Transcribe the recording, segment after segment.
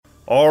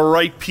All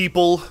right,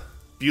 people,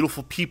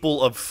 beautiful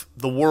people of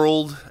the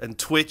world and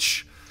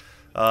Twitch.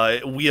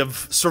 We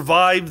have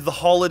survived the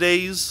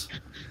holidays.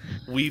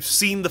 We've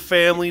seen the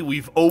family.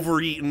 We've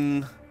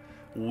overeaten.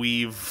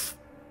 We've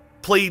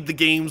played the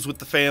games with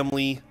the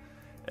family.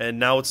 And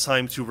now it's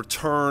time to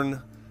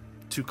return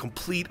to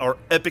complete our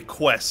epic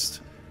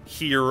quest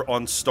here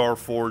on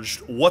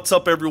Starforged. What's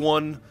up,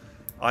 everyone?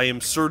 I am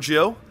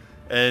Sergio,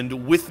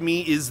 and with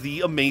me is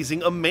the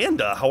amazing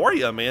Amanda. How are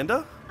you,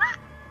 Amanda?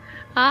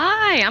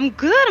 Hi, I'm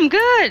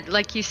good.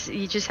 Like you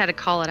just had to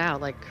call it out.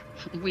 Like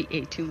we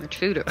ate too much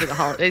food over the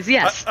holidays.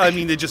 Yes. I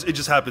mean, it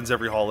just happens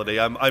every holiday.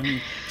 I'm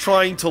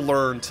trying to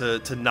learn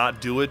to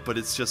not do it, but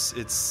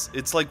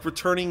it's like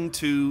returning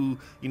to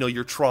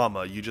your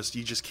trauma. You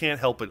just can't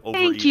help it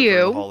overeat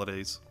during the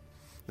holidays.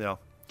 Yeah.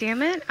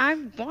 Damn it! I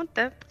want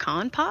that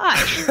con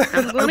pie.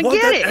 I'm gonna I want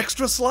get that it.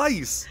 extra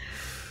slice.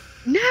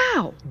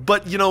 No.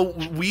 But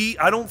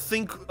I don't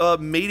think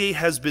Mayday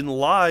has been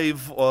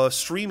live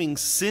streaming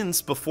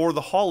since before the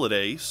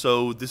holiday,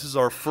 so this is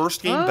our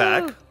first game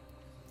back.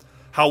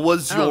 How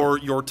was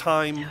your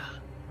time?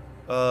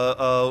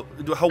 How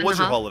was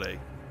your holiday?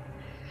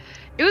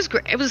 It was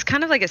great. It was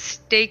kind of like a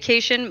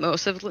staycation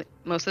most of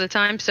the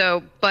time.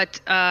 So,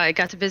 but I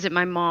got to visit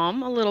my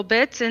mom a little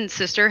bit, and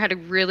sister had a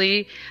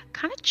really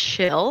kind of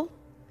chill.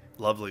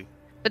 Lovely.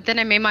 But then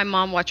I made my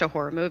mom watch a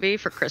horror movie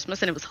for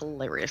Christmas, and it was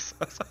hilarious.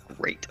 It was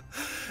great.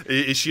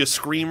 Is she a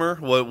screamer?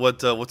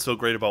 What's so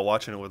great about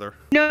watching it with her?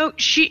 No,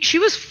 she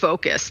was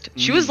focused.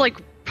 She was like,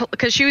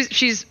 because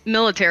she's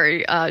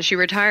military. She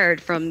retired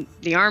from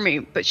the army,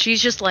 but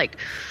she's just like,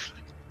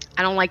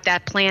 I don't like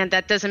that plan.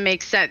 That doesn't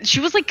make sense.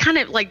 She was like kind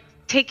of like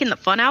taking the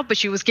fun out, but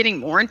she was getting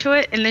more into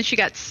it, and then she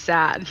got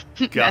sad.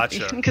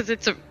 Gotcha. Because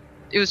it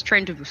was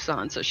Train to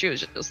Busan, so she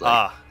was just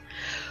like.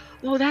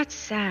 Oh, that's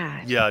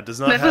sad. Yeah, it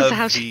does not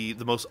have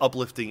the most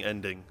uplifting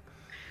ending.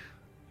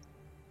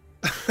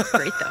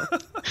 Great, though.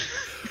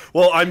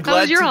 Well, I'm glad.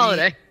 How was your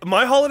holiday?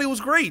 My holiday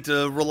was great.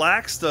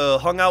 Relaxed,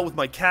 hung out with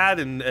my cat,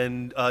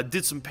 and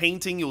did some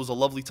painting. It was a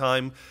lovely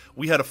time.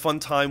 We had a fun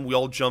time. We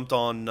all jumped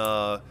on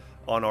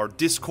our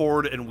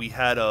Discord, and we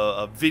had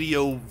a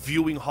video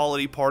viewing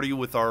holiday party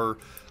with our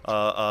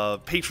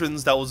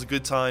patrons. That was a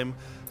good time.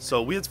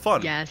 So we had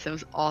fun. Yes, it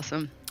was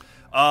awesome.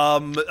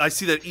 I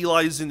see that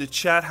Eli is in the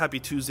chat. Happy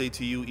Tuesday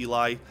to you,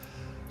 Eli.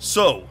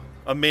 So,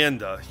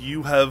 Amanda,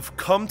 you have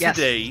come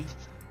today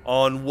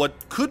on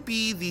what could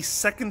be the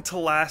second to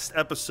last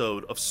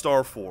episode of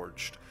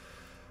Starforged.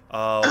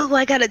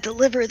 I gotta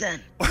deliver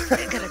then.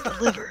 I gotta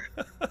deliver.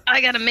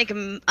 I gotta make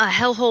a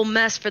hellhole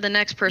mess for the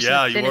next person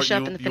to finish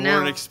up in the finale. You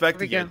weren't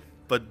expecting it.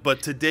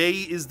 But today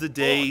is the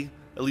day,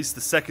 at least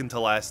the second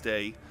to last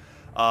day.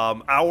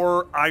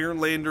 Our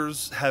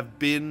Ironlanders have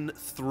been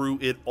through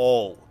it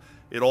all.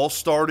 It all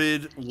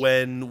started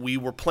when we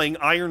were playing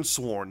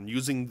Ironsworn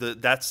using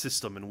that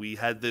system, and we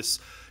had this,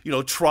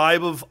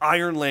 tribe of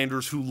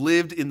Ironlanders who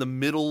lived in the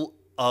middle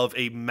of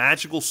a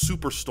magical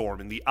superstorm,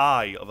 in the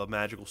eye of a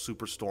magical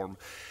superstorm.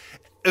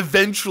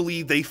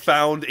 Eventually, they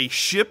found a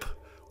ship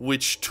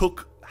which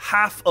took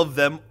half of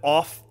them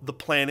off the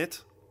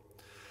planet.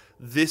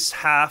 This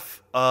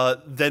half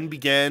then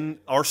began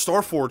our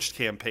Starforged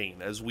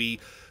campaign as we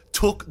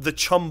took the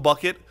Chum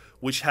Bucket,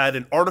 which had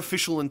an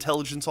artificial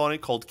intelligence on it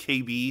called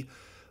KB.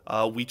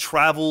 We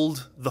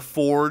traveled the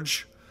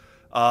Forge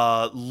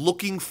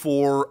looking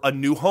for a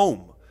new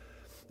home.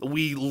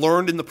 We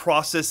learned in the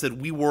process that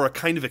we were a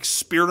kind of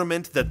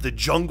experiment, that the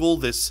jungle,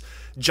 this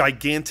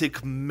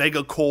gigantic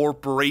mega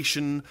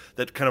corporation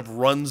that kind of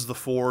runs the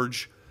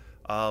Forge,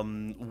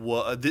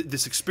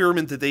 this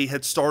experiment that they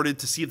had started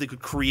to see if they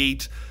could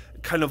create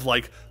kind of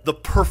like the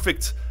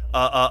perfect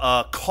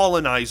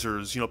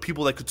colonizers,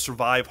 people that could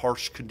survive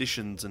harsh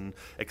conditions and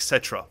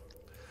etc.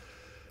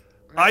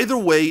 Either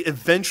way,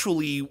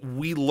 eventually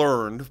we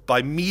learned,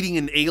 by meeting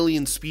an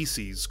alien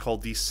species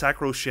called the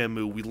Sacro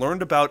Shamu, we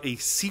learned about a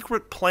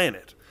secret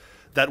planet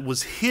that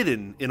was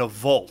hidden in a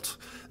vault.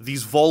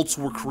 These vaults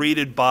were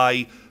created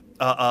by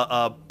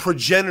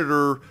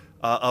progenitor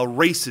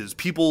races,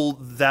 people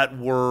that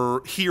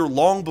were here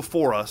long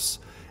before us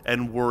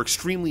and were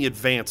extremely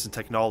advanced in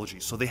technology.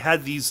 So they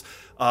had these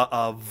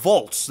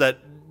vaults that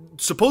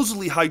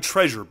supposedly hide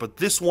treasure, but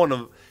this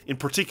one in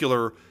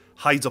particular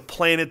hides a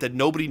planet that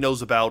nobody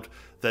knows about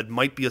that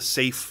might be a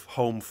safe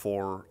home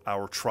for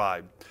our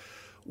tribe.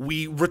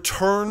 We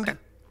returned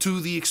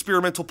to the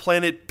experimental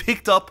planet,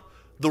 picked up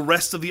the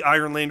rest of the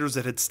Ironlanders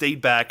that had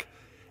stayed back,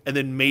 and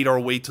then made our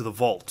way to the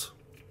vault.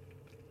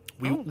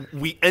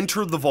 We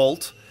entered the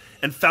vault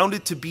and found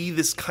it to be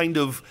this kind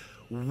of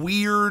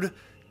weird,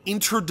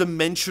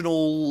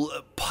 interdimensional,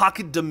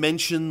 pocket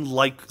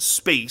dimension-like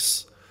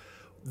space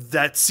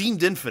that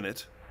seemed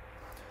infinite.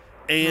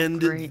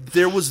 And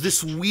there was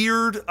this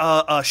weird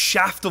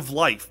shaft of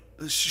light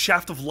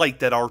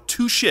that our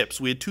two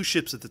ships, we had two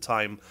ships at the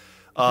time,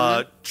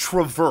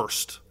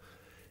 traversed.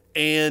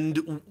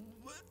 And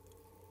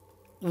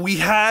we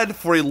had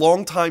for a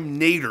long time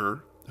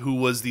Nader, who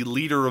was the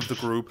leader of the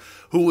group,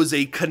 who was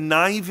a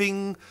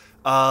conniving,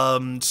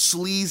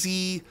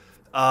 sleazy,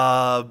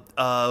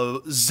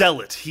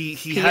 zealot. He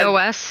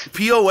POS? had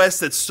POS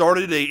that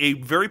started a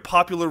very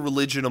popular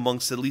religion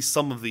amongst at least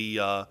some of the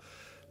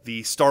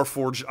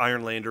Starforged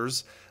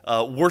Ironlanders,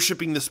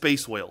 worshiping the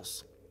space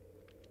whales.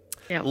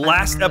 Yeah,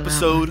 Last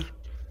episode,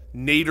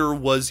 Nader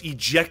was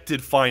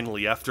ejected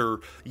finally after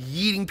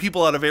yeeting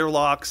people out of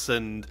airlocks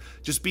and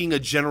just being a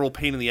general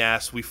pain in the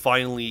ass. We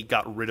finally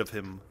got rid of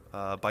him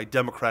by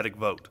democratic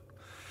vote,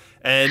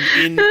 and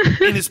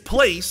in his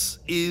place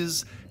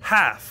is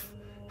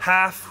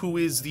Half, who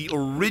is the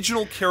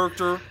original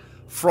character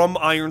from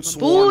Iron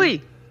Sworn.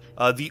 Boy.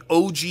 The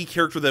OG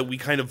character that we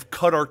kind of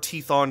cut our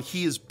teeth on.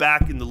 He is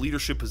back in the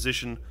leadership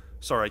position.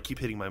 Sorry, I keep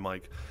hitting my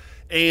mic.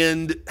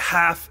 And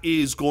Half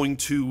is going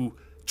to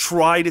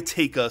try to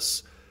take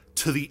us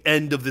to the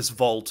end of this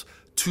vault,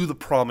 to the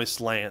promised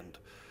land.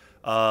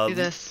 Do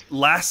this.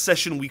 Last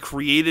session, we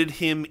created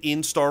him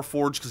in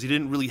Starforged because he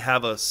didn't really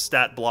have a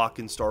stat block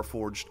in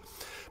Starforged.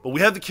 But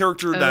we have the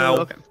character now.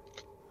 Okay.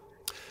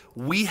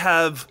 We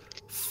have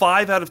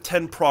 5 out of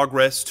 10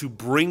 progress to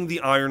bring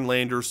the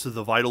Ironlanders to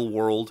the vital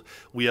world.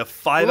 We have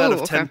 5 out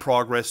of 10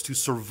 progress to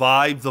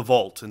survive the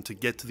vault and to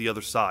get to the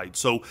other side.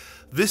 So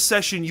this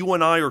session, you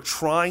and I are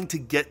trying to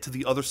get to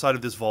the other side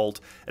of this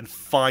vault and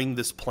find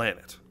this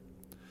planet.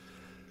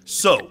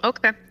 So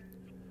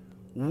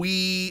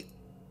we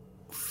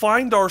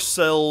find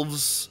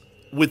ourselves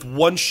with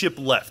one ship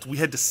left. We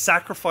had to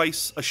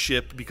sacrifice a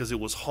ship because it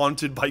was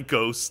haunted by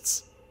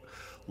ghosts.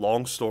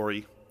 Long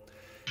story.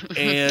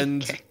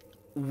 And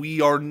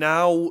we are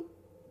now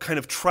kind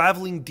of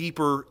traveling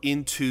deeper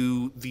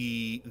into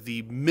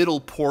the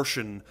middle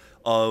portion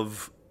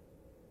of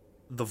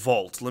the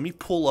vault. Let me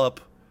pull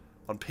up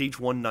on page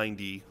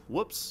 190.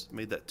 Whoops,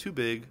 made that too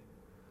big.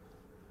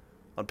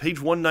 On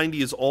page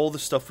 190 is all the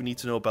stuff we need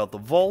to know about the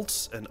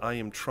vaults, and I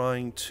am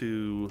trying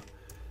to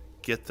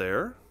get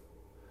there.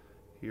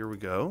 Here we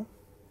go.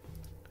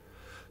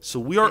 So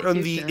we are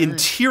in the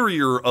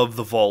interior of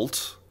the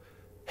vault,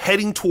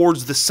 heading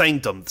towards the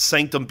sanctum. The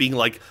sanctum being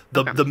like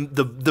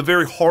the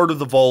very heart of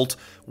the vault,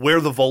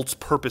 where the vault's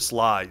purpose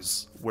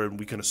lies, where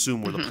we can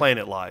assume where the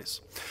planet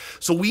lies.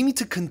 So we need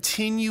to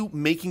continue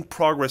making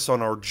progress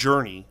on our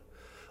journey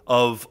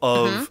of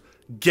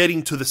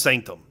getting to the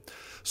sanctum.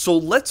 So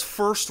let's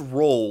first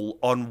roll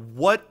on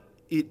what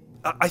it...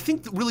 I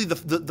think that really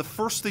the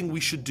first thing we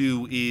should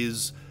do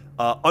is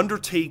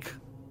undertake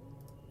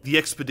the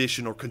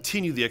expedition, or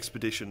continue the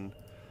expedition,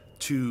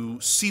 to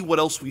see what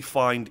else we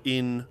find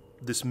in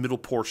this middle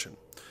portion.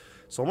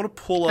 So I'm going to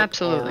pull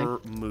up our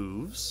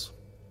moves.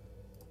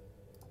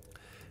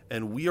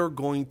 And we are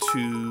going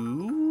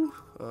to...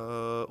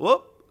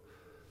 whoop!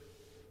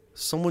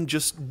 Someone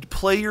just...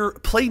 Play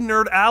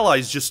Nerd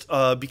Allies just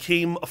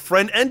became a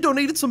friend and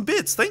donated some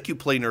bits. Thank you,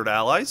 Play Nerd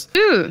Allies.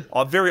 Ooh,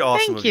 very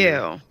awesome of you.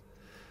 Thank you.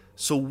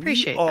 So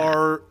we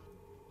are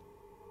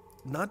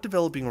not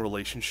developing a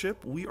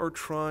relationship. We are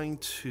trying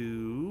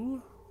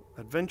to...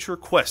 Adventure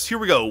quest. Here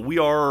we go. We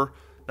are...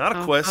 Not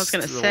a quest. I was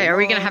going to say, are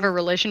we going to have a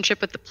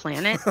relationship with the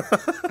planet?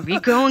 Are we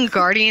going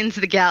Guardians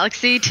of the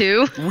Galaxy,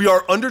 too? We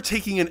are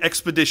undertaking an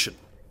expedition.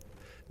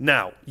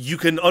 Now, you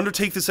can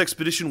undertake this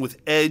expedition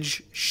with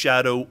Edge,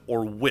 Shadow,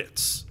 or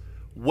Wits.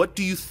 What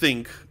do you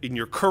think in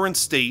your current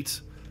state?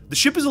 The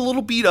ship is a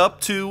little beat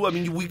up, too. I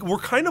mean, we're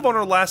kind of on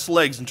our last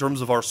legs in terms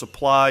of our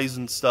supplies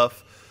and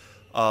stuff.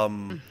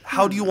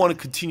 How do you want to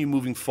continue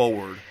moving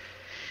forward?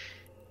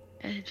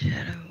 Edge,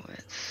 Shadow,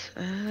 Wits.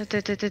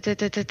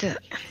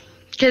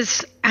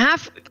 Because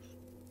half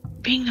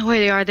being the way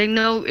they are, they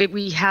know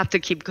we have to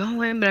keep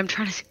going, but I'm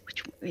trying to see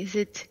which one is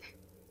it.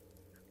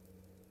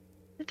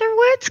 They're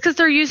wits because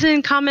they're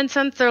using common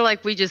sense. They're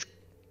like, we just.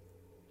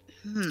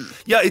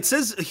 Yeah, it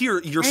says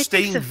here you're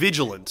staying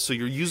vigilant, so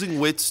you're using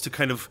wits to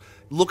kind of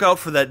look out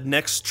for that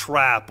next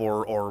trap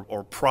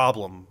or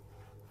problem.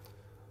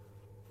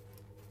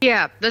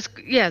 Yeah, let's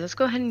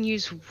go ahead and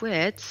use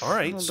wits. All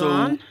right, Hold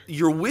on.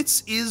 Your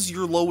wits is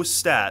your lowest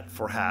stat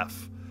for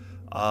half.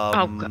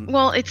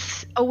 Well,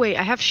 it's... Oh, wait,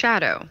 I have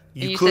Shadow.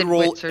 You could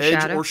roll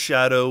Edge or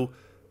Shadow.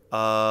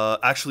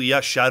 Actually,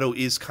 yeah, Shadow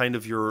is kind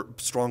of your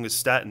strongest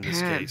stat in this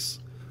case.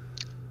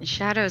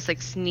 Shadow is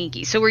like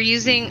sneaky. So we're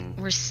using...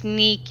 We're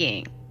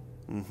sneaking.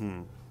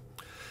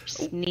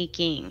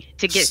 Sneaking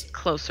to get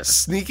closer.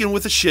 Sneaking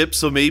with a ship,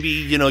 so maybe,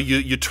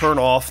 you turn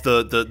off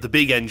the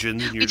big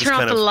engines. And you're just turn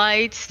kind off the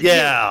lights.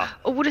 Yeah.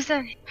 Oh, what is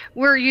that?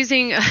 We're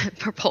using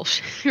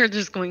propulsion. We're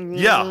just going...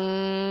 Yeah,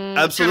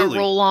 absolutely. Trying to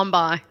roll on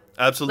by.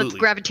 Absolutely. Let the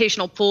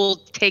gravitational pull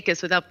take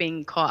us without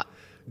being caught.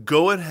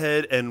 Go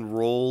ahead and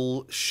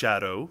roll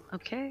Shadow.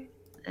 Okay,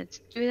 let's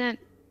do that.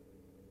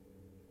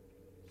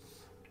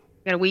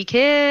 Got a weak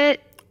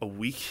hit. A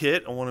weak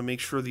hit. I want to make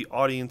sure the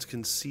audience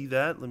can see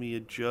that. Let me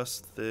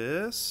adjust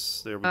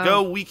this. There we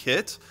go. Weak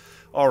hit.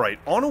 All right.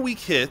 On a weak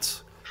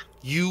hit,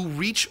 you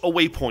reach a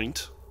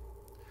waypoint.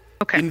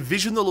 Okay.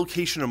 Envision the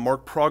location and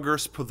mark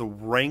progress per the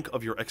rank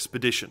of your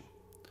expedition.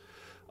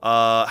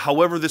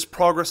 However, this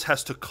progress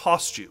has to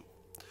cost you.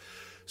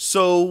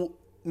 So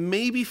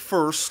maybe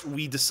first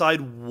we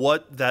decide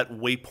what that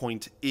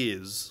waypoint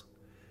is,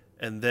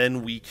 and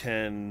then we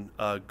can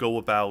go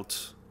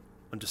about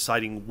on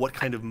deciding what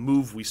kind of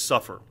move we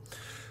suffer.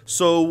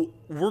 So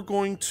we're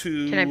going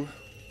to...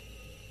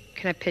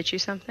 Can I pitch you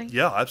something?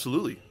 Yeah,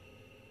 absolutely.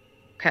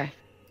 Okay.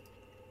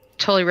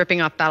 Totally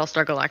ripping off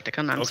Battlestar Galactica,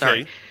 and I'm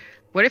sorry.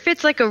 What if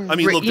it's like a... I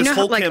mean, look, this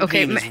whole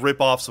campaign is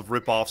rip-offs of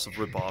rip-offs of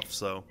rip-offs,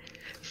 so...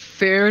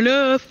 Fair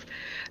enough.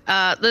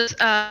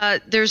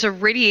 There's a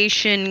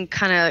radiation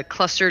kind of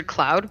clustered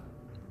cloud,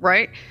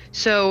 right?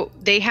 So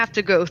they have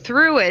to go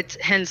through it,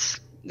 hence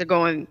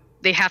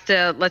they have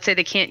to, let's say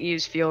they can't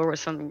use fuel or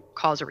something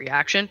cause a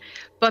reaction.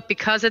 But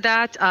because of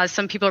that,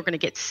 some people are going to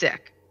get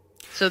sick.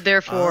 So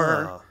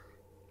therefore...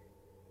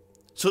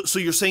 So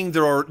you're saying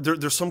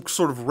there's some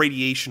sort of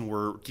radiation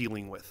we're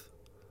dealing with?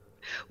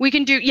 We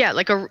can do,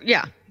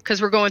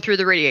 because we're going through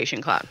the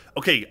radiation cloud.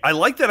 Okay, I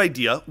like that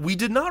idea. We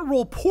did not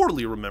roll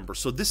poorly, remember,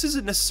 so this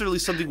isn't necessarily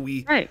something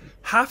we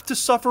have to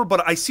suffer,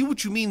 but I see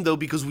what you mean, though,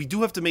 because we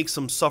do have to make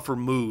some suffer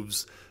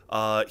moves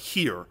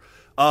here.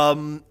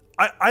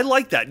 I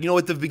like that. You know,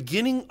 at the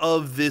beginning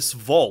of this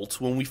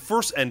vault, when we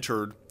first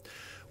entered,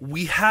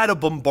 we had a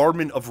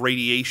bombardment of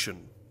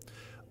radiation.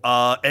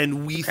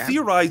 And we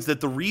theorized that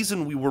the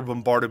reason we were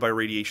bombarded by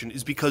radiation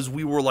is because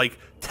we were, like,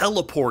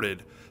 teleported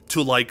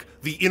to, like,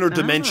 the inner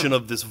dimension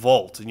of this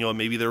vault. And, you know,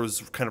 maybe there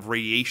was kind of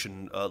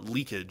radiation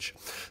leakage.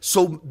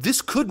 So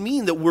this could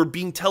mean that we're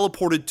being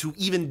teleported to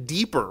even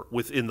deeper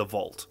within the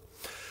vault.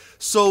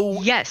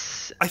 So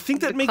yes, I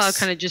think that the makes... cloud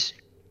kind of just...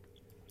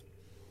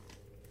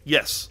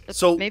 Yes.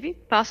 So maybe,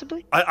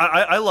 possibly.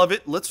 I love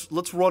it.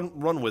 Let's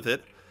run with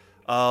it.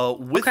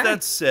 With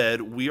that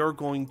said, we are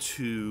going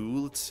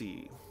to... Let's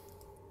see...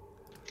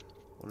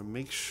 I want to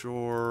make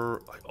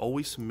sure I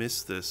always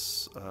miss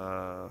this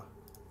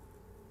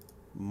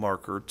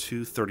marker,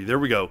 230. There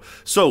we go.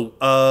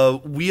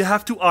 So we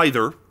have to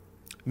either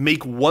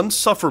make one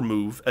suffer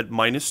move at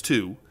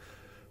 -2,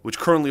 which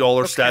currently all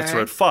our stats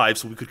are at 5,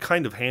 so we could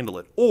kind of handle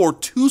it, or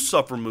 2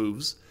 suffer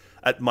moves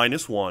at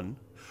 -1,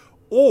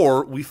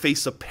 or we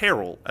face a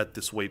peril at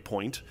this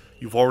waypoint.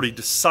 You've already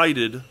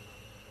decided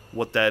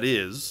what that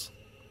is.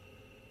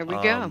 Here we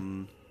go.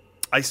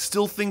 I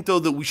still think, though,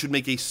 that we should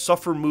make a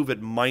suffer move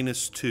at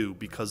 -2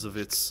 because of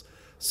its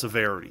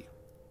severity.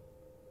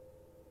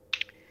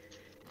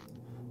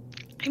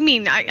 I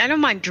mean, I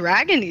don't mind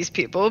dragging these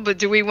people, but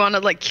do we want to,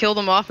 like, kill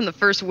them off in the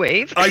first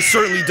wave? I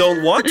certainly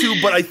don't want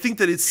to, but I think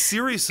that it's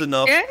serious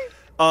enough. Okay,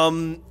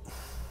 let's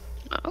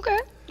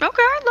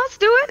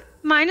do it.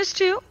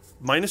 -2.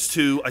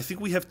 -2. I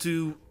think we have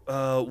to...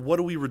 what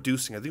are we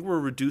reducing? I think we're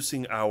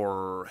reducing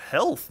our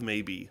health,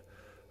 maybe.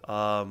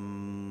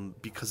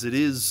 Because it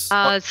is...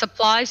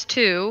 supplies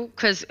too,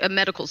 because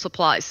medical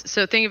supplies.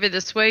 So think of it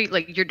this way,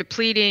 like you're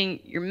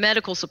depleting your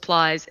medical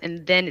supplies,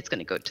 and then it's going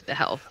to go to the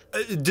health.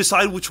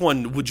 Decide which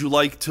one would you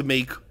like to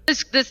make...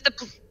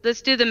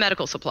 Let's do the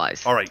medical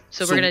supplies. All right.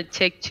 So we're going to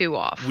take 2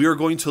 off. We are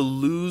going to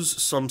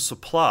lose some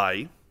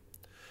supply.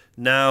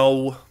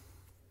 Now,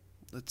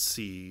 let's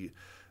see.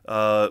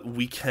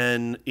 We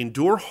can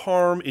endure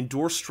harm,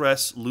 endure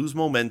stress, lose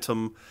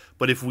momentum,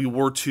 but if we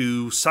were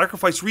to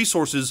sacrifice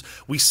resources,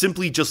 we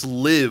simply just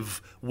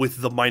live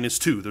with the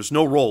 -2. There's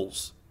no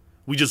rolls.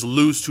 We just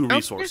lose 2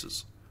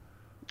 resources.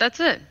 That's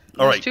it.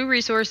 All right. 2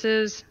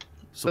 resources.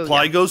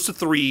 Supply goes to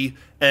 3,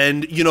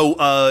 and, you know,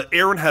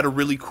 Aaron had a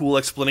really cool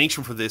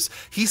explanation for this.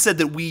 He said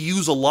that we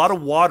use a lot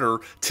of water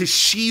to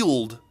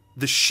shield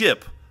the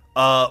ship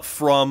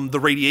from the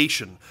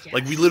radiation. Yes.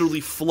 Like, we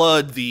literally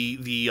flood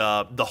the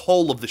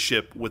hull of the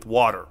ship with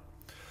water.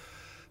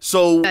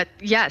 So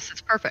yes,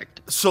 it's perfect.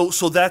 So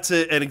that's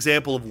an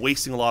example of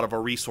wasting a lot of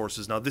our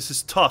resources. Now, this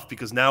is tough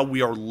because now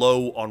we are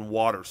low on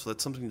water, so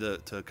that's something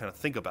to kind of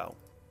think about.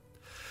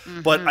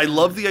 Mm-hmm. But I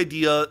love the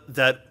idea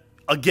that,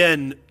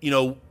 again, you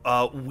know,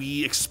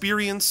 we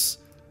experience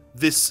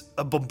this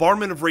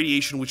bombardment of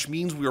radiation, which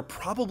means we are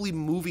probably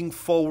moving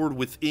forward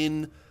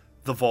within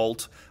the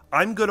vault.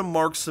 I'm going to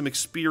mark some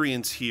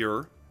experience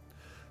here.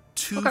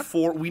 2,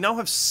 4. We now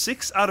have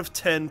 6 out of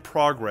 10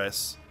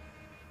 progress.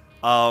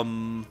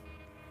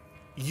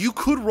 You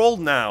could roll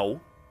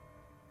now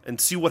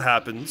and see what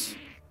happens.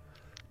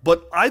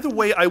 But either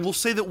way, I will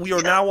say that we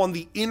are now on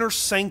the inner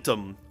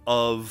sanctum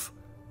of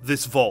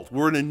this vault.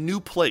 We're in a new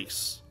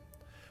place.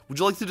 Would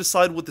you like to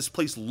decide what this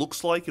place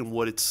looks like and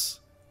what it's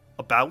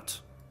about?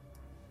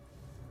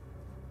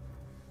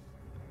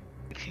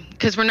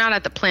 Because we're not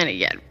at the planet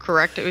yet,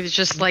 correct? It was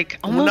just like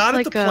almost we're not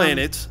like at the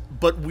planet,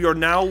 but we are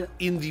now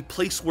in the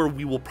place where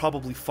we will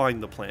probably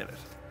find the planet.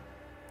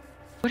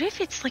 What if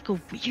it's like a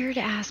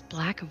weird-ass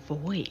black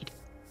void?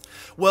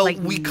 Well, like,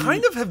 we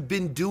kind of have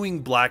been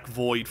doing Black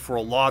Void for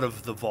a lot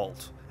of the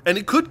vault. And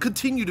it could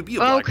continue to be a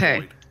Black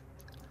Void.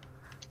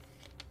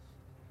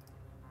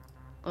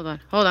 Hold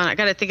on. I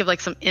gotta think of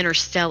like some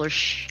interstellar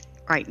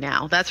right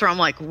now. That's where I'm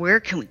like, where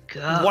can we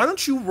go? Why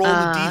don't you roll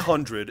a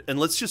D100 and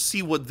let's just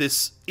see what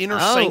this inner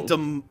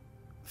sanctum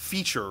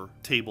feature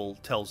table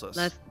tells us.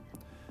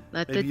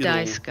 Let the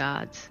dice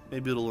gods.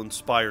 Maybe it'll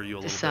inspire you a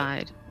little bit.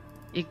 Decide.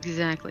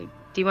 Exactly.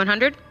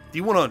 D100?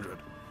 D100.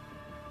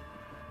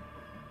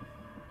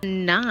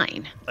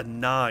 9. A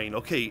 9.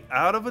 Okay,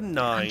 out of a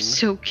 9. I'm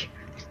so curious.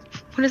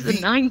 What does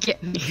the 9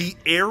 get me? The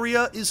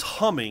area is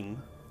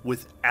humming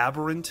with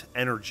aberrant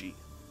energy.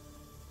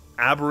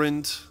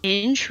 Aberrant.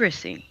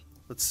 Interesting.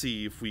 Let's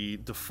see if we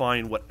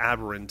define what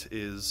aberrant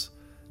is.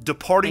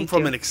 Departing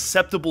from an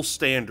acceptable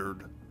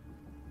standard.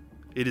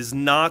 It is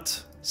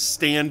not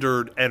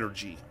standard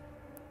energy.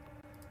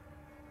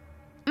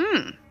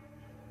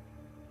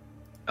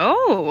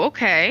 Oh,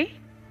 okay.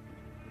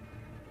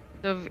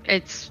 So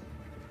it's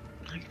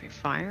not gonna be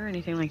fire or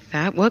anything like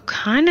that. What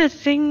kind of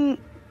thing?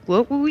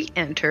 What would we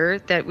enter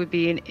that would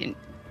be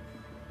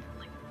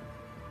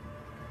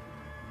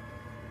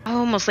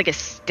almost like a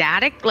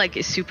static, like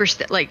a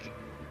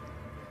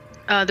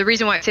the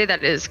reason why I say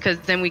that is because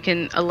then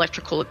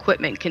electrical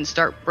equipment can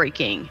start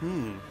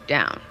breaking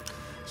down.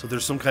 So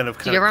there's some kind of...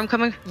 Do you get where I'm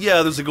coming?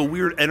 Yeah, there's like a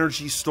weird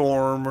energy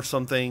storm or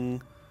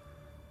something.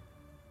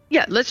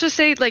 Yeah, let's just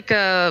say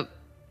because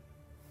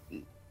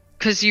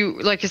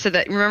like I said,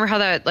 that remember how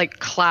that like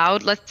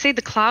cloud, let's say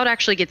the cloud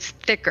actually gets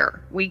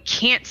thicker. We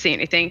can't see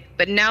anything,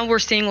 but now we're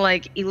seeing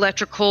like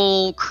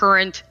electrical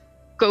current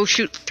go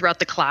shoot throughout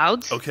the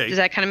clouds. Okay. Does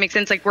that kind of make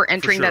sense? Like we're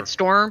entering that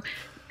storm.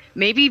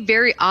 Maybe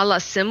very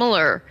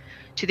similar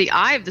to the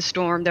eye of the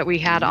storm that we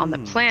had on the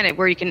planet,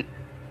 where you can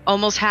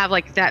almost have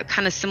like that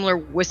kind of similar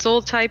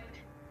whistle type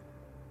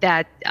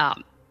that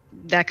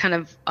kind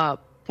of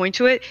point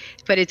to it,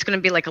 but it's going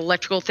to be like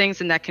electrical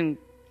things, and that can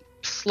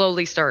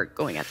slowly start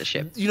going at the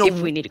ship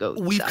if we need to go.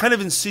 We've kind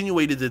of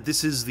insinuated that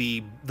this is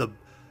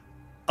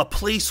a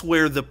place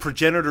where the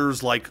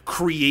progenitors like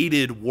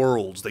created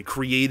worlds, they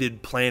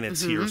created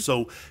planets here.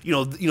 So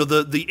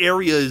the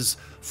area is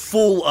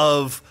full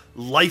of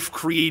life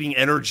creating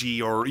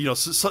energy, or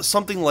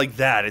something like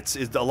that. It's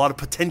a lot of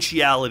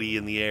potentiality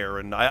in the air,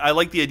 and I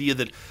like the idea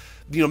that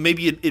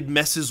maybe it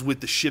messes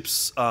with the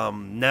ship's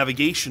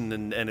navigation,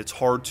 and it's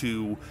hard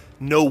to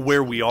know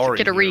where we are.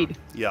 Get a read.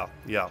 Yeah.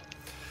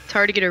 It's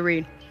hard to get a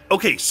read.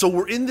 Okay, so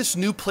we're in this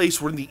new place.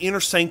 We're in the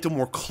inner sanctum.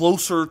 We're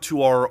closer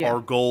to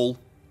our goal.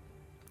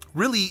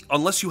 Really,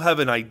 unless you have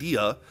an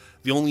idea,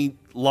 the only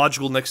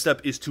logical next step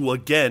is to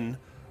again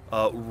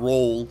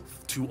roll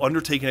to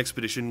undertake an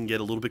expedition and get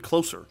a little bit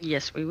closer.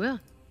 Yes, we will.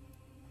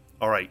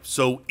 All right,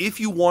 so if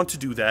you want to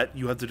do that,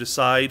 you have to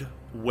decide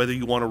whether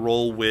you want to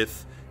roll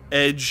with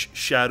edge,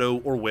 shadow,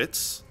 or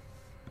wits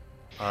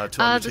to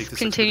undertake this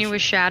continue expedition.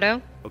 with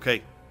shadow.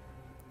 Okay.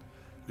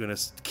 You're going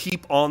to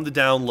keep on the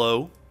down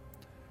low.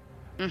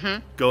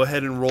 Go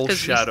ahead and roll shadow.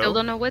 Because we still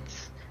don't know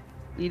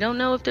you don't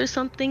know if there's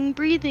something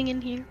breathing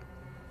in here.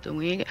 So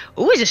we ain't...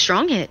 Oh, it's a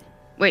strong hit.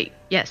 Wait,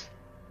 yes.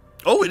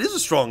 Oh, it is a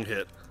strong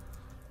hit.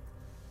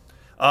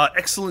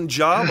 Excellent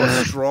job,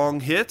 a strong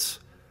hit.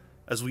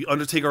 As we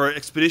undertake our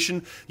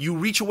expedition, you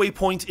reach a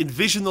waypoint,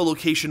 envision the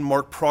location,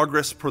 mark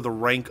progress per the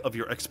rank of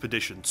your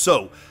expedition.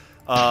 So,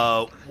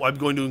 I'm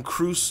going to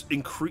increase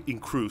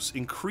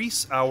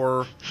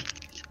our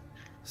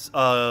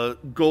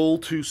goal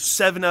to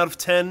 7 out of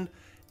 10,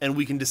 and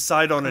we can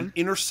decide on an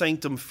inner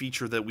sanctum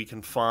feature that we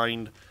can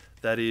find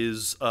that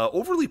is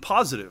overly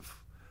positive.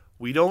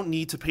 We don't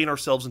need to paint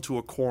ourselves into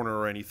a corner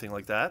or anything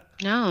like that.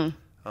 No.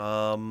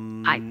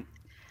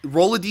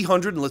 Roll a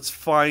d100 and let's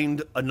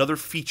find another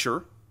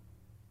feature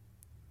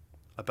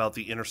about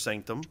the inner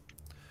sanctum.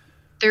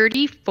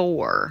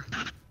 34.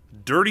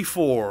 Dirty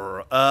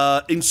 4.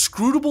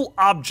 Inscrutable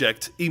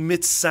object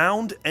emits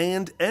sound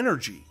and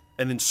energy.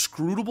 An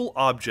inscrutable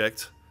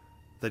object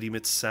that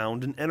emits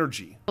sound and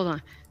energy. Hold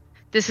on.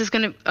 This is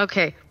gonna...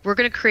 Okay, we're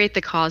gonna create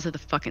the cause of the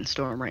fucking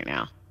storm right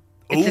now.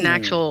 It's an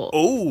actual...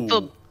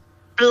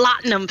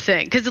 platinum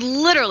thing. Because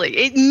literally,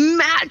 it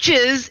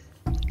matches...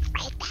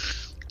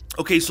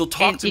 Okay, so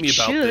talk to me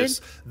about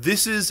this.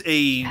 This is a...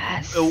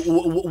 Yes.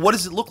 What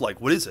does it look like?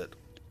 What is it?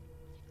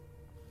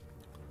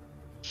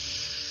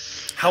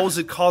 How is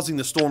it causing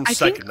the storm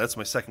second? That's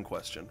my second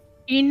question.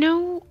 You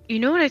know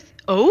what I...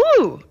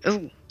 Oh!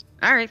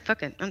 All right,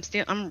 fuck it.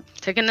 I'm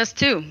taking this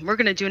too. We're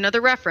gonna do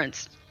another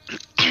reference.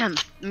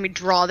 Let me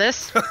draw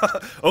this.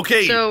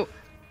 Okay. So...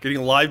 Getting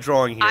a live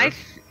drawing here.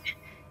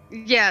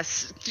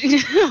 Yes.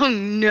 Oh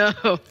no.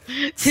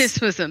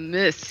 This was a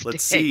mistake.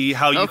 Let's see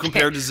how you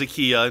compare to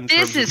Zakia in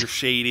terms of your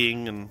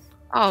shading and...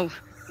 Oh,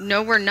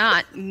 no we're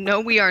not.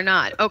 No, we are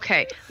not.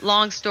 Okay,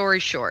 long story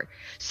short.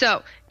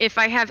 So, if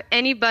I have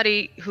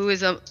anybody who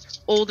is an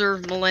older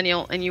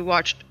millennial and you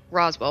watched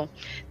Roswell,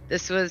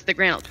 this was the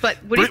Grand... But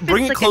what if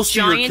bring it's it like close a to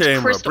your giant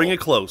camera. crystal? Bring it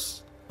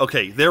close.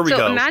 Okay, there we go.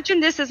 So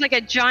imagine this as like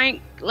a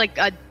giant, like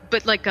a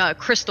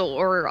crystal,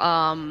 or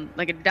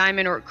like a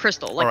diamond or a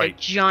crystal, like a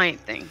giant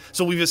thing.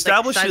 So we've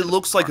established it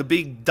looks like a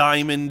big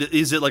diamond.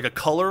 Is it like a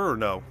color or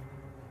no?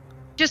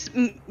 Just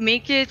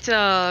make it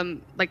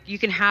like you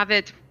can have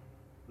it.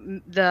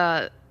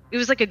 It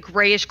was like a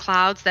grayish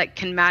clouds that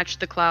can match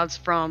the clouds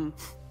from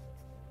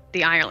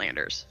the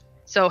Irelanders.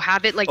 So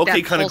have it like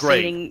that kind of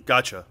pulsating. Gray.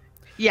 Gotcha.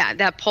 Yeah,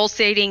 that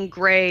pulsating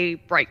gray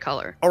bright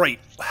color. All right.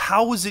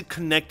 How is it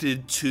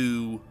connected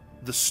to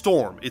the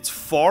storm? It's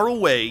far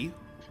away.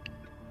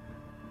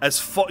 As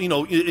far,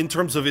 in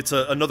terms of it's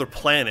another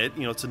planet,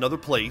 it's another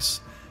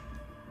place.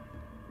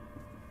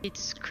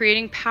 it's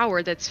creating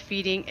power that's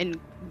feeding in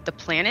the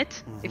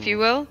planet, if you Mhm.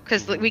 will,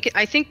 because Mhm. we could,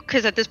 I think,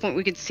 because at this point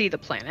we could see the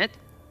planet.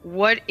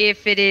 What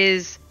if it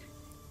is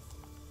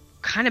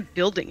kind of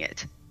building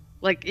it?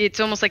 Like it's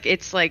almost like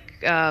it's like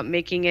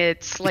making it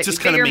It's slightly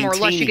just kind of bigger, more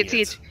lush. You maintaining could see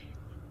it. it's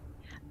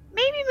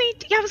maybe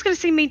yeah, I was gonna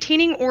say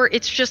maintaining, or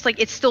it's just like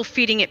it's still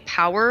feeding it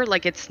power,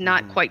 like it's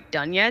not Mhm. quite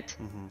done yet.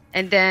 Mhm.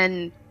 And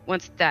then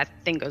once that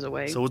thing goes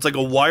away, So it's like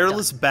a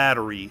wireless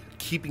battery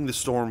keeping the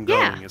storm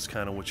Yeah. going is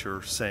kind of what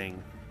you're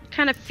saying.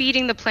 kind of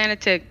feeding the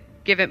planet to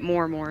give it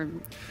more and more.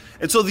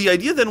 And so the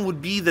idea then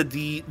would be that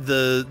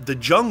the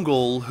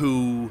jungle,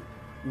 who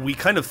we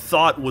kind of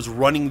thought was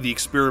running the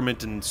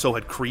experiment and so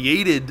had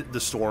created the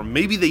storm,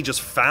 maybe they just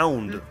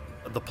found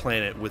the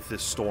planet with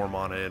this storm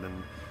on it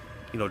and,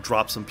 you know,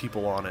 dropped some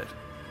people on it.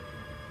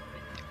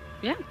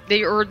 Yeah,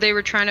 they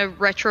were trying to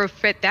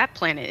retrofit that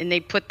planet, and they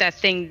put that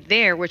thing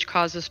there, which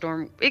caused the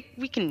storm.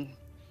 We can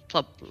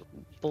plug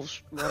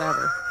bullshit,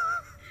 whatever.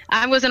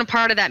 I wasn't a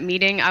part of that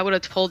meeting. I would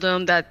have told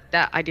them that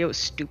that idea was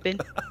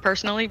stupid,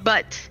 personally.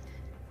 But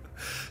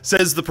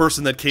Says the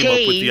person that came up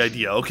with the Dave.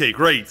 idea. Okay,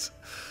 great.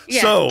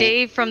 yeah, So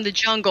Dave from the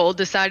jungle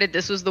decided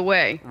this was the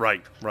way.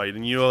 right,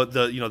 and you know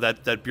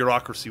that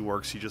bureaucracy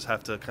works. You just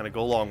have to kind of go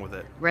along with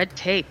it. Red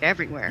tape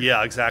everywhere.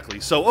 Yeah, exactly.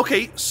 So,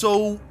 okay,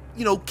 so,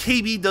 you know,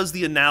 KB does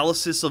the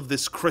analysis of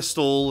this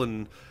crystal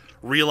and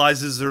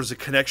realizes there's a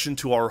connection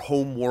to our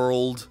home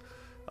world,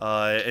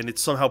 and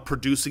it's somehow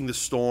producing the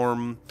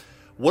storm.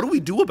 What do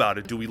we do about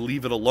it? Do we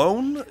leave it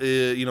alone?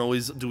 You know,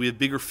 do we have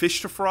bigger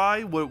fish to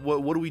fry? What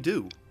do we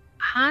do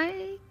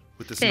I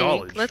with this think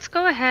knowledge? let's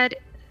go ahead.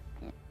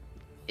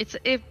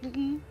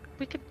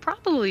 We could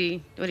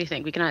probably. What do you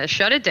think? We can either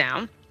shut it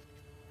down,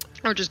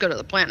 or just go to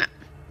the planet.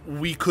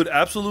 We could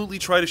absolutely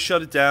try to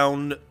shut it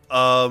down,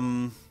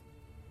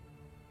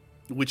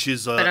 which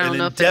is But I don't an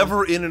know if it'll-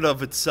 endeavor in and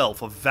of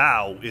itself, a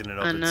vow in and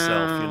of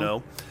itself, you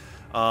know?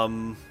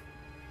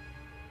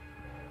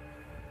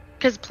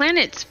 Because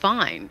planet's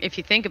fine if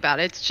you think about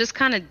it. It's just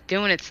kind of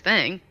doing its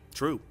thing.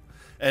 True.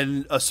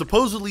 And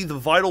supposedly the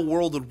vital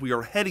world that we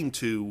are heading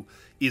to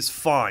is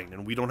fine,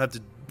 and we don't have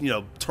to, you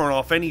know, turn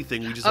off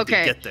anything. We just have to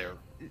Okay. get there.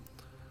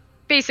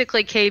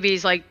 Basically,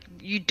 KB's like,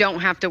 you don't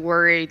have to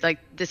worry. Like,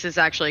 this is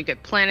actually a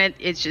good planet.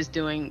 It's just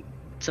doing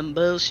some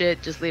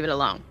bullshit. Just leave it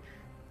alone.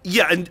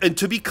 Yeah, and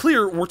to be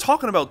clear, we're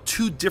talking about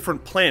two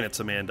different planets,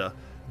 Amanda.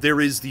 There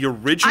is the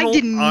original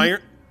didn't-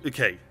 Iron...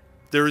 Okay.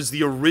 There is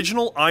the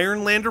original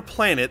Ironlander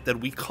planet that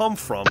we come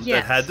from that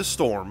Yes. had the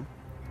storm.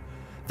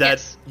 That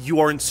Yes. you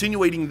are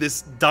insinuating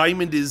this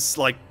diamond is,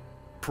 like,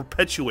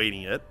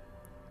 perpetuating it.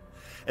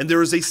 And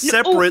there is a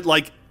separate,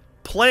 like,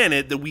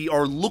 planet that we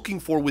are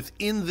looking for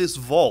within this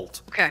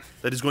vault Okay.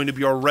 that is going to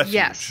be our refuge.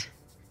 Yes.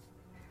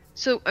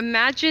 So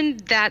imagine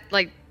that,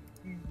 like,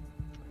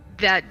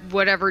 that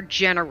whatever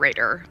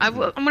generator. I'm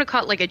going to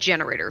call it like a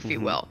generator, if you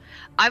will.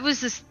 I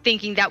was just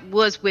thinking that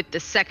was with the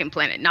second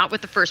planet, not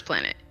with the first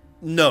planet.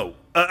 No.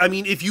 I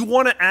mean, if you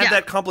want to add Yeah.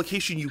 that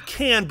complication, you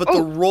can, but the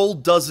Oh. roll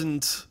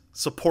doesn't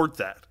support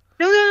that.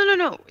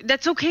 No.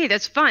 That's okay.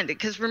 That's fine.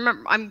 Because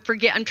remember, I'm trying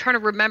to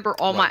remember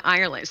all Right. my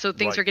Ireland, so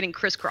things Right. are getting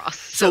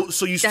crisscrossed. So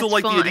you still that's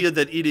like fine. the idea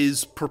that it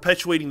is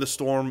perpetuating the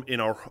storm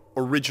in our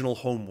original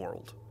home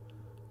world.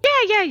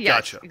 Yeah.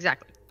 Gotcha.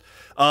 Exactly.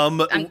 I'm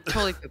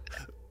totally good with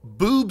that.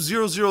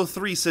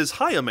 Boob003 says,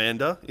 "Hi,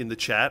 Amanda," in the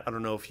chat. I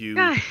don't know if you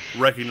Hi.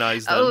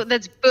 recognize them. Oh,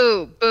 that's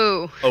Boo.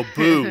 Oh,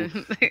 boo.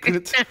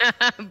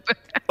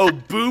 Oh,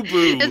 boo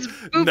boo. It's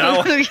Boo.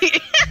 Now Boo.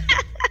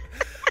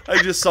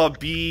 I just saw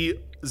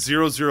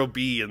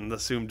B00B and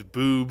assumed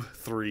boob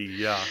 3.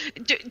 Yeah.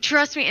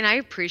 Trust me, and I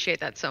appreciate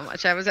that so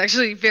much. I was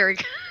actually very.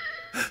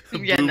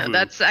 Yeah, no, Boo-boo.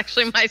 that's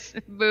actually my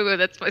Boo.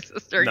 That's my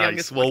sister. Nice.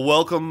 Youngest Well, one.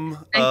 welcome.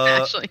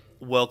 Thanks, Ashley.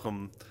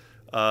 Welcome.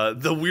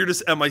 The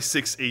weirdest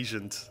MI6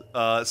 agent.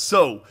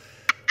 So,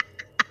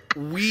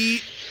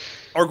 we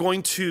are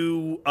going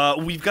to.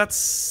 We've got,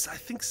 I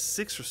think,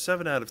 6 or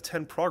 7 out of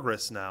 10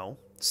 progress now.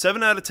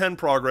 7 out of 10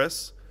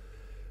 progress.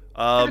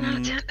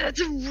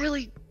 That's a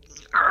really.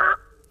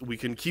 We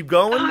can keep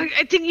going.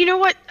 I think you know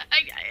what.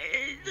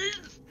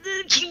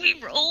 Can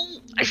we roll?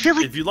 I feel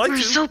like If you'd like we're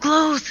to. so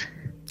close.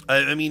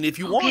 I mean, if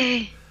you want.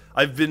 Okay.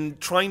 I've been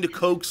trying to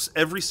coax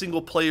every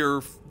single player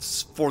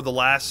for the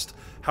last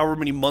however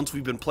many months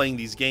we've been playing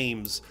these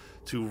games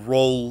to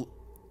roll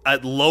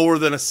at lower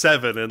than a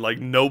 7, and like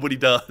nobody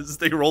does.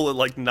 They roll at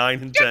like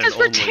 9 and 10 Because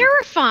we're only.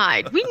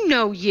 terrified. We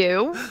know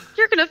you.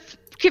 You're gonna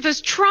give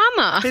us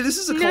trauma. Hey, this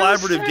is a No,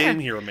 collaborative sir. game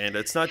here, Amanda.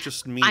 It's not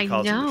just me I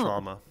causing the know.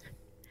 trauma.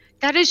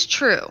 That is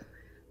true.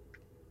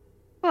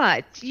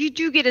 But you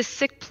do get a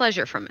sick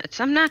pleasure from it.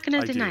 So I'm not going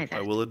I to deny do. that.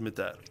 I will admit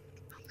that.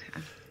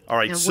 Okay. All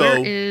right, Now, so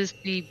where is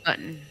the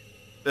button?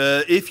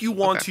 if you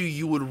want Okay. to,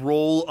 you would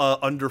roll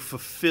under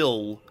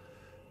fulfill.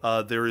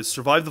 There is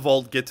survive the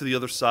vault, get to the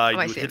other side. Oh,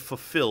 I you would see hit it.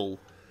 fulfill,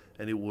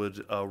 and it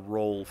would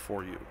roll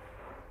for you.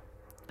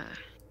 Uh.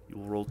 You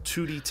will roll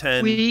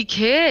 2d10. Weak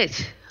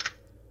hit.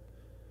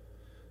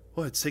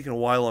 Well, it's taking a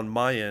while on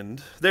my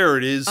end. There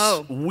it is.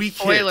 Oh, weak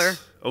spoiler. hit.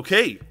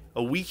 Okay,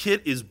 a weak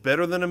hit is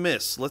better than a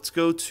miss. Let's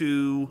go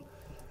to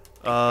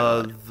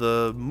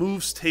The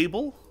moves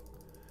table,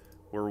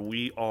 where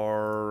we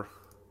are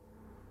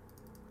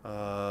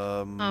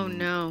Oh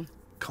no.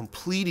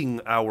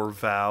 completing our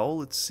vow.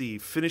 Let's see.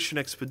 Finish an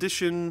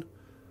expedition.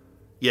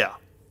 Yeah.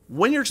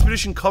 When your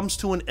expedition comes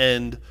to an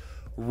end,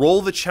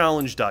 roll the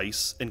challenge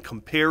dice and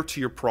compare to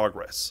your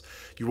progress.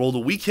 You rolled a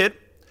weak hit.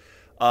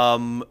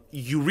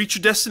 You reach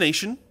your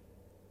destination,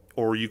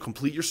 or you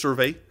complete your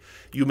survey.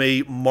 You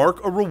may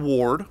mark a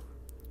reward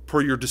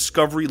per your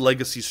Discovery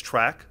Legacies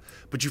track,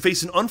 but you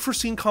face an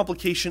unforeseen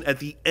complication at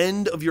the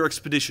end of your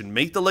expedition.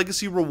 Make the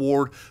legacy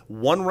reward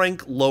one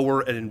rank lower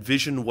and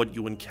envision what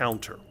you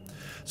encounter.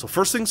 So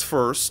first things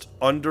first,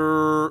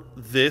 under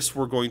this,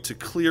 we're going to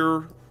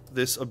clear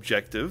this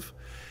objective,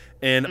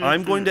 and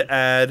I'm going to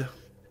add,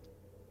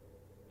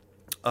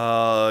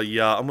 I'm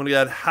going to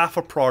add half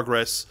a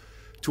progress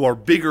to our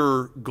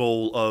bigger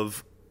goal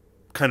of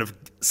kind of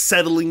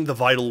settling the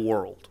vital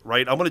world,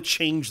 right? I'm going to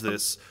change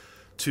this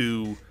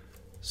to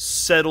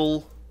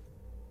settle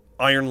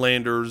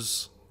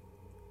Ironlanders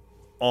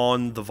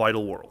on the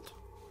vital world.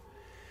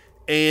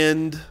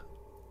 And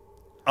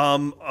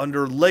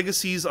under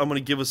legacies, I'm going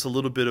to give us a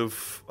little bit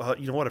of,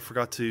 you know what, I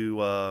forgot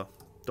to,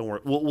 don't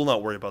worry, we'll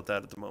not worry about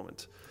that at the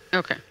moment.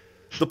 Okay.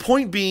 The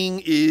point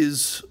being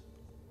is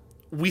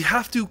we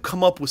have to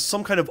come up with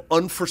some kind of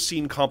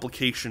unforeseen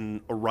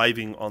complication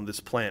arriving on this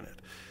planet.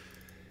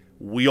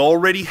 We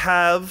already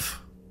have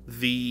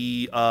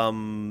the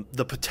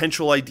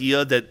potential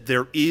idea that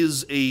there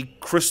is a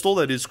crystal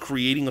that is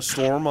creating a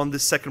storm on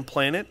this second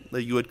planet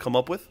that you had come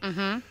up with.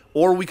 Mm-hmm.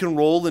 Or we can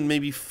roll and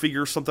maybe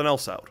figure something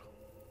else out.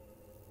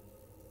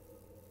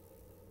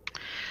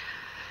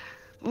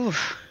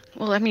 Oof.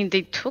 Well, I mean,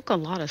 they took a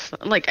lot of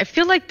stuff. Like, I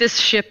feel like this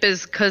ship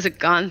is, because it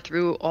gone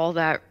through all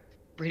that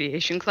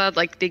radiation cloud,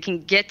 like, they can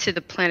get to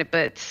the planet,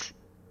 but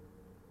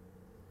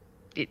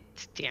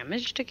it's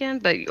damaged again.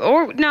 But,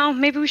 or, no,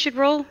 maybe we should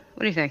roll?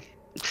 What do you think?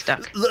 It's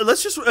stuck.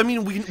 Let's just, I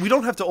mean, we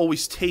don't have to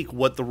always take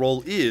what the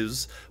roll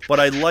is, but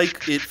I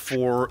like it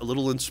for a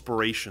little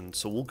inspiration.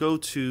 So we'll go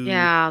to...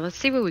 Yeah, let's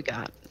see what we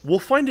got. We'll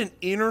find an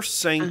Inner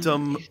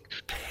Sanctum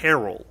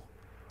peril.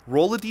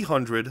 Roll a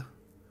d100,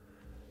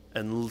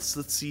 and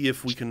let's see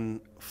if we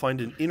can find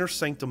an Inner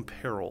Sanctum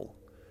peril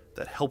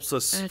that helps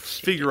us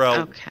figure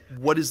out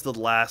what is the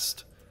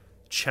last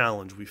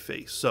challenge we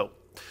face. So,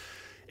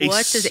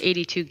 what does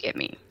 82 get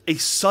me? A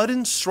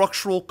sudden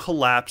structural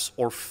collapse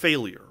or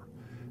failure.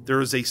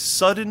 There is a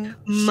sudden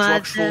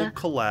structural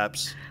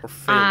collapse or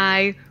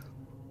failure.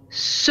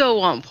 So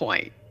on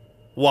point.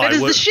 Why? That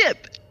is the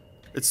ship.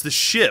 It's the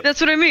ship.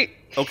 That's what I mean.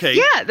 Okay.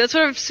 Yeah, that's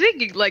what I'm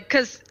thinking. Like,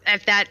 because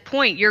at that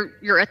point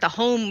you're at the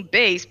home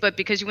base, but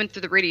because you went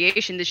through the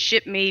radiation, the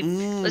ship may.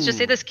 Let's just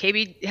say this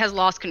KB has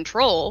lost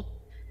control,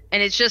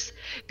 and it's just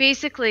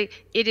basically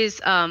it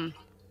is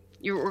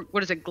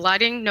what is it,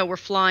 gliding? No, we're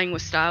flying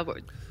with style,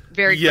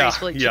 very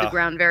gracefully to the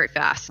ground, very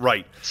fast.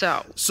 Right.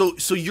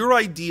 So your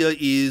idea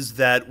is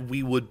that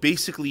we would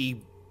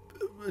basically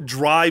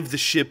drive the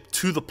ship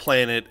to the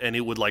planet, and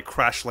it would like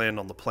crash land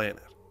on the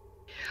planet.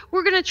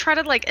 We're going to try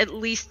to, like, at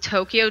least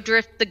Tokyo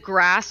drift the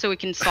grass so we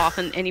can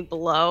soften any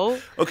blow.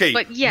 Okay,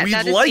 but yeah, we'd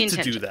that is like the to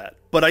intention. do that.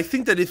 But I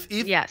think that if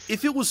Yes.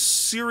 it was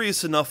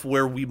serious enough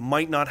where we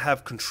might not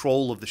have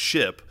control of the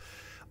ship,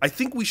 I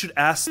think we should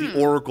ask the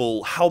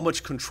Oracle how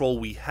much control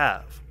we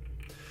have.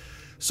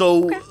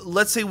 So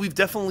let's say we've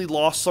definitely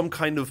lost some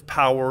kind of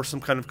power, some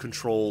kind of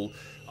control.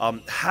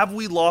 Have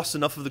we lost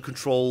enough of the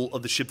control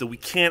of the ship that we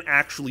can't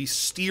actually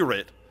steer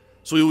it?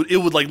 So it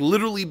would like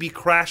literally be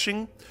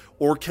crashing?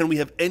 Or can we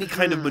have any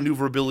kind of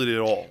maneuverability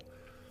at all?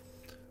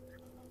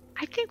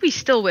 I think we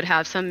still would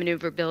have some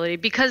maneuverability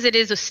because it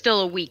is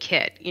still a weak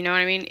hit. You know what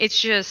I mean? It's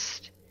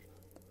just...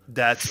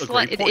 That's a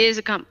great point. It is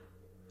a...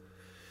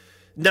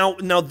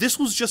 Now, this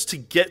was just to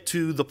get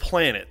to the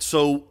planet.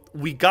 So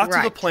we got to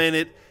the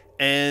planet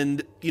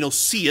and,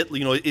 see it.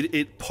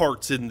 It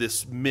parts in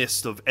this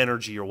mist of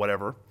energy or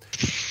whatever.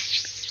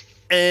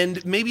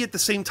 And maybe at the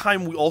same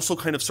time, we also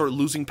kind of start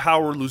losing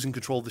power, losing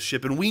control of the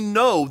ship. And we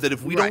know that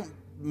if we don't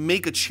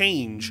make a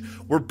change,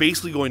 we're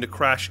basically going to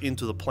crash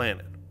into the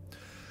planet.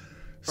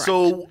 Correct.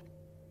 So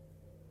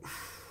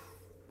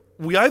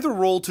we either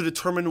roll to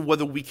determine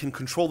whether we can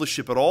control the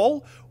ship at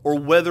all, or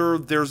whether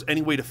there's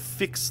any way to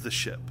fix the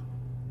ship.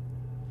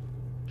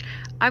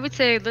 I would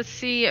say let's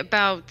see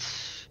about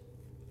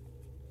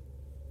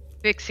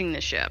fixing the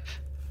ship.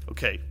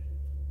 Okay.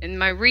 And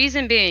my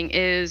reason being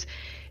is,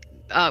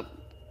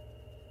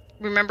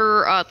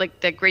 remember, like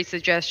that great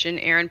suggestion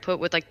Aaron put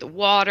with like the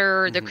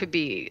water. There could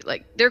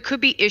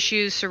be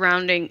issues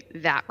surrounding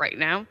that right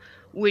now,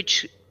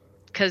 which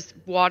because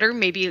water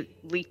maybe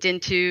leaked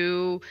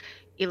into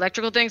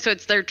electrical things. So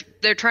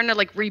they're trying to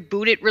like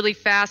reboot it really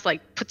fast,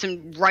 like put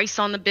some rice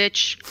on the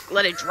bitch,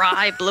 let it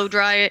dry, blow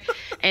dry it,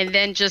 and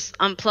then just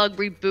unplug,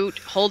 reboot,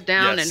 hold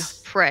down, and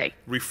pray.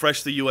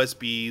 Refresh the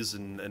USBs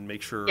and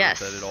make sure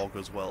that it all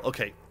goes well.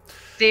 Okay.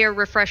 They are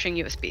refreshing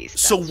USBs.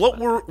 So what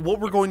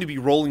we're going to be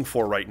rolling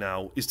for right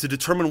now is to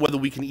determine whether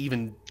we can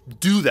even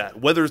do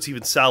that, whether it's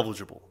even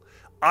salvageable.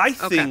 I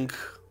think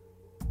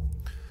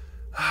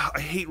I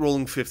hate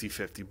rolling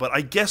 50-50, but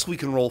I guess we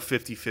can roll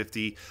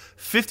 50-50.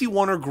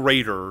 51 or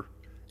greater,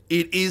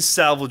 it is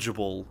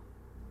salvageable.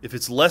 If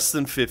it's less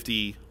than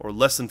 50 or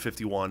less than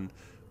 51,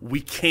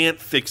 we can't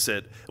fix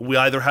it. We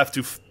either have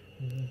to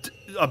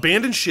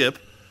abandon ship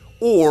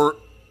or,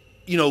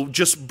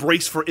 just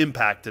brace for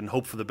impact and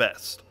hope for the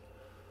best.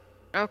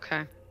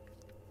 Okay.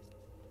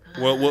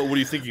 What are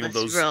you thinking of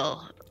Let's those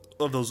roll.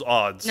 of those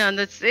odds? No,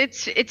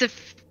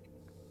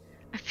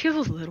 I feel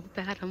a little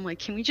bad. I'm like,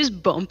 can we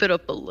just bump it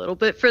up a little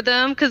bit for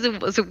them? Because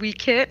it was a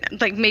weak hit.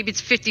 Like, maybe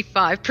it's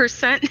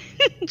 55%.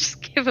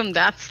 Just give them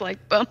that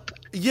slight bump.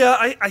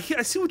 Yeah, I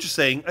see what you're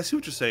saying.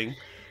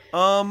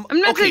 I'm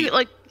not okay.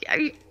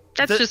 saying,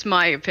 that's just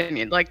my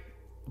opinion. Like,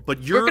 But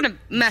we're gonna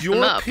mess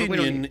them up, but we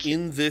don't opinion need to-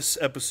 in this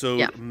episode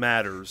Yeah.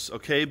 matters,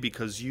 okay?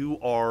 Because you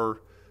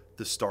are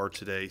the star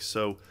today.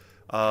 So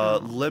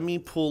let me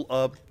pull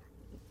up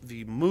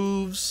the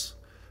moves,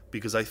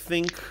 because I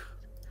think...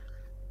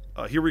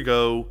 here we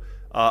go.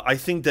 I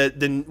think that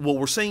then what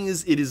we're saying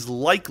is it is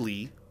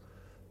likely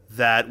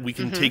that we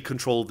can take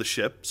control of the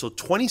ship. So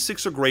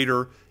 26 or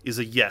greater is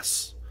a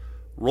yes.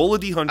 Roll a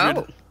d100, Oh,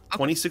 okay.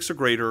 26 or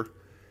greater,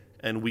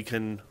 and we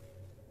can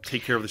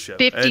take care of the ship.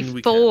 And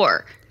we can.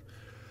 54.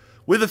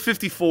 With a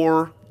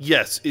 54,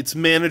 yes, it's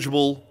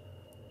manageable.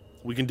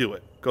 We can do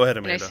it. Go ahead,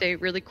 Can Amanda. I say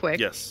really quick?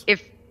 Yes.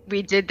 If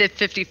we did the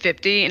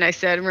 50-50 and I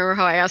said, remember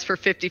how I asked for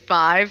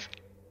 55?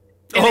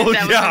 Oh,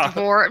 that yeah. was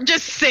 54. I'm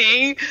just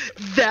saying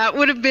that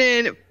would have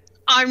been,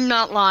 I'm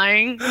not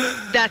lying.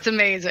 That's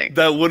amazing.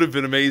 That would have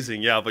been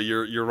amazing, yeah, but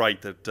you're right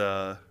that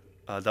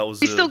that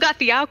was... We still got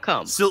the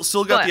outcome. Still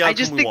got But the outcome I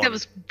just we think wanted. that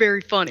was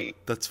very funny.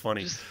 That's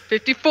funny. Just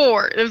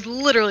 54. It was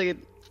literally...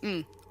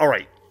 All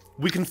right,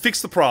 we can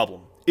fix the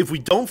problem. If we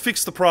don't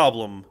fix the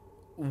problem,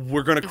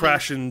 we're going to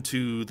crash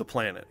into the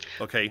planet,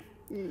 okay?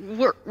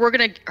 We're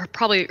going to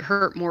probably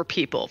hurt more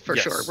people, for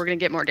Yes. sure. We're going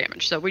to get more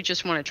damage. So we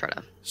just want to try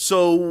to...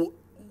 So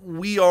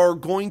we are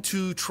going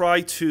to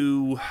try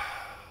to...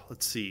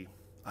 Let's see.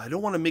 I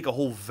don't want to make a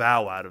whole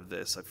vow out of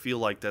this. I feel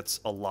like that's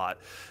a lot.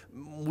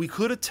 We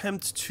could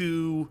attempt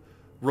to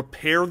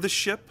repair the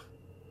ship.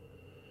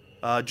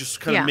 Just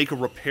kind of make a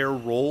repair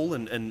roll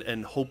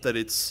and hope that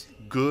it's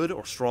good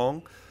or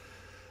strong.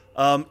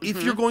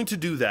 If you're going to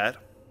do that,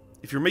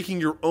 if you're making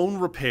your own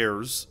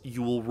repairs,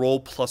 you will roll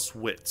plus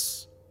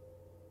wits.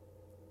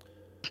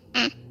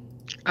 Which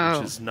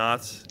is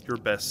not your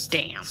best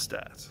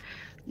stat.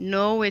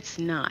 No, it's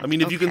not. I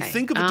mean, if you can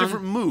think of a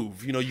different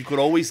move, you could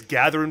always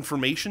gather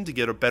information to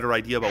get a better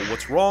idea about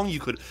what's wrong. You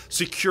could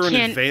secure an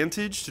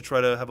advantage to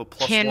try to have a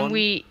plus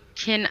one.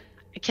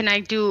 Can I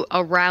do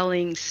a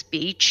rallying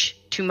speech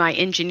to my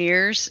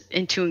engineers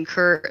and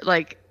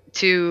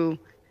to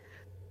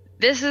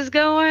this is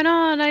going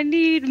on. I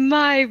need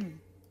my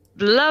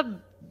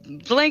blood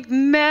blank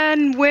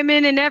men,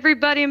 women, and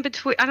everybody in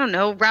between. I don't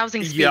know,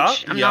 rousing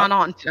speech. I'm not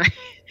on.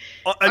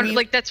 I mean,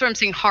 that's what I'm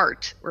saying.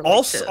 Heart.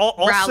 I'll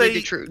rally say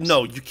the troops.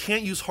 no. You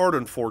can't use heart,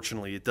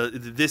 unfortunately.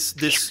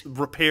 This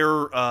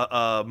repair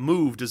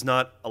move does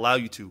not allow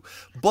you to.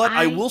 But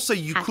I will say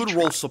you could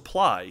roll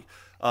supply.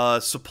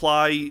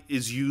 Supply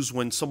is used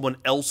when someone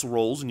else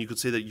rolls, and you could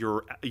say that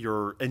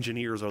your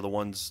engineers are the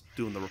ones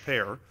doing the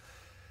repair.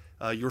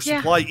 Your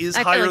supply is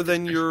higher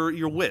than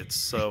your wits,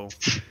 so...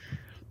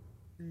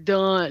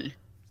 Done.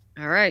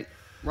 All right.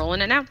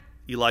 Rolling it now.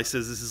 Eli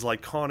says this is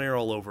like Con Air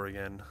all over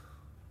again.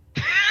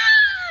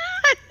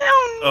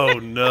 Oh, Oh,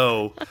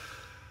 no.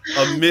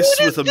 A miss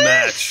with a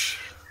match.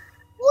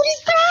 What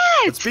is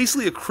that? It's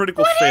basically a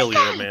critical failure,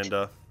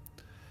 Amanda.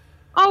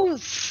 Oh,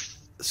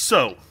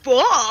 So,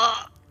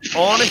 fuck.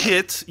 on a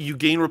hit, you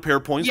gain repair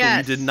points when you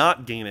Yes. did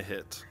not gain a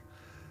hit.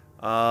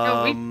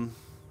 No,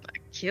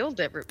 killed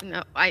everyone.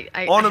 No, I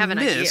On have a an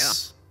idea.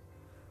 miss,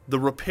 the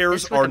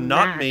repairs Miss with are a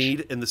not match.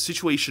 made and the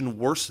situation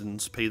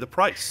worsens. Pay the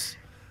price.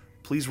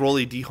 Please roll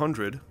a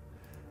d100,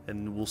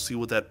 and we'll see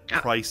what that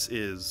price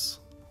is.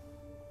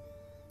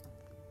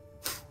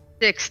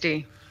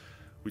 60.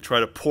 We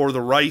try to pour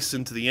the rice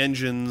into the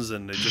engines,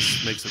 and it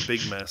just makes a big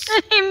mess.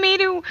 Me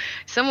too.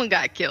 Someone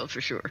got killed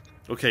for sure.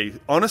 Okay,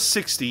 on a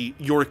 60,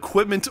 your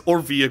equipment or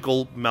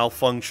vehicle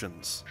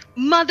malfunctions.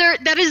 Mother,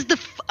 that is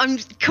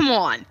come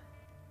on.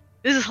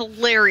 This is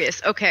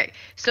hilarious. Okay,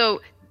 so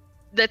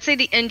let's say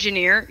the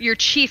engineer, your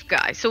chief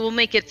guy, so we'll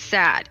make it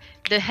sad.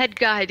 The head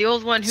guy, the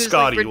old one who's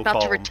Scotty, like we'll about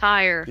call to him.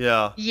 retire.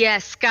 Yeah.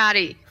 Yes,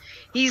 Scotty.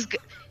 He's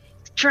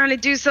trying to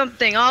do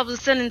something. All of a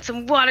sudden,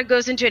 some water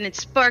goes into it and it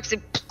sparks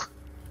and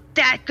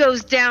that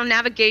goes down.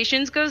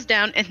 Navigations goes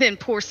down, and then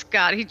poor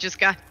Scotty just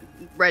got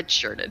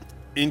red-shirted.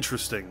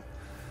 Interesting.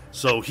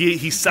 So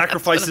he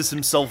sacrifices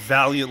himself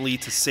valiantly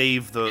to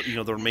save the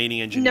the remaining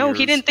engineers. No,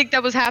 he didn't think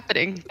that was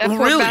happening. That poor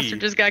Really?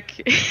 bastard just got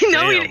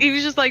no, he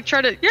was just like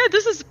trying to,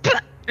 this is,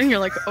 and you're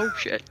like, oh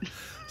shit.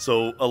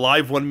 So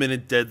alive 1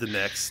 minute, dead the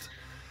next.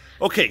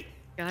 Okay.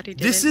 God, he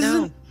didn't This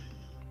know.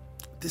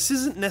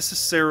 isn't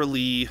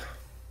necessarily.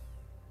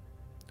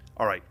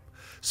 All right.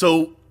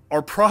 So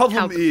our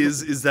problem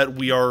is that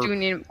we are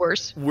Doing it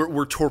worse.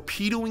 we're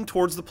torpedoing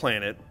towards the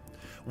planet.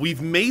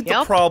 We've made the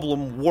Yep.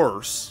 problem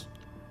worse.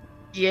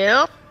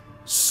 Yep.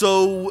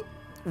 So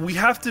we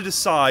have to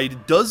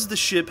decide, does the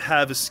ship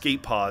have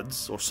escape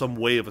pods or some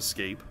way of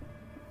escape?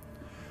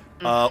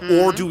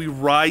 Or do we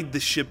ride the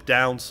ship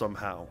down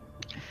somehow?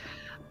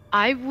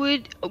 I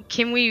would.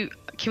 Can we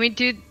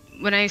do,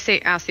 when I say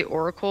ask the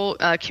Oracle,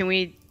 can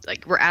we,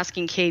 like, we're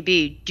asking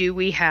KB, do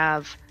we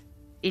have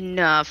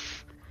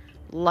enough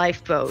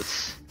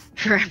lifeboats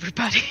for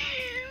everybody?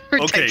 For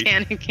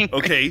Titanic King.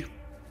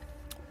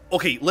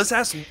 Okay, let's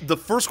ask, the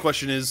first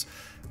question is,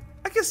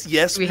 I guess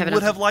yes, we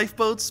would have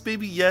lifeboats.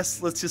 Maybe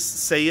yes, let's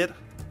just say it.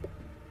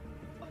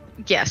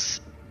 Yes.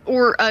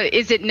 Or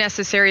is it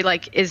necessary,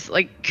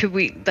 could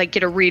we,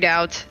 get a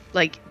readout,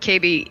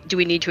 KB, do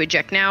we need to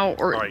eject now?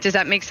 Or does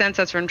that make sense?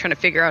 That's what I'm trying to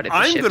figure out. If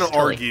I'm going to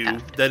argue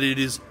that it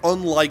is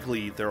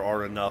unlikely there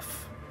are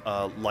enough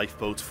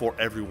lifeboats for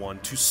everyone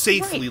to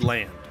safely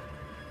land.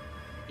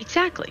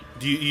 Exactly.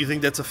 Do you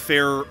think that's a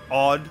fair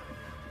odd?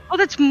 Oh,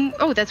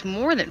 that's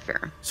more than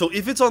fair. So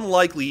if it's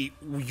unlikely,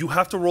 you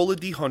have to roll a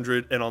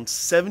d100, and on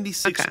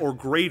 76 or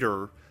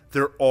greater,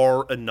 there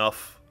are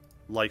enough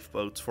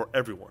lifeboats for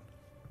everyone.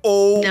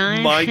 Oh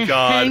my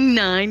god.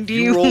 91.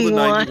 You rolled a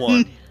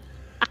 91.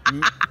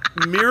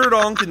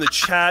 Miradonk in the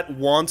chat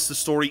wants the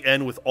story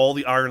end with all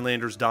the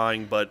Ironlanders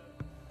dying, but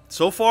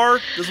so far,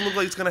 doesn't look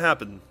like it's going to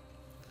happen.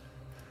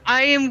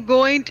 I am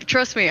going to,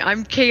 trust me,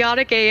 I'm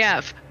chaotic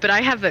AF, but I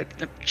have an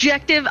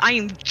objective. I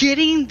am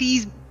getting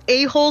these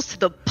a-holes to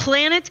the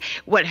planet.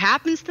 What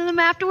happens to them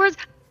afterwards,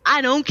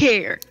 I don't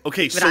care.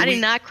 Okay, but I did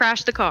not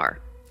crash the car.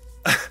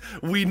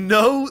 We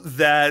know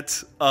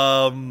that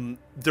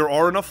there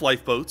are enough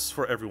lifeboats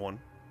for everyone,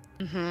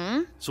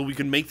 so we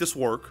can make this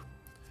work.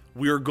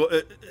 We are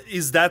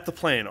is that the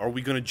plan? Are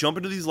we going to jump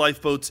into these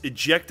lifeboats,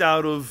 eject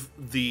out of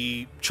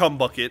the chum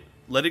bucket,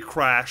 let it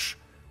crash,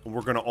 and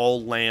we're going to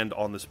all land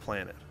on this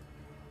planet?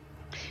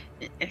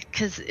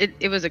 Because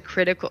it was a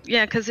critical,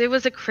 because it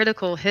was a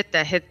critical hit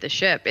that hit the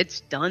ship.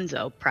 It's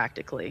donezo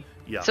practically.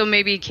 Yeah. So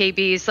maybe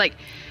KB's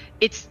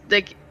it's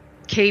like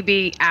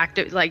KB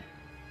active,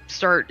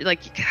 start,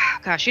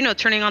 gosh,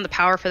 turning on the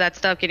power for that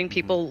stuff, getting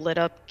people lit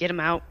up, get them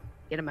out.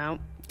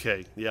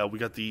 Okay, yeah, we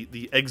got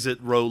the exit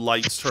row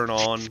lights turn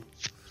on.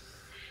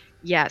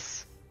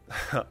 Yes.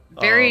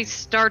 Very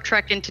Star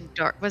Trek Into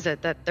Dark. Was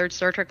it that third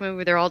Star Trek movie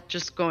where they're all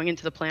just going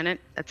into the planet?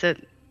 That's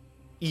it.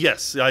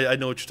 Yes, I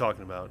know what you're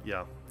talking about,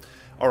 yeah.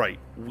 All right,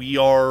 we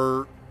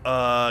are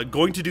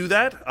going to do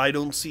that. I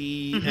don't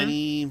see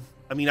any...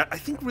 I mean, I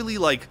think really,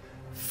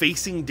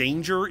 facing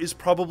danger is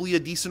probably a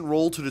decent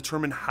role to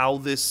determine how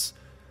this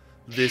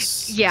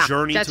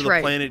journey to the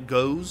planet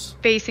goes.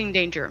 Facing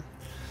danger.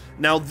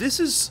 Now, this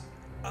is...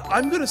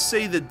 I'm going to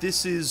say that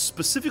this is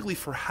specifically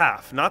for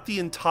half, not the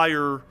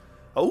entire...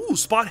 Oh,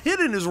 Spot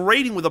Hidden is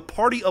rating with a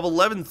party of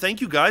 11. Thank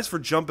you guys for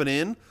jumping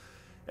in.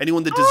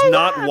 Anyone that does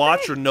not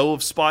watch or know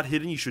of Spot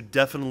Hidden, you should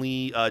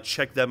definitely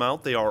check them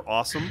out. They are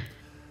awesome.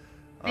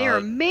 They are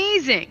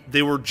amazing.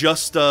 They were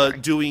just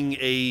doing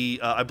a,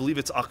 I believe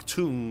it's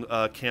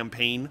Achtung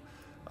campaign.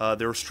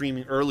 They were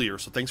streaming earlier,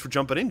 so thanks for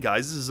jumping in,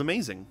 guys. This is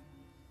amazing.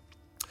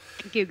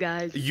 Thank you,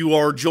 guys. You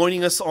are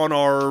joining us on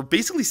our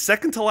basically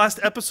second to last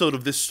episode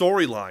of this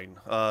storyline.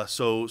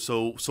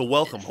 So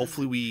welcome.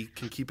 Hopefully we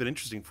can keep it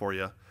interesting for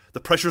you. The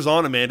pressure's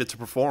on, Amanda, to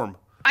perform.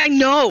 I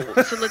know.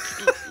 So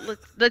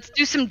let's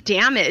do some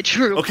damage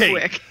real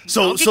quick.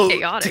 So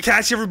to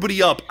catch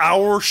everybody up,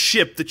 our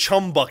ship, the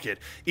Chum Bucket,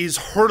 is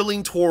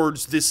hurtling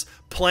towards this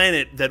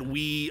planet that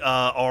we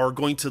are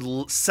going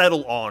to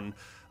settle on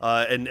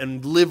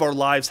and live our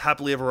lives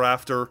happily ever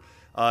after.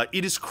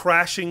 It is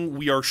crashing.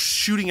 We are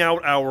shooting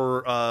out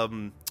our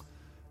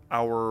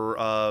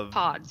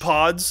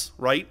pods,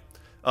 right?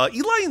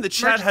 Eli in the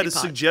chat had a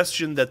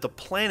suggestion that the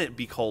planet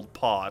be called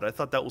Pod. I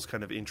thought that was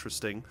kind of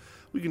interesting.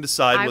 We can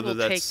decide whether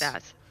that's... I will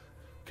take that.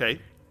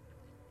 Okay.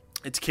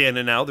 It's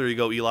canon now. There you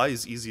go, Eli.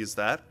 As easy as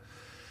that.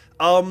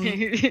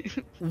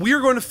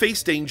 We're going to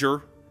face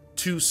danger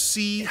to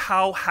see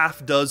how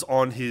Half does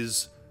on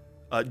his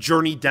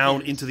journey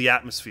down into the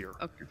atmosphere.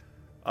 Okay.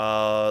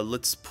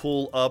 Let's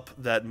pull up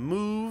that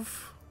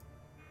move.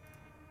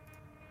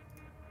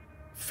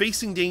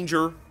 Facing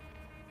danger.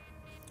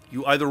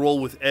 You either roll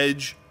with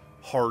Edge,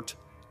 Heart,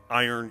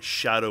 Iron,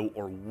 Shadow,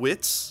 or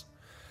Wits.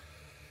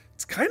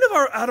 It's kind of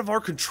out of our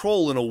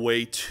control in a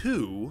way,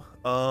 too.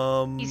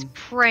 He's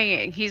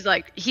praying. He's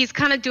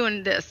kind of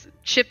doing this.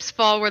 Chips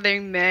fall where they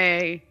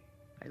may.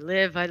 I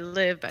live, I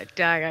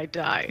die, I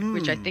die.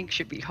 Which I think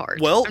should be hard.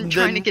 Well, I'm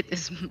trying to get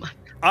this money.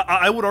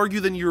 I would argue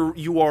then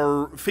you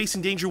are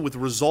facing danger with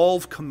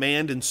Resolve,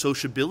 Command, and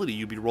Sociability.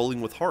 You'd be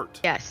rolling with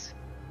Heart. Yes.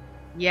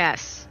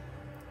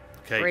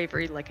 Okay.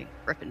 Bravery like a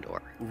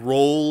Gryffindor.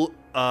 Roll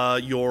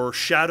your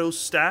Shadow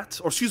stat,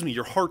 or excuse me,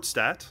 your Heart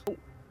stat. Oh.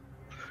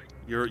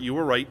 You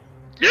were right.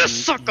 Yes,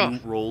 sucker! You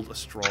rolled a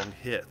strong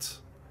hit.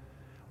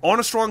 On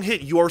a strong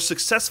hit, you are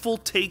successful.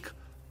 Take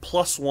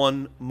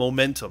 +1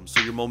 momentum. So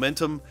your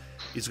momentum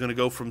is going to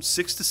go from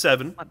 6 to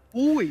 7.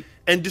 Boy.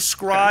 And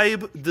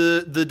describe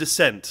the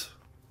descent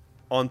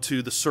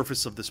onto the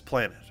surface of this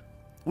planet,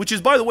 which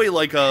is, by the way,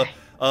 like a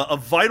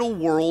vital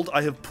world.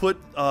 I have put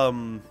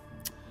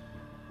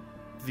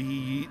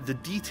the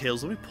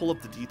details. Let me pull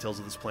up the details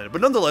of this planet.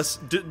 But nonetheless,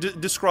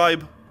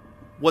 describe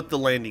what the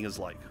landing is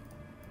like.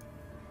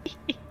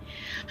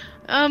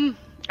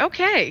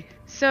 Okay.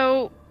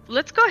 So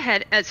let's go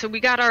ahead. So we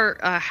got our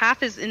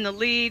half is in the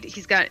lead.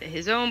 He's got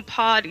his own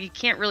pod. He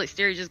can't really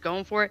steer. He's just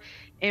going for it.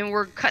 And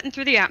we're cutting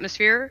through the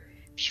atmosphere.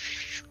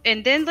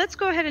 And then let's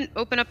go ahead and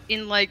open up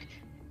in like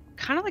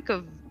kind of like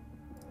a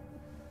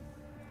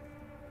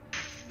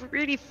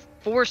pretty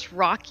forest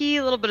rocky,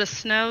 a little bit of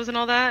snows and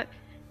all that.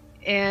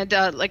 And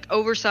like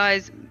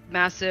oversized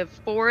massive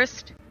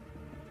forest.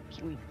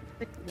 Can we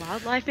put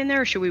wildlife in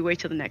there, or should we wait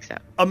till the next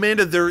step?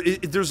 Amanda,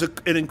 there's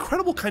an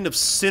incredible kind of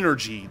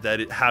synergy that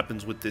it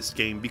happens with this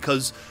game,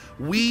 because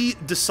we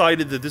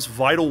decided that this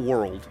vital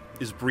world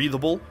is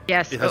breathable.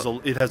 Yes. It has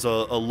a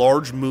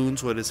large moon,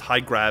 so it has high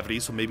gravity.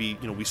 So maybe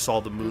we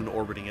saw the moon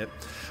orbiting it,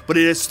 but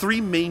it has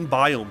 3 main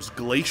biomes: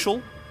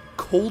 glacial,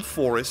 cold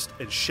forest,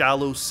 and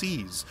shallow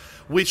seas,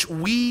 which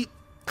we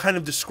kind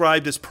of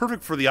described as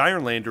perfect for the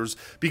Ironlanders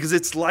because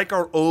it's like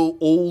our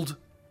old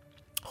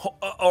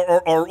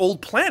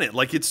planet.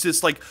 Like, it's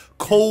just like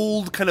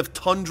cold kind of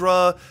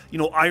tundra,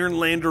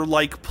 Ironlander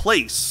like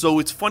place. So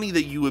it's funny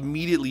that you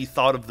immediately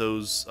thought of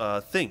those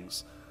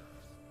things.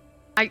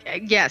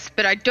 Yes,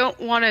 but I don't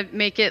want to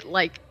make it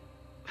like,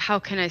 how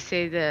can I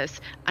say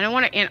this? I don't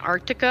want it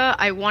Antarctica.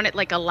 I want it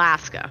like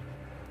Alaska.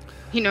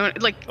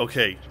 Like,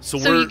 okay, so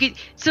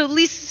at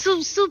least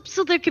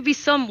so there could be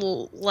some,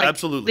 like,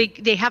 absolutely,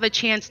 they have a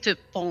chance to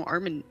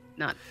farm and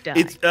not die.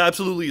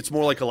 It's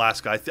more like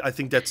Alaska. I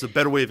think that's a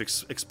better way of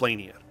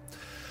explaining it.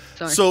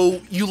 Sorry.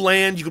 So you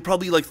land. You could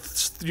probably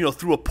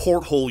through a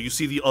porthole. You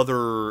see the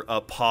other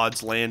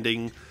pods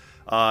landing.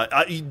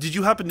 Did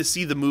you happen to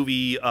see the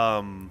movie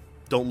Don't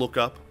Look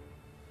Up?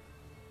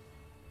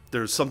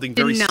 There's something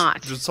there's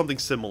something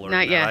similar.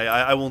 Not yet.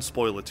 I won't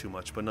spoil it too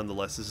much, but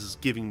nonetheless, this is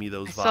giving me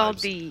those vibes. I saw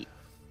the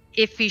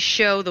iffy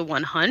show, The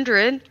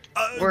 100,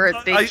 where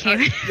they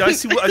came. I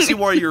see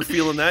why you're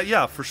feeling that.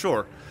 Yeah, for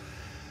sure.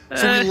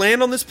 So we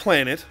land on this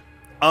planet.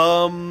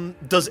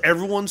 Does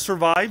everyone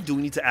survive? Do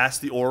we need to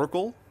ask the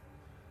Oracle?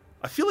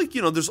 I feel like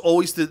there's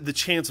always the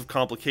chance of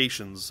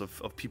complications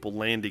of people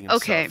landing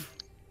and stuff.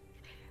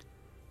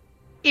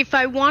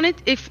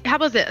 How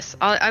about this?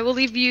 I will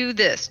leave you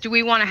this. Do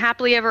we want a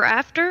happily ever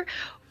after,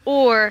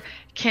 or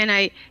can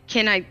I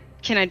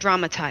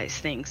dramatize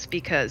things?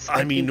 Because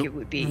I think it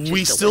would be just we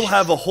delicious. Still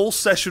have a whole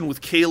session with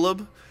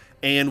Caleb,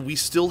 and we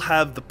still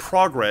have the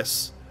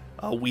progress.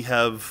 We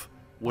have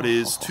what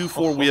is 2,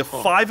 4. We have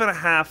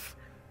 5.5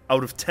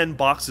 out of 10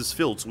 boxes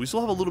filled. So we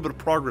still have a little bit of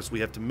progress we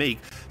have to make.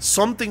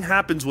 Something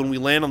happens when we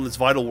land on this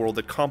vital world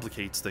that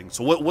complicates things.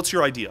 So what's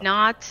your idea?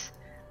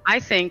 I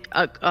think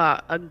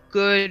a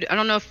good, I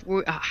don't know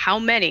how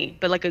many,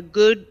 but like a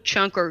good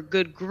chunk or a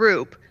good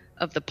group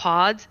of the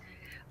pods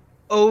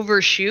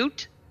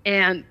overshoot,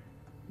 and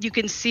you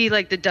can see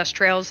like the dust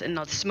trails and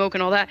the smoke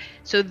and all that.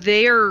 So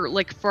they're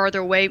like farther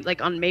away,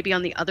 like maybe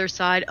on the other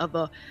side of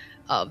a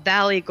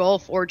valley,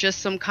 gulf, or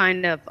just some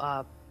kind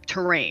of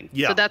terrain.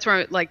 Yeah. So that's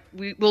where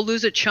we'll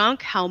lose a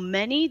chunk. How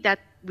many, that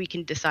we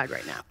can decide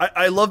right now.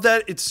 I love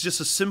that. It's just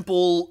a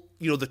simple,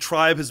 the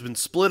tribe has been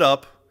split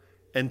up.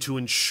 And to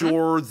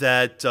ensure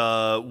that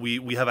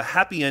we have a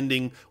happy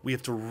ending, we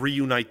have to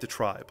reunite the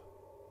tribe.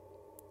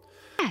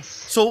 Yes.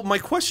 So my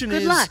question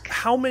is, luck.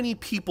 How many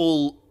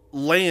people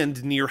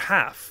land near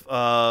half?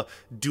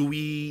 Do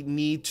we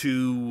need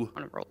to... I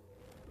want to roll.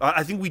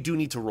 I think we do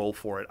need to roll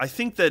for it. I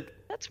think that...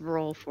 Let's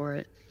roll for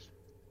it.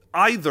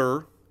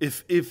 Either,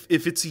 if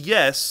it's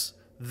yes,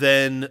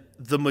 then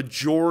the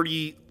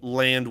majority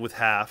land with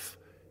half.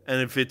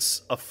 And if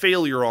it's a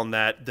failure on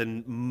that,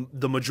 then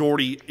the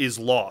majority is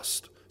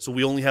lost. So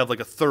we only have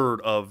like a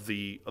third of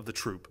the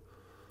troop.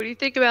 What do you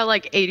think about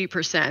like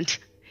 80%?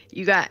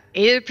 You got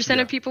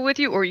 80% of people with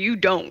you, or you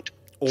don't?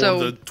 Or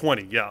the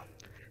 20, yeah.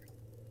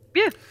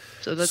 Yeah.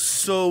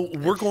 So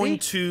we're going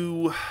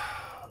to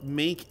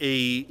make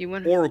a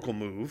Oracle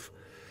move.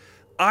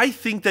 I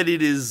think that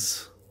it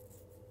is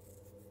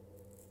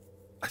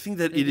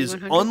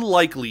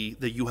unlikely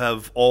that you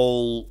have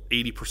all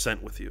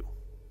 80% with you.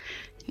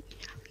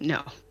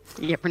 No.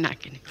 Yeah, we're not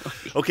getting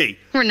lucky. Okay.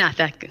 We're not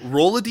that good.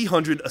 Roll a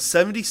D100, a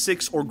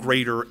 76 or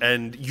greater,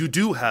 and you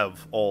do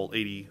have all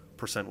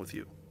 80% with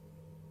you.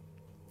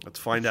 Let's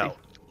find out.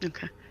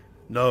 Okay.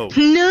 No.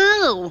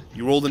 No!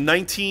 You rolled a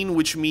 19,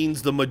 which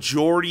means the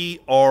majority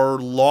are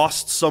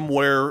lost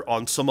somewhere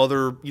on some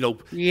other,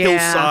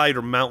 hillside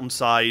or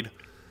mountainside,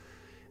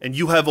 and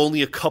you have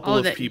only a couple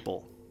of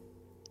people.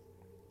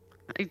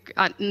 I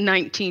got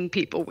 19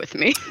 people with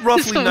me.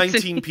 Roughly so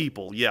 19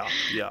 people, yeah.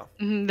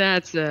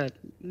 That's it.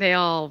 They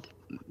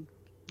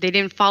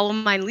didn't follow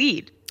my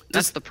lead.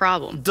 That's the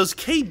problem. Does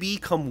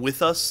KB come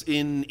with us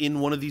in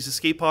one of these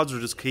escape pods, or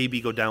does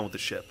KB go down with the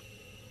ship?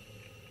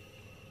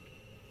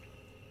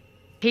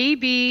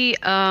 KB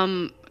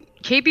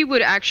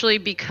would actually,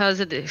 because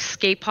of the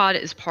escape pod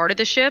is part of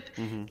the ship,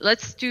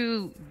 let's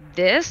do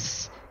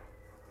this.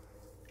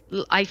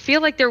 I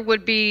feel like there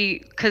would be,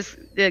 because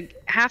the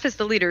half is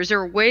the leader. Is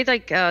there a way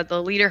like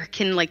the leader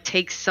can like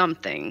take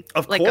something,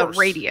 of like course. A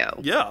radio?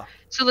 Yeah.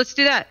 So let's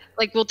do that.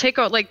 Like we'll take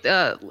out like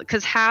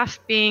because half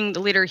being the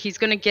leader, he's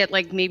gonna get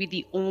like maybe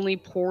the only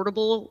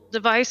portable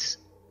device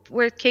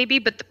with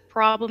KB. But the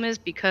problem is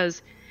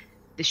because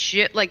the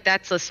ship, like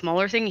that's a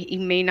smaller thing. He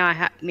may not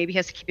have. Maybe he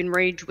has to keep in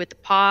range with the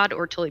pod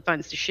or till he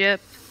finds the ship.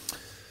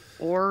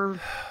 Or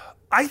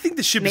I think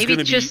the ship is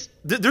going to be.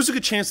 There's a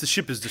good chance the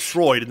ship is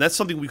destroyed, and that's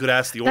something we could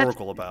ask the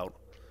Oracle about.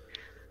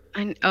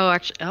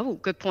 Actually,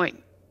 good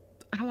point.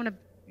 I don't want to.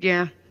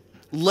 Yeah.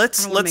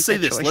 Let's say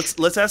this.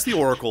 Let's ask the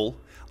Oracle.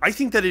 I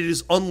think that it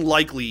is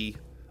unlikely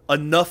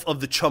enough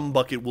of the chum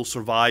bucket will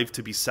survive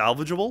to be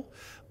salvageable,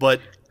 but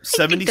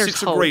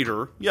 76 or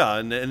greater, yeah,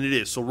 and it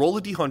is. So roll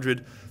a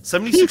d100,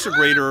 76 or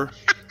greater.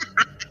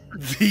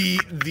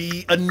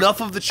 The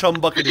enough of the chum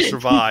bucket to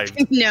survive.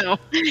 No,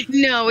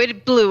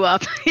 it blew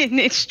up.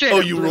 It straight. Oh,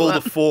 you rolled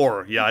a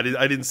 4. Yeah, I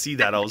didn't see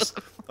that. I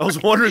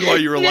was wondering why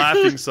you were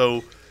laughing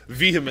so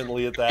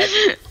vehemently at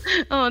that.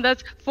 Oh,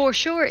 that's for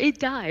sure. It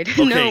died.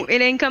 Okay. No,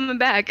 it ain't coming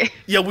back.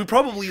 Yeah, we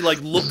probably like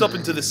looked up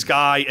into the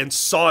sky and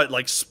saw it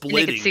like splitting.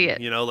 You could see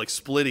it. You know, like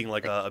splitting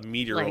like a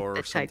meteor like or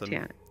the something.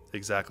 Titanic.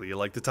 Exactly,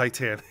 like the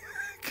Titanic.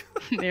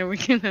 There we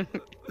go.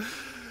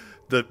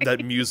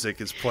 That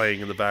music is playing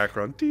in the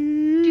background.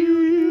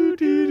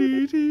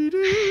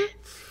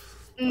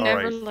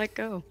 Never let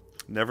go.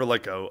 Never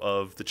let go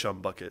of the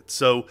chum bucket.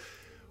 So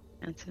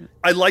that's it.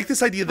 I like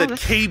this idea that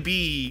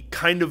KB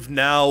kind of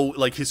now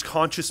like his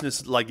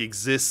consciousness like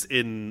exists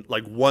in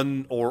like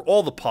one or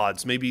all the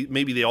pods. Maybe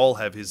they all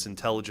have his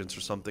intelligence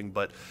or something,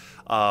 but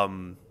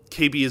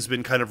KB has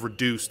been kind of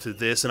reduced to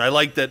this, and I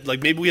like that.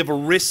 Like maybe we have a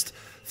wrist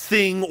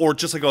thing or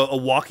just like a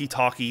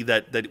walkie-talkie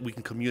that we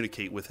can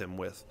communicate with him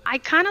with. I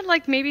kind of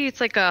like maybe it's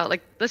like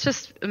let's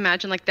just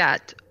imagine like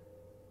that,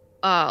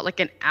 like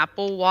an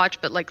Apple Watch,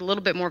 but like a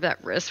little bit more of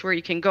that wrist where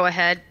you can go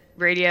ahead.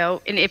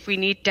 Radio, and if we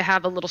need to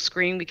have a little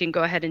screen, we can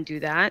go ahead and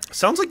do that.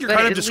 Sounds like you're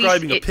kind of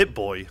describing a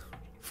Pip-Boy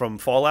from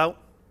Fallout.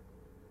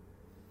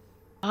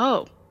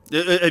 Oh.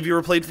 Have you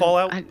ever played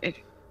Fallout?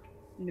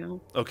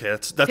 No. Okay,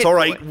 that's all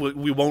right.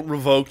 We won't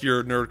revoke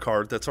your nerd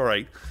card. That's all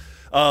right.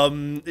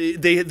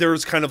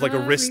 There's kind of like a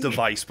wrist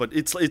device, but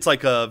it's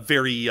like a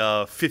very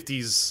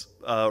 50s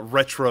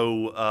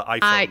retro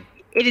iPhone.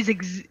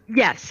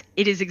 Yes,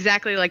 it is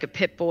exactly like a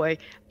Pip-Boy.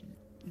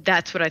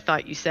 That's what I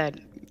thought you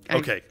said.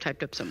 Okay. I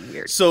typed up something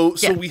weird. So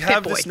we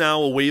have this now,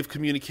 a way of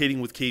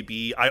communicating with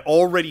KB. I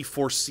already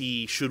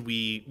foresee, should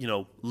we,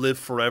 live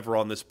forever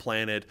on this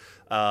planet,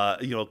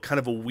 kind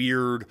of a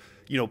weird,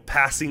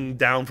 passing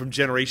down from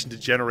generation to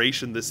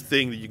generation, this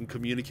thing that you can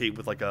communicate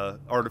with like a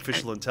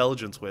artificial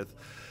intelligence with.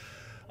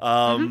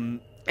 And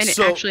it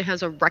actually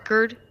has a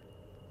record.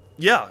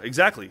 Yeah,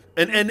 exactly.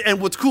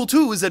 And what's cool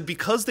too is that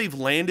because they've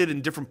landed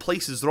in different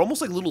places, they're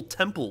almost like little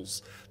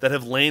temples that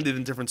have landed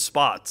in different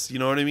spots. You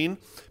know what I mean?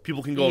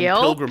 People can go on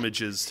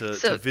pilgrimages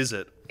to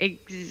visit.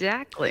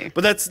 Exactly.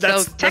 But that's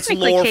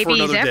technically lore KB's for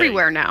another day.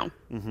 Everywhere now.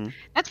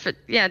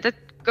 Mm-hmm.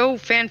 Go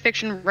fan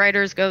fiction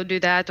writers, go do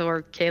that,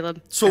 or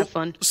Caleb, have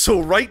fun. So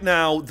right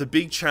now the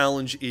big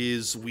challenge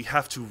is we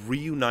have to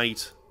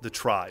reunite the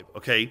tribe.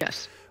 Okay.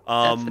 Yes.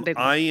 That's the big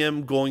one.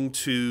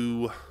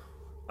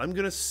 I'm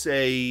gonna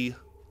say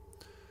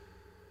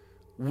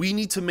we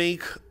need to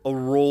make a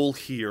roll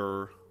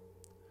here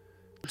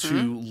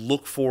to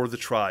look for the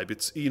tribe.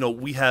 It's,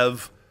 we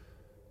have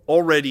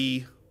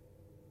already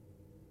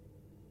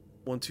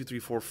 1, 2, 3,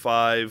 4,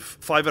 5,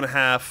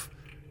 5.5.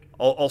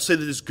 I'll say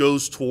that this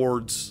goes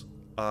towards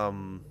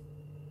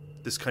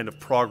this kind of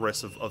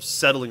progress of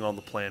settling on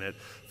the planet.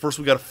 First,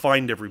 we got to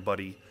find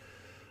everybody.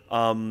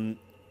 What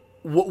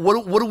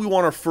do we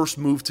want our first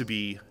move to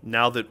be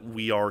now that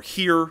we are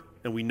here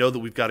and we know that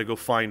we've got to go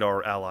find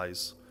our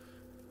allies?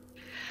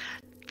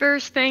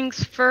 First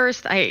things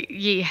first,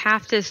 they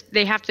have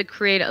to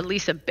create at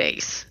least a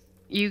base.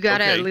 You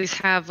gotta at least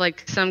have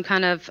like some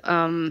kind of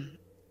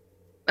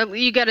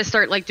you gotta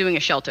start like doing a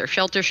shelter.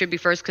 Shelter should be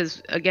first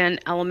because again,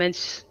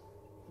 elements,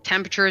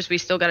 temperatures, we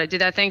still gotta do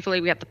that.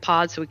 Thankfully, we have the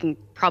pod, so we can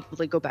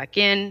probably go back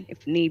in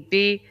if need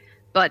be.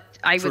 But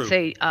I would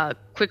say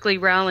quickly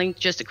rallying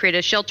just to create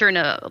a shelter and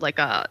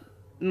a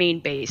main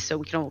base, so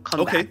we can all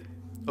come back.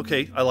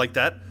 Okay, I like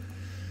that.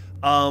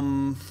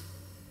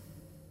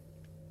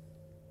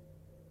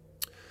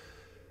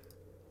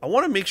 I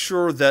want to make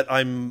sure that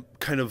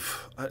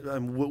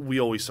we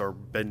always are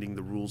bending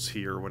the rules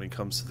here when it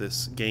comes to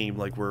this game.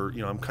 Like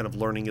I'm kind of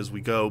learning as we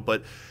go,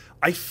 but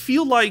I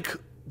feel like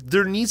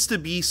there needs to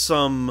be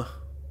some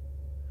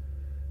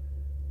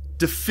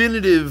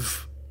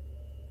definitive,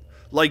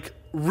 like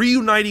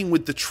reuniting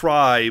with the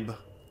tribe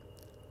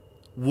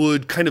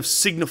would kind of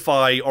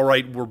signify, all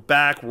right, we're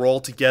back, we're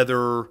all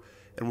together,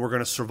 and we're going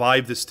to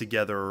survive this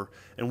together,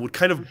 and would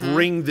kind of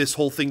bring this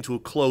whole thing to a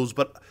close.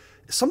 But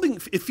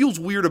it feels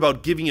weird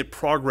about giving it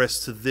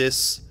progress to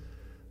this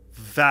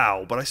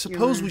vow, but I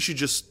suppose we should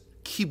just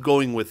keep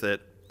going with it.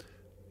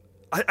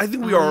 I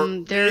think we are.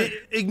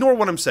 Ignore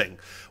what I'm saying.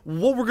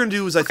 What we're going to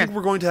do is I think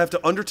we're going to have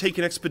to undertake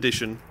an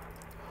expedition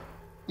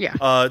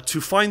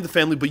to find the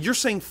family, but you're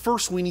saying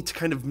first we need to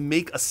kind of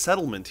make a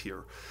settlement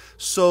here.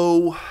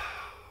 So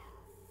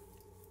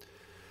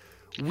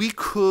We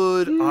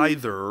could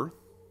either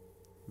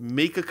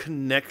make a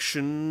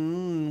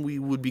connection. We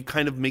would be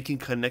kind of making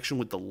connection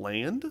with the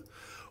land,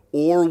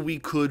 or we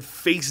could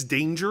face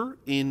danger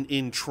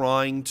in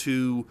trying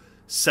to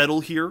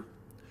settle here.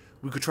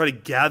 We could try to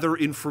gather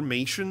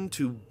information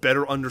to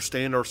better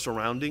understand our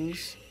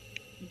surroundings.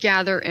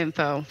 Gather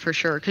info for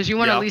sure, because you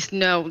want to at least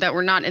know that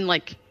we're not in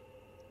like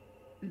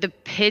the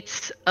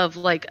pits of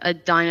like a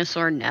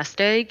dinosaur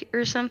nest egg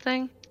or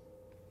something.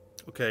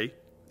 Okay,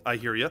 I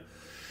hear you.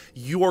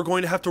 You are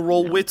going to have to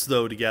roll wits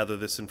though to gather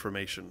this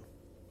information.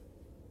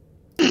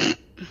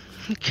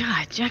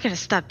 God, I gotta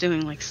stop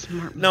doing like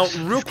smart Now, moves.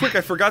 real quick,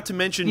 I forgot to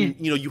mention.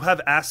 You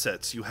have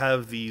assets. You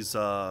have these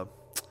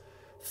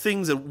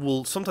things that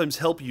will sometimes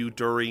help you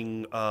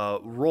during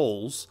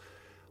rolls.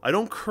 I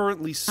don't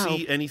currently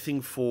see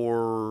anything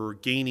for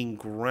gaining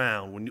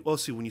ground. When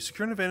you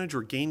secure an advantage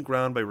or gain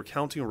ground by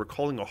recounting or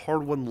recalling a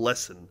hard-won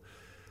lesson.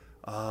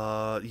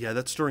 Yeah,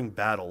 that's during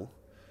battle.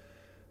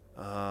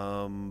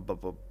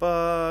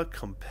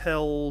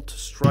 Compel to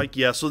strike.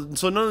 Yeah, so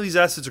none of these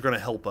assets are going to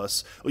help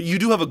us. You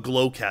do have a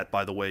glow cat,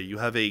 by the way. You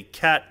have a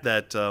cat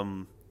that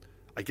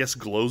I guess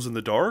glows in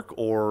the dark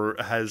or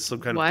has some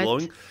kind of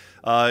glowing.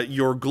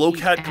 Your glow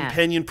cat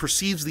companion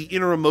perceives the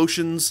inner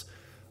emotions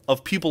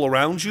of people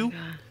around you.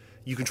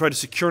 You can try to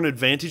secure an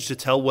advantage to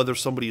tell whether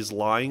somebody is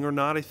lying or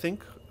not, I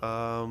think.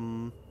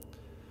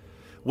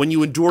 When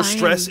you endure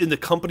stress in the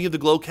company of the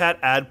glow cat,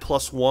 add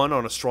 +1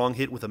 on a strong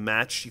hit with a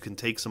match. You can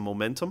take some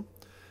momentum.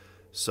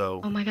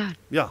 So. Oh my god.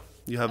 Yeah,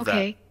 you have that.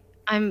 Okay.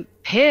 I'm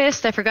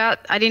pissed. I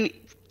forgot. I didn't.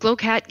 Glow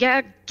cat.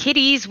 Yeah,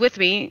 kitty's with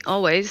me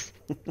always.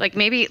 Like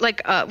maybe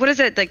like what is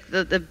it, like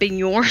the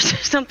Bignor's or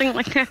something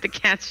like that? The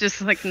cat's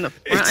just like in the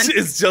front.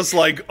 It's just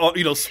like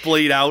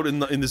splayed out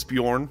in this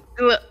Bjorn.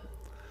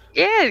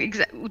 Yeah,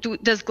 exactly.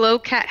 Does glow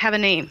cat have a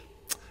name?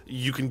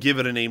 You can give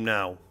it a name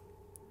now.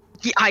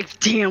 Yeah, I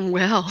damn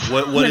well.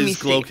 What is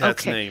glow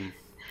cat's name?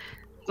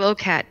 Glow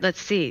cat.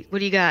 Let's see. What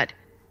do you got?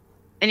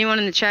 Anyone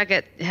in the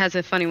chat has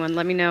a funny one?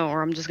 Let me know,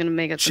 or I'm just gonna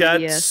make it.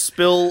 Chat,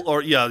 spill,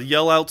 or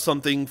yell out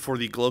something for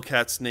the glow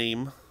cat's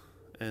name,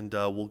 and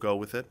we'll go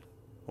with it.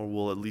 Or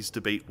we'll at least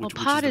debate which is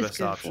the best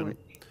option.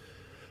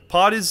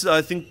 Pod is,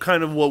 I think,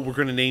 kind of what we're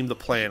going to name the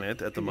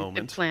planet at the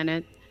moment. The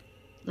planet.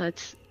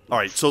 Let's... All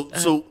right, so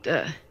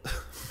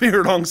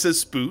Miradong says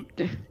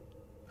Spoot.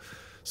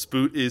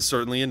 Spoot is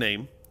certainly a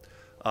name.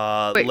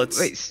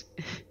 Wait.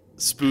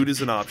 Spoot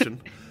is an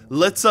option.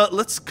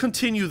 Let's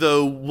continue,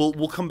 though.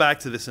 We'll come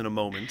back to this in a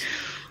moment.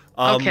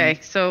 Okay,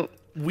 so...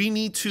 We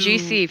need to...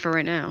 GC for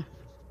right now.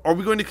 Are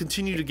we going to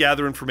continue to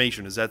gather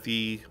information? Is that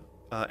the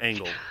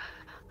angle?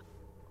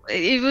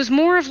 It was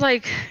more of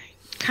like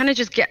kind of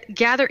just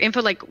gather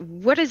info, like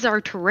what is our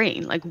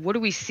terrain, like what do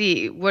we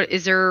see, what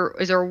is there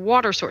a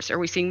water source, are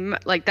we seeing,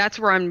 like that's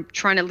where I'm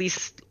trying to at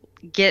least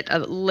get a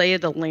lay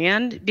of the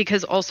land,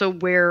 because also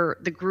where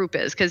the group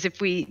is, because if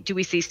we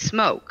see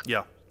smoke,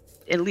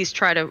 at least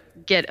try to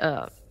get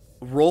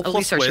roll at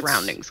least our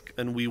surroundings,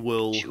 and we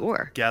will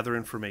gather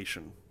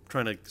information,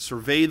 trying to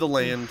survey the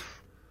land.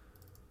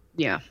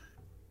 Yeah,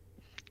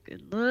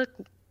 good luck.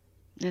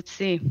 Let's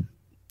see.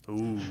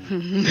 Ooh.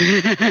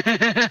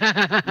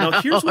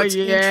 Now here's what's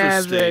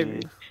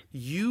interesting.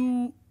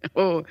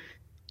 Baby.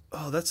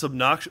 That's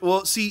obnoxious.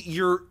 Well, see,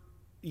 your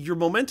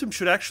momentum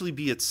should actually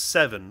be at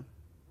 7,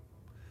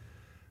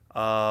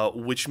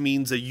 which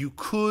means that you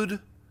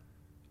could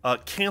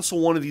cancel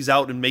one of these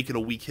out and make it a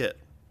weak hit.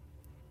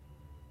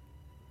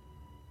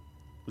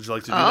 Would you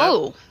like to do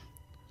that?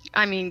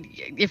 I mean,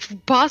 if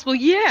possible,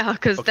 yeah,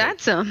 because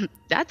that's a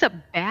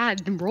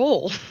bad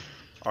roll.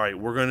 All right,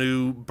 we're going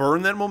to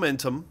burn that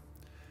momentum.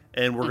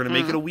 And we're going to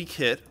make it a weak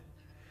hit.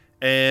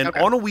 And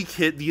on a weak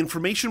hit, the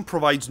information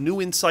provides new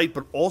insight,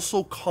 but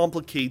also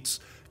complicates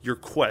your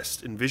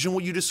quest. Envision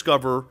what you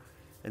discover,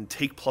 and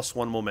take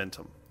 +1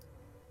 momentum.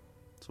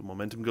 So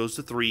momentum goes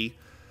to 3.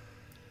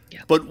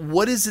 Yep. But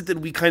what is it that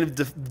we kind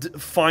of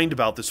find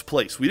about this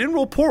place? We didn't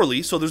roll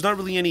poorly, so there's not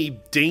really any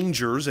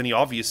dangers, any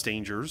obvious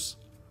dangers.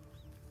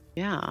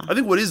 Yeah. I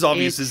think what is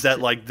obvious is that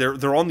like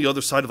they're on the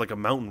other side of like a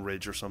mountain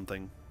ridge or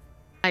something.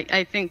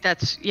 I think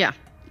that's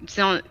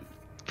So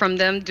from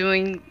them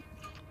doing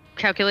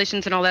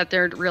calculations and all that,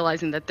 they're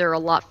realizing that they're a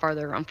lot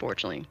farther,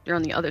 unfortunately. They're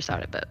on the other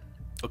side of it.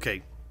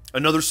 Okay.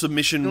 Another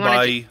submission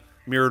by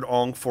Mirrored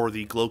Ong for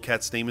the glow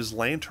cat's name is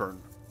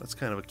Lantern. That's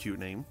kind of a cute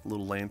name. A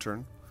little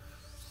lantern.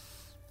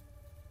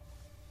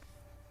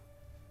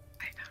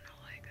 I don't know,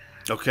 like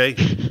that. Okay.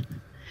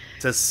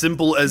 It's as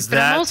simple as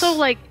that. I'm also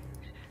like,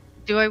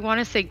 do I want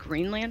to say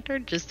Green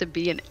Lantern just to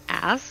be an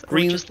ass?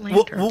 Green, or just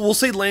Lantern? We'll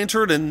say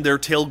Lantern, and their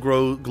tail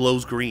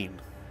glows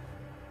green.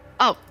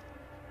 Oh.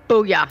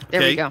 Oh, yeah.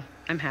 There we go.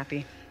 I'm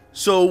happy.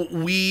 So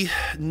we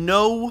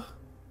know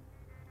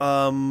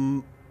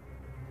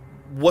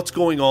what's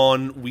going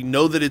on. We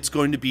know that it's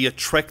going to be a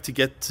trek to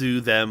get to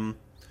them.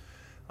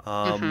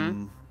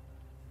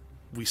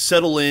 We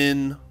settle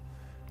in.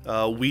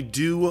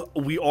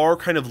 We are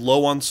kind of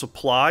low on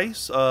supplies,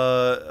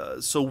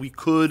 so we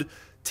could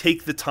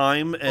take the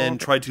time and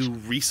try to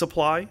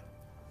resupply.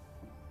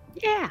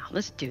 Yeah,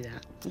 let's do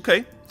that.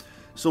 Okay.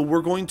 So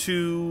we're going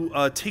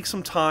to take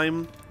some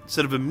time,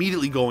 instead of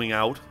immediately going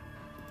out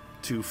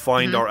to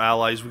find our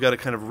allies. We got to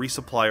kind of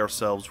resupply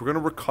ourselves. We're going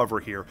to recover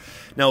here.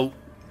 Now,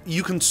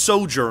 you can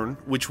sojourn,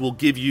 which will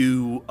give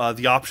you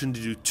the option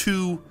to do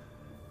 2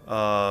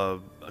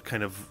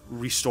 kind of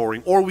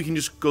restoring, or we can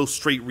just go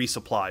straight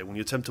resupply when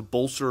you attempt to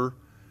bolster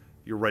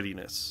your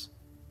readiness.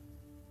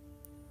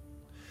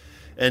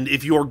 And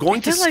if you are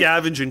going to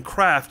scavenge and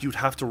craft, you'd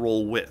have to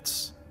roll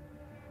wits.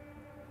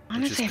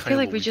 Honestly, I feel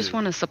like we just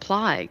want to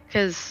supply,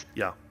 because...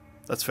 Yeah,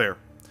 that's fair.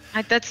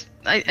 That's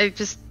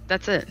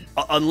it.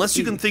 Unless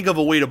you can think of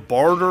a way to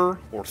barter,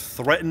 or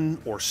threaten,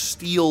 or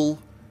steal,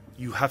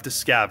 you have to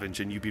scavenge,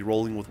 and you'd be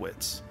rolling with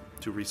wits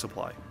to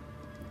resupply.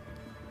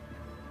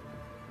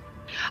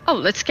 Oh,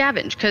 let's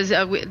scavenge, because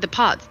the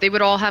pods, they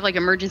would all have like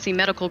emergency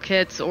medical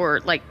kits, or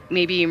like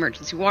maybe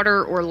emergency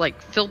water, or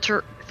like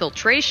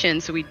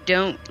filtration, so we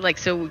don't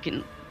so we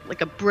can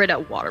like a Brita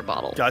water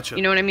bottle. Gotcha.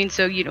 You know what I mean?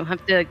 So you don't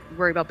have to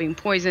worry about being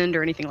poisoned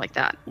or anything like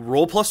that.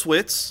 Roll plus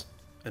wits,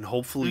 and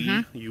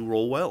hopefully you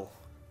roll well.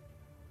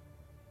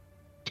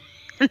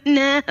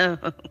 No,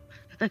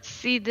 let's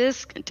see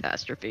this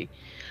catastrophe.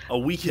 A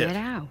weak hit. Get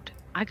out!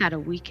 I got a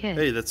weak hit.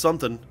 Hey, that's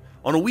something.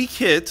 On a weak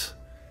hit,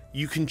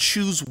 you can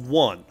choose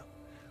 1.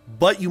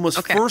 But you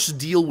must first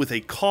deal with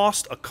a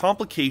cost, a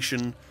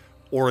complication,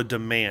 or a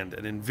demand,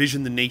 and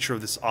envision the nature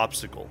of this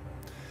obstacle.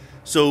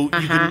 So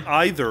you can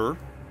either,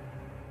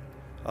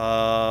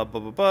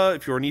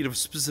 if you're in need of a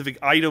specific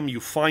item, you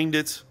find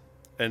it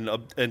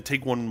and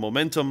take 1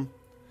 momentum.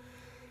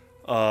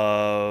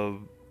 Otherwise,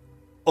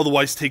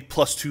 take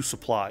 +2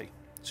 supply.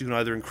 So you can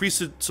either increase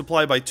the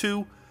supply by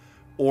 2,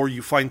 or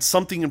you find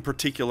something in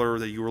particular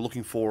that you were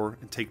looking for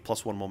and take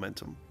 +1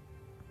 momentum.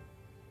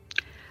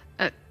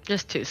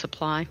 Just 2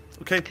 supply.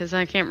 Okay. Because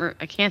I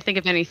can't think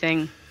of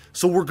anything.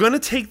 So we're going to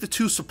take the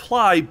 2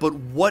 supply, but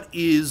what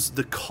is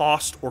the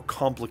cost or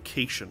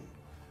complication?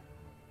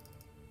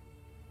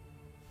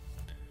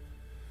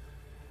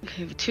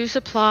 Okay, 2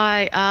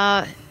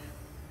 supply.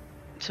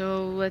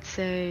 So let's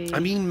say. I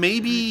mean,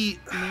 maybe.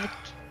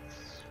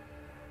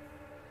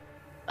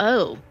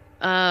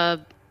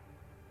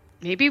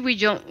 Maybe we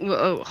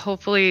don't.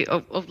 Hopefully,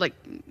 like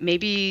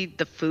maybe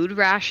the food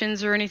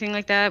rations or anything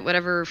like that.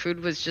 Whatever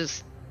food was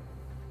just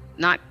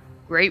not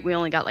great. We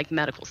only got like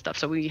medical stuff,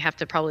 so we have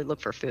to probably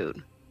look for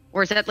food.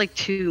 Or is that like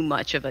too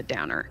much of a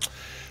downer?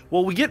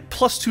 Well, we get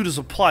 +2 to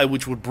supply,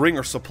 which would bring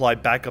our supply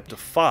back up to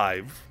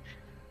 5.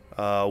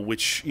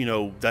 Which, you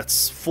know,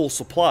 that's full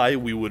supply.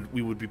 We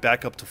would be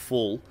back up to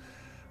full.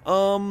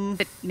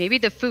 But maybe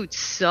the food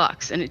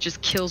sucks and it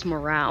just kills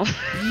morale.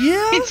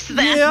 Yeah, it's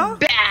that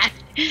bad.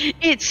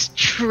 It's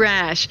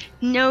trash.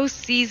 No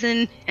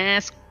seasoned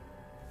ass.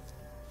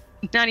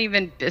 Not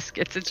even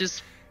biscuits. It's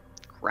just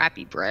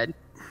crappy bread.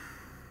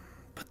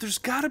 But there's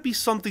got to be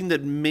something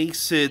that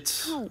makes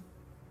it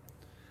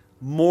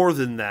more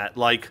than that.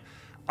 Like,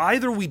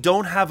 either we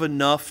don't have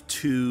enough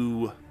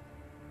to.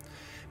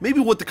 Maybe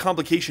what the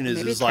complication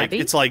is like,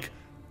 it's like,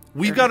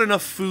 we've got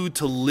enough food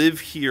to live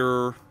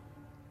here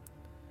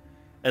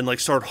and,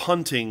 like, start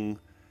hunting.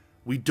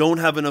 We don't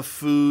have enough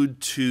food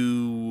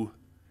to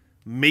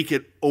make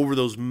it over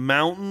those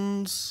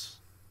mountains.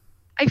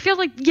 I feel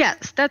like,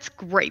 yes, that's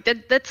great.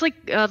 That's like,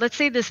 let's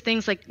say this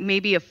thing's like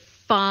maybe a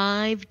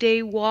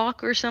 5-day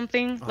walk or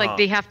something. Like,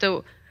 they have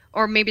to,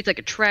 or maybe it's like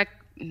a trek,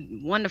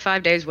 1 to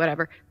 5 days,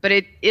 whatever. But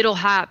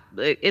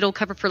it'll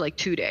cover for like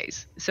 2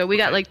 days. So we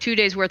got like 2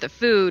 days worth of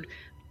food,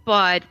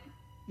 but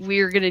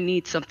we're going to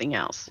need something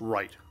else.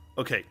 Right.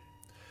 Okay.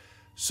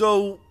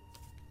 So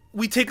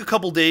we take a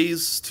couple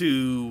days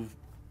to,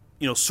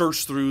 you know,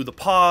 search through the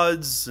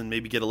pods and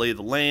maybe get a lay of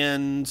the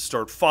land,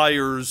 start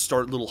fires,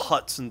 start little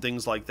huts and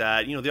things like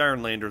that. You know, the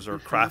Ironlanders are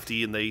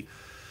crafty and they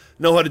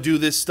know how to do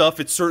this stuff.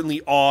 It's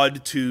certainly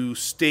odd to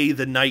stay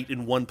the night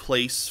in one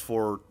place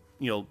for,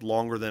 you know,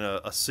 longer than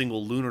a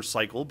single lunar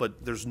cycle,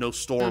 but there's no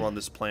storm on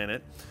this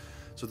planet.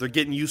 So they're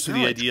getting used to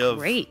the idea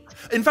of...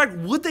 In fact,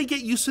 would they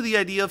get used to the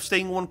idea of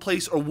staying in one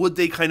place, or would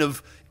they kind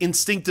of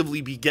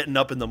instinctively be getting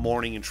up in the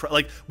morning and try...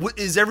 Like,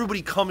 is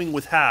everybody coming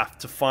with half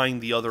to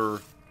find the other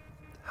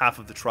half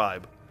of the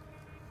tribe?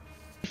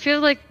 I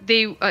feel like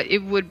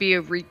it would be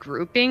a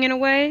regrouping in a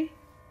way.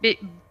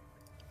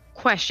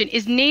 Question,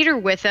 is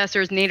Nader with us,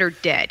 or is Nader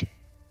dead?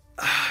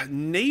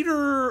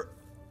 Nader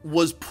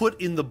was put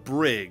in the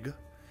brig,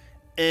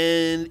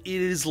 and it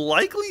is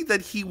likely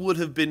that he would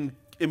have been...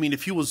 I mean,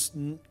 if he was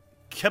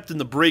kept in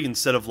the brig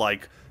instead of,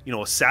 like, you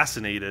know,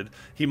 assassinated,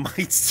 he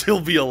might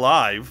still be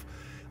alive.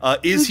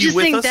 Is he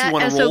with us? You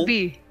want to roll?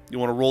 You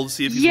want to roll to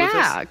see if he's with us?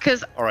 Yeah,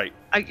 because... All right.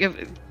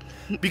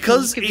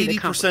 Because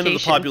 80% of the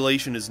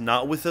population is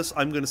not with us,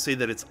 I'm going to say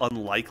that it's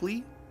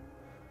unlikely.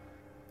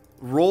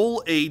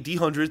 Roll a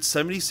D100,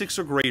 76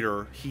 or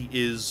greater, he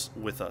is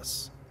with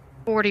us.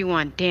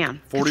 41,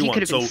 damn. 41. He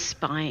could have been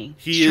spying.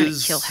 He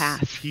is trying to kill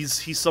half.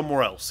 He's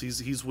somewhere else.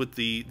 He's with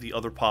the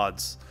other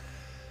pods.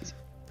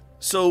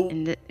 So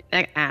and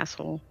that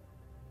asshole.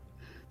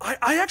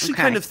 I actually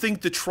kind of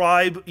think the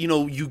tribe, you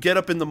know, you get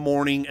up in the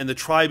morning and the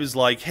tribe is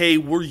like, hey,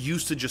 we're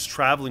used to just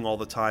traveling all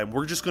the time.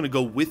 We're just going to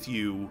go with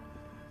you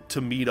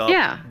to meet up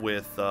Yeah.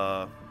 with.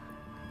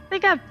 They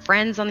got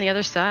friends on the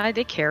other side.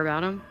 They care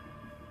about them.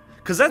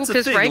 Because that's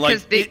the thing. right,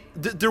 Like, they-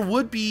 there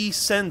would be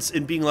sense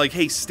in being like,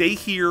 hey, stay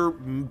here,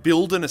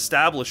 build an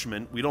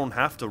establishment. We don't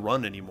have to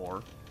run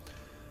anymore.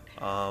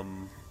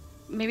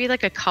 Maybe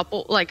like a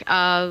couple, like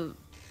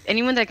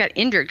anyone that got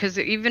injured, because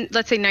even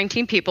let's say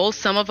 19 people,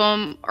 some of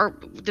them are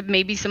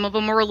maybe some of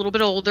them are a little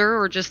bit older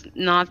or just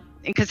not.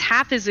 Because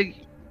Half is a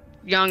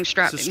young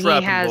strap, He's a and he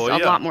strapping has boy, a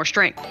yeah. lot more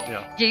strength.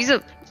 Yeah. He's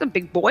a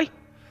big boy.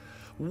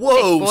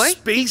 Whoa! Big boy.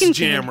 Space He can-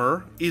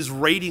 Jammer is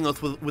raiding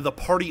us with a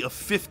party of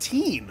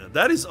 15.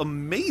 That is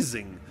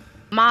amazing.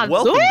 My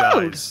Welcome, dude.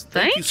 guys.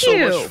 Thank you so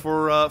much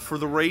for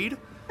the raid.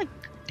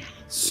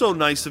 So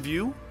nice of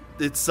you.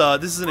 It's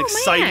this is an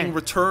exciting man.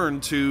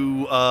 return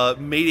to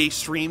Mayday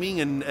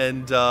streaming and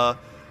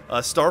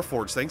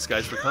Starforge. Thanks,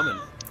 guys, for coming.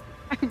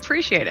 I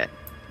appreciate it.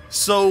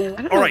 So, I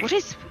don't all know right, what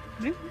is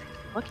maybe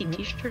lucky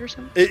T-shirt or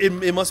something.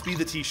 it must be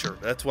the T-shirt.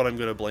 That's what I'm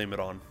going to blame it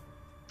on.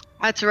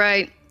 That's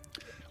right.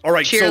 All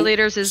right,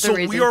 Cheerleaders so, is the so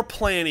reason. we are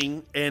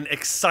planning an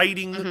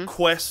exciting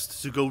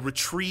quest to go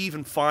retrieve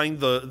and find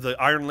the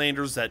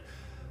Ironlanders that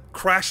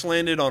crash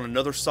landed on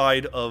another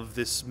side of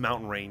this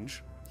mountain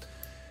range.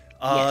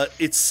 Yes.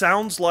 It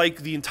sounds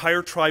like the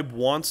entire tribe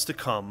wants to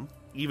come,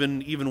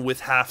 even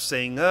with Half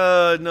saying,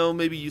 no,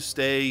 maybe you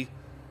stay.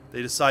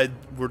 They decide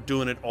we're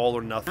doing it all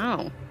or nothing.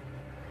 Oh,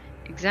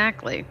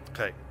 exactly.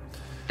 Okay.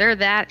 They're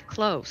that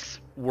close.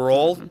 We're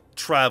all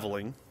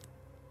traveling.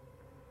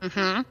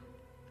 Mm-hmm.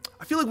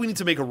 I feel like we need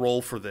to make a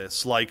roll for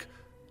this. Like,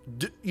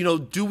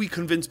 do we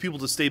convince people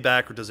to stay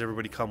back, or does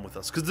everybody come with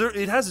us? Because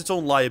it has its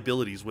own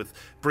liabilities with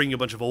bringing a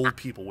bunch of old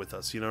people with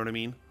us. You know what I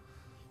mean?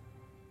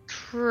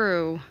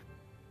 True.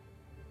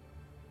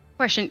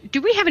 Question: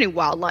 do we have any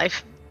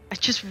wildlife?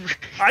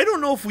 I don't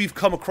know if we've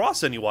come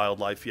across any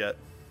wildlife yet.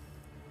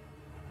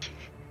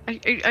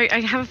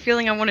 I have a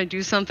feeling I want to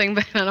do something,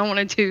 but I don't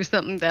want to do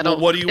something that'll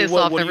What are you piss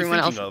off what are you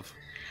everyone thinking else. of?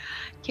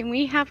 Can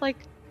we have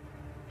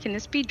can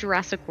this be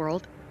Jurassic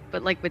World,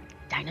 but like with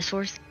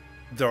dinosaurs?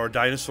 There are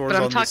dinosaurs But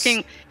I'm on talking.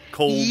 this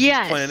cold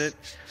Yes. planet.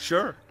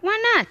 Sure.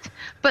 Why not?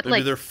 But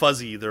Maybe they're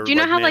fuzzy. They're do you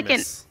know how,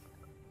 mammoths.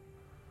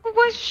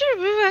 well, sure,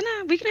 why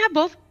not? We can have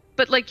both.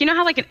 But you know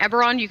how in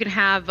Eberron you can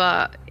have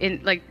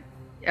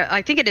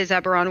I think it is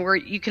Eberron where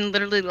you can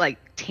literally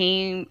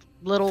tame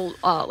little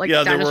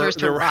yeah, dinosaurs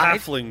there to were ride.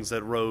 halflings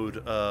that rode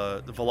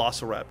the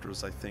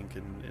velociraptors, I think,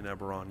 in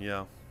Eberron.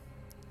 Yeah.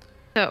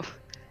 So,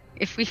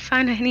 if we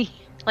find any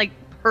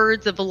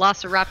herds of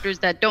velociraptors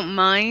that don't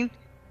mind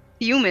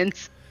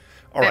humans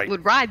All that right.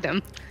 would ride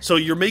them, So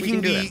you're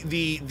making do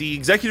the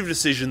executive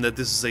decision that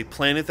this is a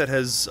planet that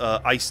has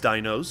ice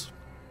dinos,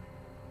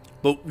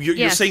 but you're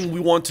Yes. saying we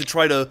want to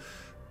try to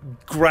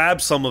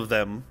grab some of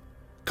them,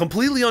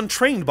 completely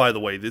untrained, by the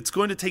way. It's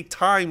going to take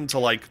time to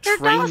They're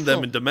train them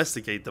docile. and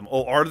domesticate them.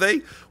 Oh, are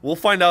they? We'll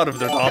find out if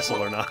they're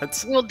docile or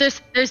not. well, there's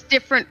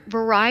different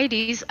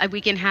varieties. We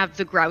can have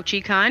the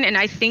grouchy kind, and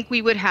I think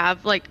we would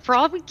have for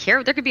all we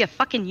care, there could be a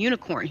fucking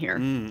unicorn here.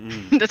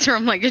 That's where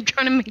I'm you're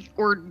trying to make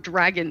or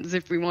dragons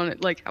if we want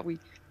it, how we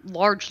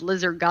large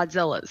lizard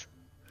Godzillas.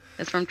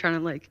 That's where I'm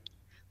trying to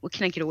what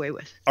can I get away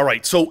with? All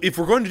right. So if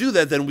we're going to do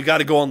that, then we got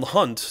to go on the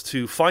hunt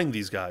to find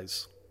these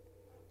guys.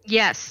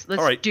 Yes,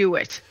 let's All right. do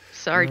it.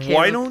 Sorry, Caleb.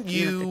 Why don't have to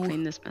you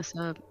clean this mess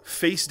up?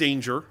 face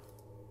danger?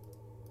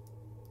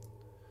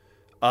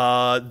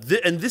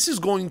 And this is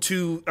going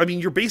to, I mean,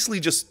 you're basically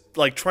just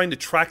trying to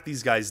track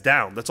these guys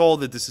down. That's all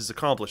that this is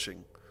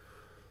accomplishing.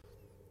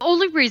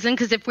 Only reason,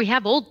 because if we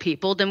have old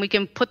people, then we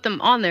can put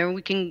them on there and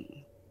we can.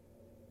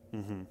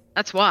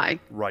 That's why.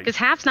 Right. Because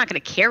Half's not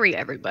going to carry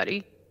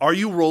everybody. Are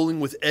you rolling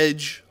with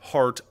Edge,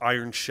 Heart,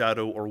 Iron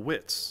Shadow, or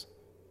Wits?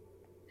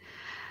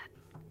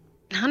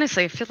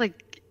 Honestly, I feel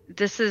like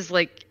this is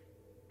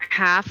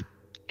half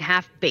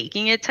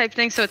baking it type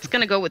thing. So it's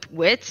going to go with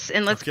wits.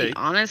 And let's Okay. be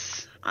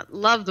honest, I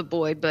love the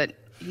boy, but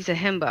he's a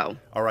himbo.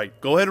 All right,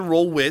 go ahead and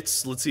roll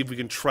Wits. Let's see if we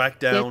can track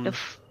down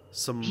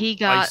some He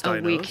got ice a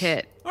dinos. weak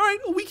hit. All right,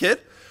 a weak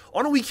hit.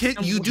 On a weak hit,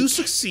 A you do weak-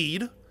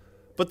 succeed,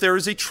 but there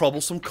is a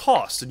troublesome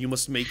cost, and you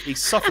must make a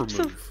suffer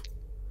move.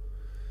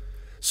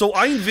 So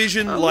I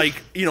envision,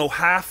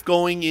 Half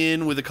going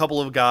in with a couple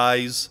of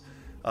guys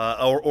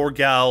or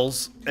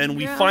gals, and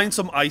we Yeah. find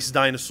some ice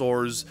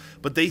dinosaurs,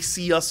 but they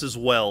see us as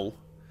well.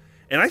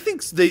 And I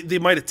think they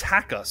might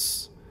attack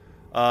us.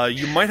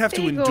 You might have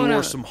to They endure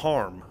gonna- some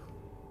harm.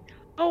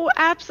 Oh,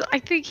 absolutely. I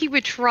think he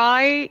would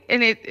try,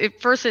 and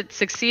at first it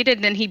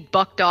succeeded, then he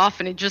bucked off,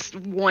 and it just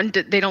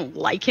they don't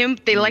like him.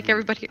 They like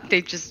everybody.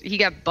 He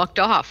got bucked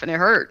off, and it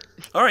hurt.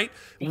 All right,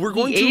 we're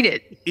going ate to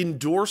it.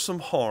 endure some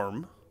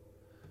harm.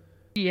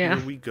 Yeah.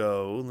 Here we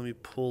go. Let me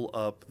pull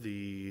up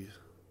the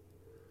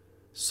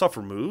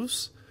suffer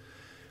moves.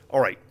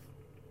 All right.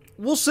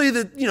 We'll say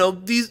that,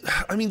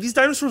 these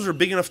dinosaurs are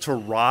big enough to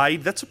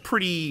ride. That's a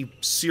pretty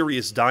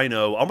serious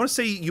dino. I'm going to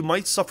say you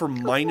might suffer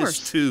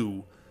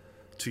 -2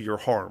 to your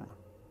harm.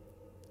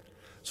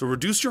 So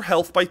reduce your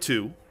health by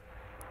 2.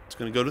 It's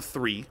going to go to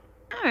 3.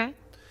 All right.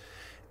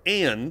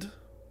 And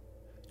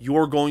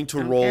you're going to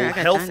Don't roll care, I got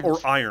health or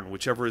dinos. iron,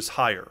 whichever is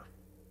higher.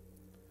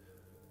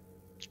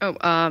 Oh,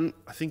 I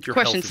think your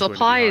question. health is going to be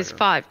Supply is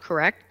higher. 5,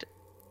 correct?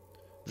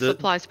 The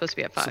Supply is supposed to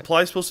be at 5.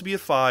 supply is supposed to be at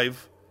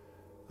 5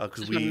 because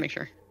Just want to we make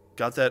sure.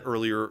 got that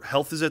earlier.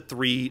 Health is at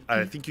 3.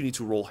 I think you need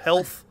to roll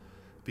health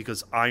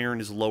because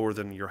iron is lower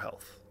than your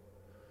health.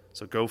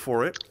 So go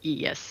for it.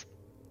 Yes.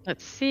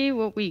 Let's see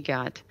what we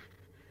got.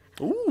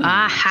 Ooh.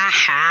 Ah ha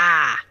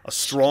ha! A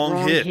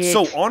strong hit.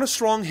 So on a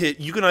strong hit,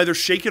 you can either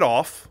shake it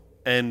off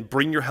and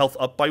bring your health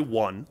up by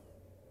 1,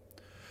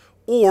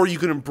 or you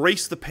can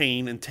embrace the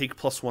pain and take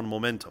 +1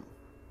 momentum.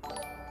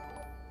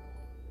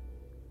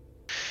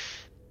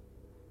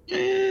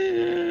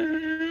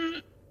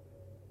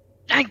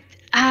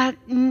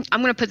 I'm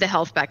gonna put the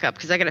health back up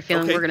because I got a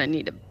feeling Okay. we're gonna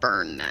need to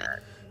burn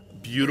that.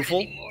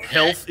 Beautiful.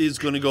 Health is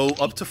going to go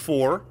up to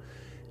 4.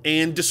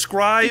 And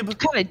describe...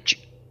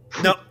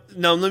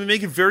 Now, let me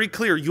make it very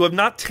clear. You have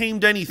not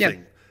tamed anything.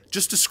 Yep.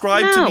 Just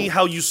describe to No. me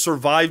how you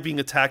survived being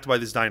attacked by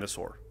this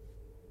dinosaur.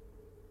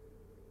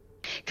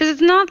 Because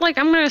it's not like,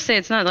 I'm gonna say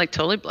it's not like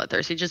totally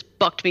bloodthirsty. He just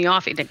bucked me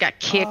off and it got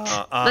kicked.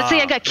 Let's say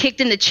I got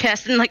kicked in the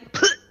chest and like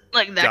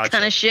like that Gotcha.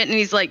 kind of shit. And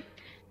he's like,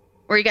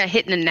 where he got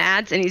hit in the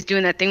nads and he's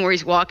doing that thing where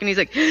he's walking. He's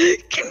like,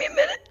 give me a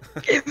minute,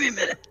 give me a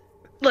minute.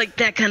 Like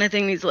that kind of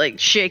thing. He's like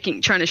shaking,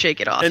 trying to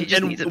shake it off. He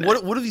just needs a And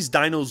minute. what do these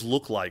dinos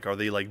look like? Are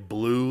they like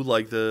blue,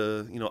 like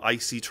the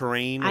icy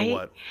terrain, or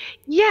what?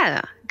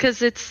 Yeah,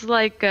 because it's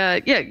like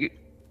I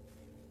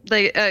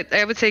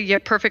would say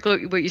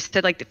perfectly what you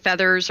said, like the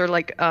feathers or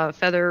like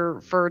feather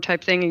fur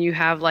type thing, and you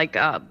have like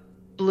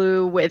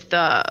blue with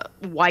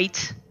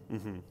white,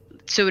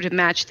 so to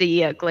match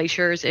the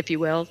glaciers, if you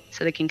will,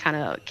 so they can kind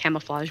of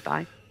camouflage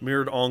by.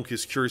 Mirrored Ankh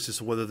is curious as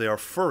to whether they are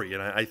furry,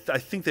 and I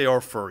think they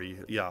are furry.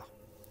 Yeah,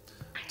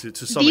 to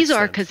some These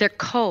are extent. because they're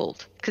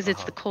cold, because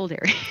it's the cold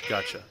area.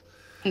 Gotcha.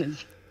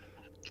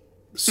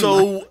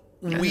 So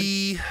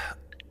we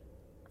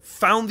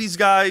found these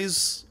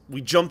guys.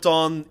 We jumped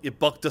on. It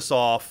bucked us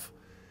off.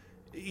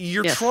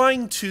 You're Yes.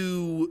 trying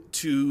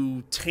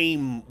to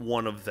tame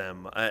one of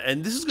them,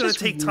 and this is going to Just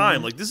take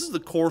time. Like this is the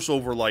course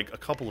over like a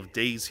couple of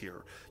days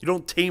here. You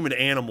don't tame an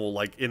animal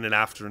like in an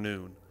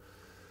afternoon.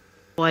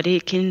 But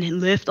it can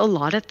lift a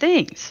lot of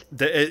things.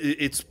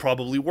 It's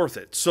probably worth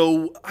it.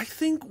 So I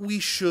think we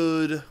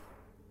should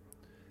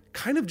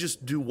kind of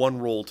just do one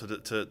roll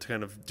to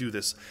kind of do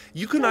this.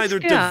 You can Let's either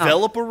go.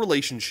 develop a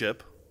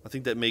relationship. I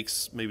think that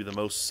makes maybe the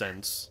most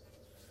sense.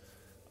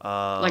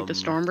 Like the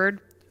Stormbird.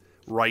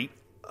 Right.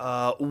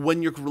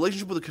 When your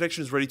relationship with a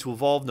connection is ready to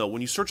evolve, no.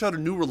 When you search out a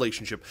new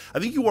relationship, I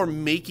think you are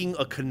making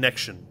a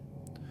connection.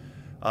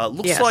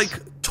 Looks Yes.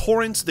 like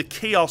Torrance the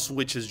Chaos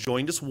Witch has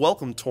joined us.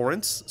 Welcome,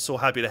 Torrance. So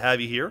happy to have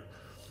you here.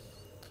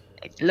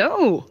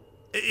 Hello.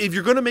 If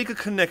you're going to make a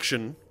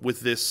connection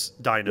with this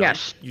dino,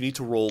 Yes. you need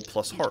to roll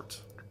plus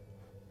heart.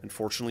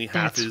 Unfortunately,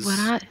 half That's is what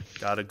I-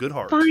 got a good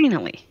heart.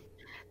 Finally.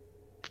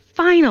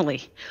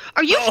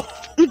 Are you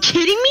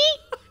kidding me?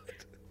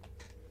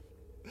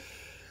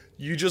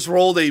 You just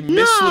rolled a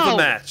miss with a No.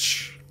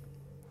 match.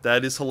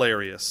 That is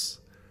hilarious.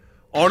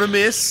 On a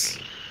miss,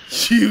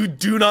 you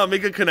do not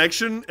make a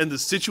connection, and the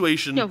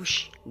situation No,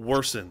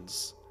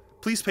 worsens.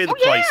 Please pay the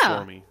Oh, price yeah.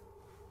 for me.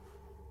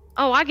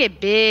 Oh, I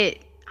get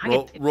bit.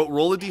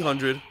 Roll a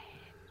d100,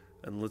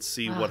 and let's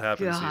see what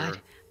happens here.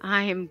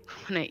 I am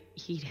gonna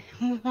eat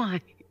it. Why?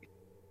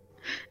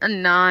 A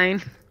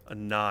 9. A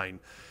 9.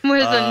 Where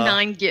does a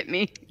 9 get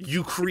me?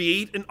 You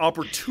create an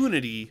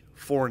opportunity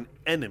for an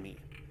enemy.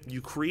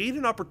 You create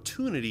an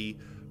opportunity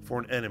for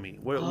an enemy.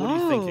 What are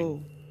you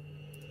thinking?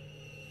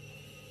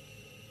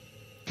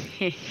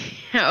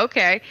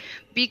 Okay,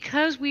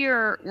 because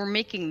we're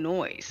making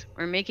noise.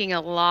 We're making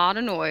a lot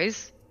of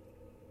noise.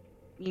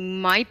 We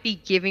might be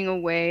giving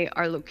away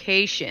our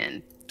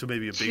location. To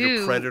maybe a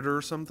bigger predator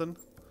or something?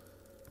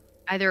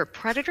 Either a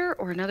predator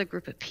or another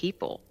group of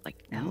people, like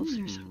elves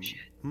or some shit.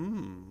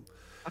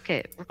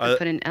 Okay, we're gonna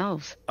put in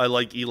elves. I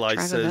like Eli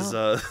Tribe of says,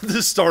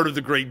 the start of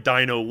the Great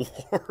Dino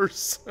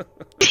Wars.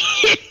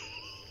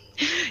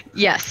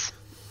 Yes.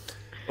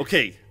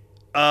 Okay,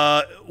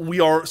 we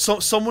are.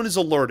 Someone is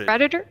alerted.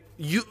 Predator?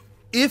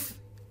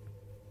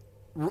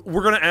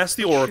 We're gonna ask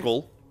the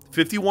Oracle,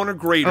 51 or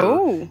greater.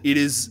 Oh. It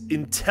is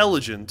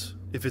intelligent.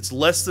 If it's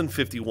less than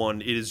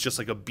 51, it is just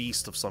like a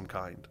beast of some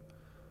kind.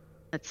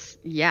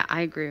 Yeah,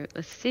 I agree.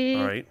 Let's see.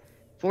 All right.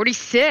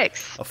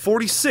 46. A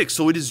 46,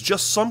 so it is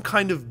just some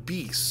kind of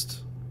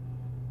beast.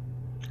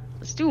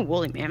 Let's do a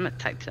woolly mammoth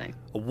type thing.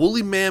 A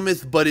woolly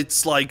mammoth, but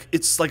it's like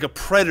a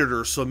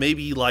predator. So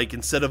maybe like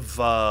instead of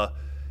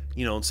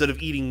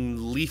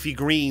eating leafy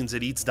greens,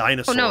 it eats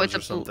dinosaurs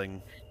or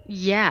something.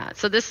 Yeah.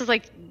 So this is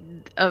like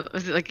I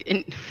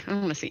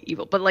don't want to say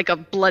evil, but like a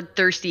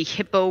bloodthirsty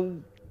hippo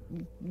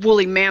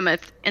woolly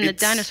mammoth, and the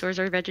dinosaurs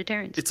are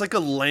vegetarians. It's like a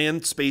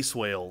land space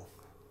whale.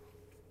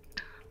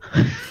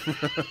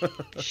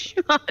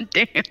 God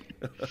damn.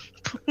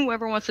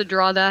 Whoever wants to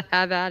draw that,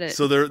 have at it.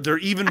 So they're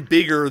even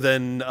bigger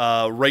than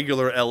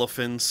regular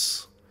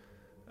elephants.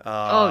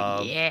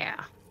 Oh yeah.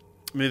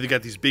 I mean, they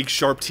got these big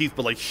sharp teeth,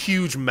 but like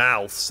huge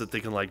mouths that they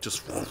can like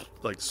just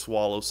like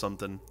swallow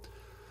something.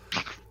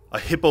 A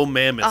hippo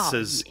mammoth,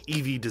 says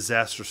Eevee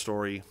Disaster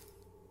Story.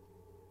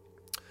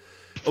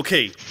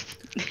 Okay,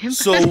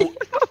 so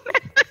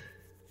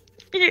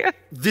Yeah.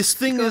 this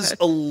thing Go is ahead.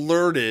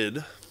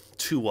 alerted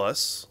to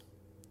us,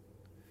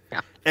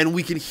 Yeah. and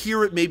we can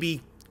hear it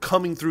maybe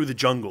coming through the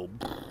jungle.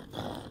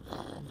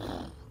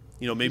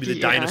 You know, maybe the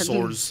Yeah.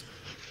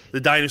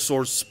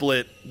 dinosaurs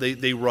split.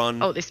 They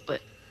run. Oh, they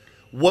split.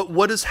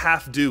 What does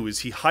Half do? Is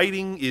he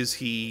hiding? Is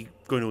he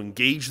going to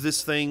engage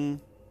this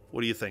thing?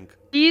 What do you think?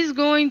 He's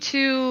going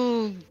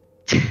to,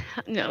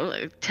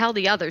 tell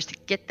the others to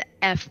get the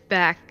F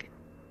back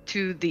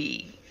to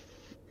the.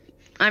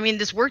 I mean,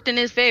 this worked in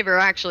his favor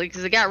actually,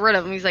 because it got rid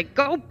of him. He's like,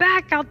 "Go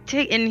back, I'll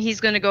take," and he's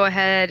going to go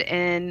ahead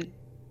and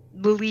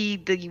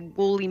lead the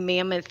woolly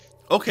mammoth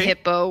Okay.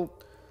 hippo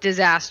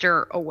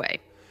disaster away.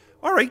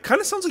 All right. Kind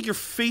of sounds like you're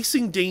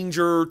facing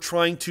danger,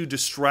 trying to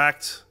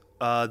distract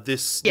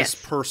this Yes.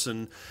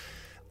 person.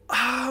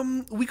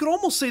 We could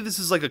almost say this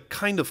is like a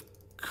kind of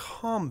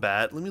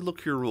combat. Let me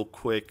look here real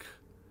quick.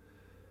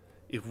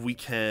 If we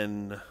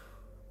can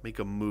make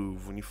a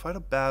move when you fight a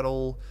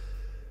battle.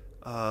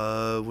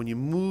 When you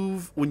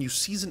move, when you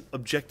seize an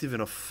objective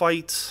in a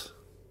fight,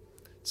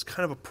 it's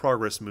kind of a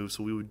progress move,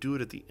 so we would do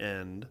it at the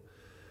end.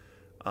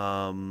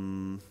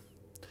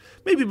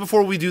 Maybe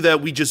before we do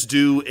that, we just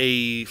do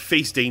a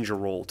face danger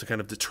roll to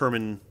kind of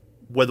determine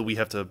whether we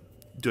have to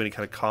do any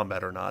kind of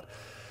combat or not.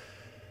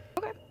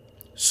 Okay.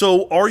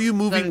 So, are you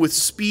moving with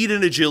speed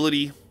and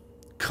agility,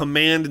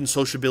 command and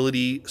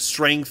sociability,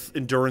 strength,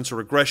 endurance or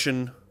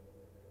aggression,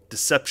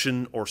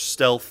 deception or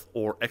stealth,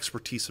 or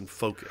expertise and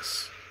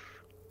focus?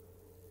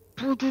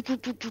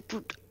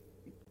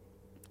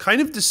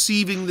 Kind of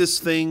deceiving this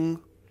thing.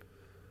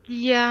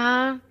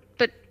 Yeah,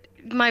 but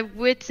my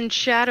wits and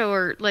shadow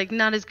are like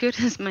not as good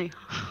as my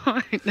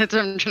heart. That's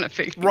what I'm trying to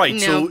figure. Right, No,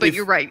 so but if-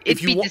 you're right. if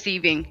It'd you be wa-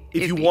 deceiving. If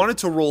It'd you be- wanted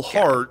to roll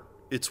heart,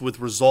 it's with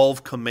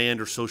resolve, command,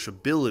 or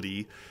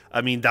sociability.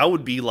 I mean, that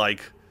would be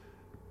like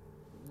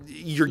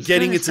you're It's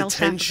getting kinda its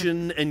self-sacrifice.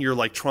 attention and you're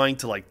like trying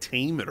to like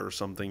tame it or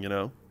something, you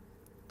know?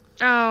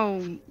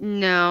 Oh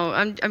no,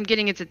 I'm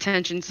getting its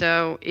attention,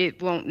 so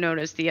it won't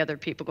notice the other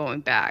people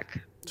going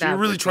back. So That you're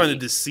really would trying to be-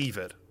 deceive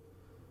it.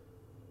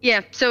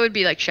 Yeah, so it'd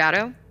be like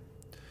shadow,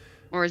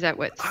 or is that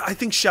wits? I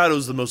think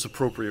Shadow's the most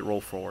appropriate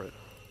role for it.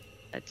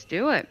 Let's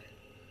do it.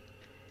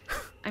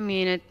 I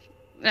mean,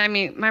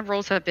 my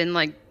rolls have been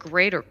like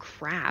great or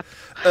crap.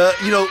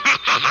 You know,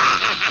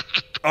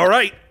 all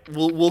right,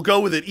 we'll go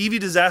with it. Eevee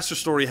Disaster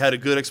Story had a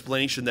good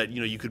explanation that, you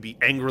know, you could be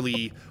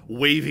angrily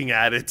waving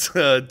at it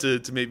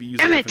to maybe use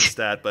a Damn it. different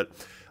stat, but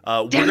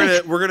Damn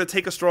it. we're gonna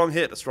take a strong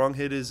hit. A strong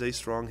hit is a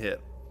strong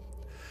hit.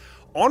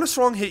 On a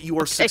strong hit, you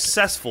are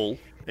successful,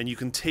 and you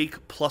can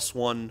take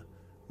 +1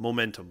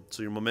 momentum.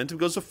 So your momentum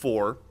goes to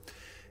 4.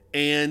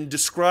 And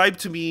describe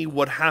to me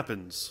what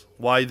happens,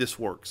 why this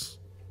works.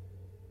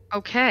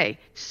 Okay,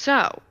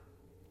 so.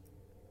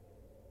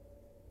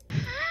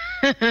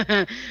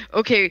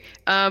 Okay,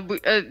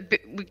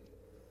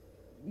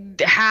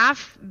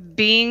 Half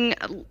being,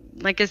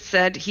 like I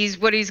said,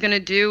 what he's gonna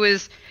do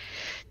is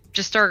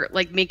just start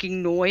like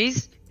making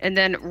noise and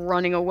then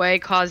running away,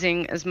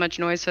 causing as much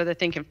noise so that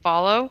they can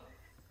follow.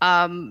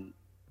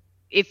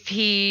 If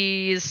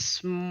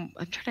I'm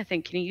trying to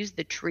think, can he use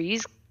the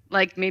trees?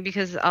 Like maybe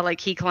because like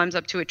he climbs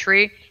up to a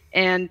tree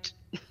and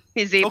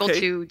is able Okay.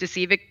 to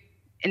deceive it,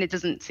 and it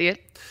doesn't see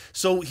it.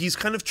 So he's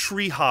kind of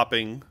tree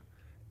hopping,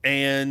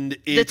 and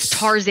That's it's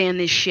Tarzan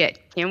this shit,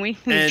 can we?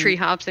 He And- tree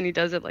hops and he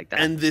does it like that.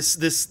 and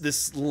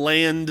this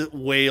land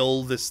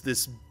whale, this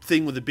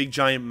thing with a big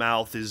giant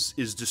mouth is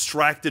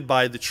distracted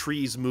by the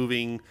trees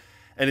moving,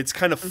 and it's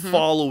kind of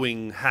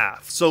following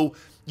Half. So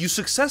you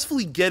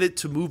successfully get it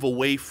to move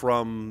away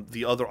from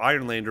the other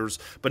Ironlanders,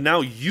 but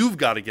now you've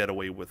got to get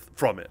away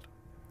from it.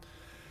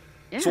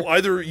 Yeah. So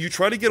either you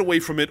try to get away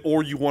from it,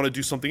 or you want to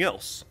do something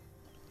else.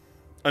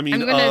 I mean,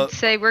 I'm gonna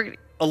say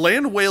a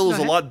land whale Go is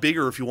a ahead. lot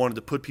bigger if you wanted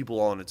to put people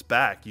on its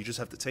back. You just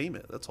have to tame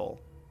it. That's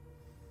all.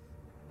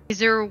 Is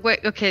there a way?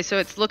 Okay, so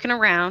it's looking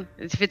around.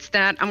 If it's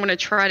that, I'm gonna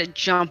try to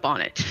jump on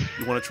it.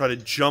 You want to try to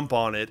jump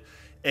on it,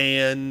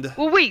 and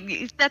Well,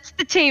 wait, that's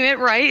the tame it,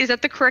 right? Is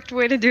that the correct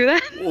way to do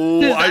that?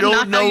 oh, Is I that don't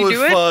not how know you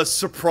do if it?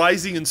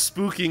 surprising and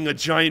spooking a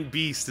giant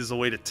beast is a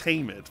way to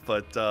tame it,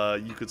 but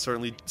you could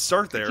certainly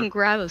start You there. can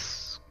grab a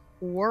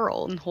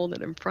squirrel and hold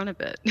it in front of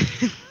it.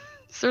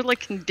 Sort of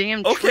like a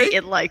damn Okay. tree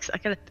it likes. I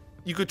gotta.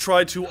 You could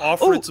try to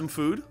offer Oh. it some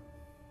food.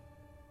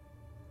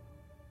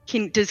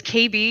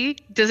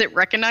 Does it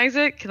recognize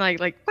it? Can I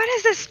like, what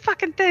is this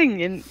fucking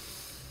thing? And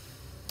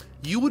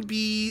You would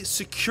be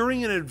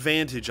securing an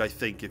advantage, I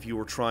think, if you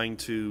were trying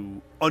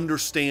to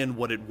understand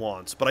what it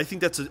wants. But I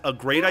think that's a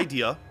great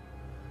idea.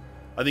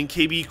 I think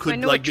KB could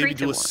know like what maybe treats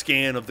do it a wants.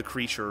 scan of the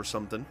creature or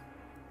something.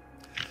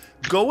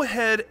 Go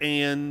ahead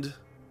and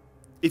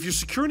if you're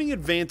securing an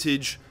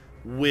advantage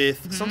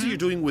with something you're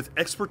doing with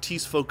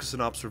expertise, focus,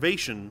 and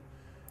observation,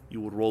 you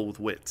would roll with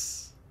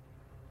wits.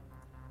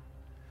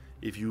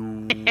 If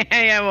you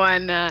yeah, why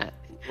not?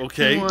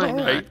 okay, Why all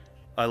right. not?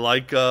 I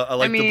like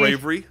the mean-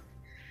 bravery.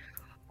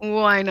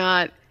 Why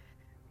not?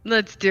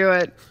 Let's do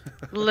it.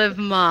 Live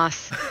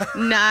Moss.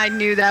 Nah, I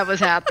knew that was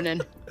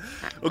happening.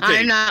 Okay.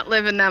 I'm not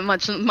living that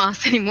much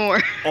moss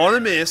anymore. On a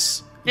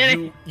miss,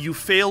 you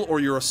fail or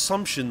your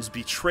assumptions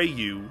betray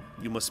you.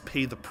 You must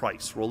pay the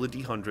price. Roll a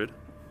d100.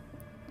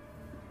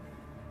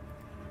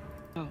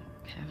 Oh, okay.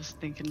 I was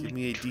thinking. Give like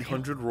me a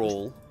betrayal. d100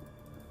 roll.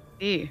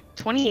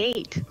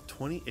 28.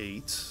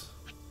 28.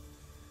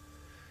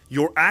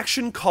 Your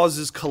action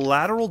causes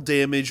collateral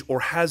damage or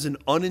has an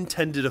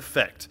unintended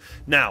effect.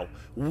 Now,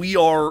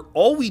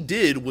 all we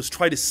did was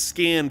try to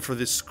scan for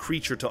this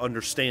creature to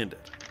understand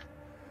it.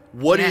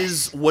 What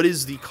is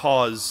the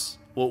cause?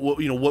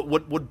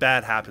 What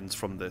bad happens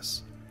from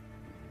this?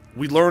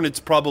 We learn it's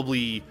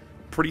probably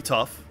pretty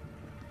tough.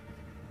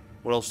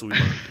 What else do we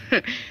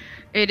learn?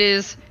 It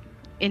is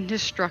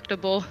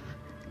indestructible,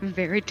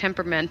 very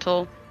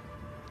temperamental,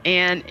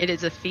 and it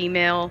is a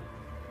female.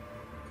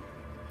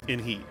 In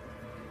heat.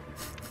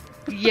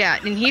 Yeah,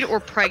 in heat or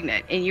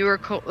pregnant, and you were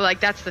like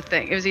that's the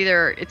thing. It's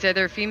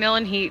either female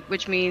in heat,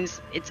 which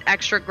means it's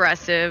extra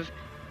aggressive,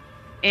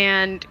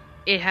 and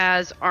it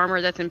has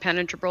armor that's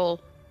impenetrable.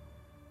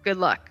 Good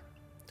luck.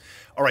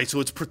 All right, so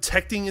it's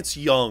protecting its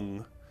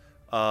young.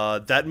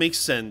 That makes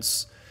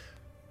sense.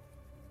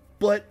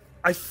 But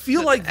I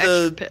feel like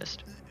extra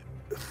pissed.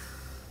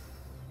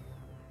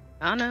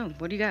 I don't know.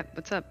 What do you got?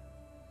 What's up?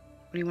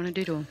 What do you want to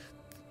do to him?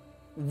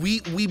 We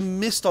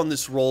missed on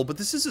this roll, but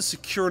this is a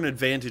secure and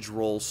advantage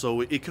roll,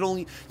 so it can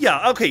only...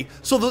 Yeah, okay,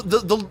 so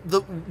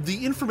the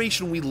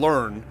information we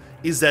learn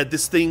is that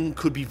this thing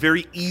could be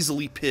very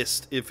easily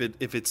pissed if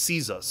it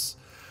sees us.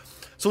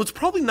 So it's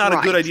probably not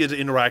a good idea to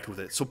interact with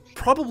it. So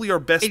probably our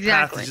best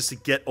path is just to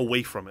get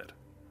away from it.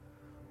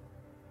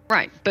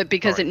 Right, but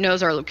because it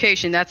knows our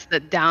location, that's the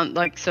down...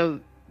 Like, so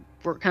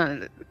we're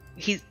kind of...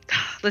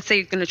 Let's say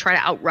he's going to try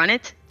to outrun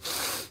it.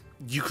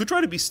 You could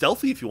try to be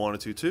stealthy if you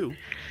wanted to, too.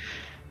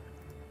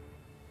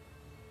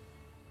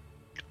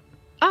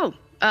 Oh,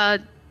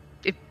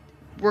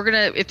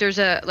 if there's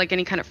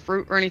any kind of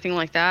fruit or anything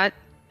like that,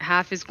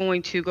 Half is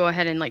going to go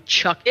ahead and like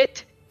chuck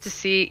it to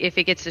see if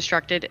it gets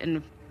distracted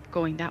and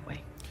going that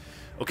way.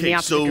 Okay,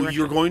 so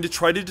you're going to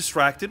try to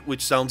distract it,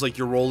 which sounds like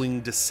you're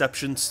rolling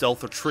deception,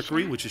 stealth, or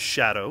trickery, which is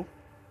shadow.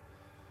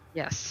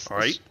 Yes. All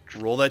right,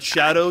 roll that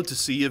shadow to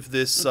see if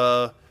this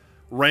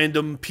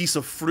random piece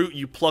of fruit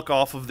you pluck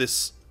off of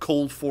this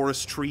cold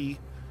forest tree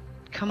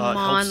Come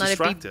on, let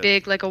it be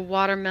big like a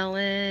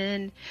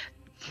watermelon.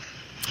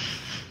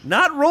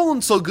 Not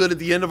rolling so good at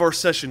the end of our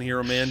session here,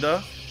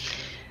 Amanda.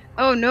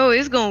 Oh no,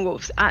 it's gonna go.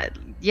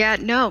 Yeah,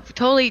 no,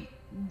 totally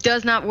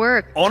does not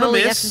work. On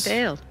totally a miss,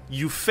 failed.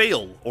 You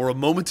fail, or a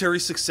momentary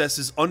success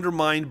is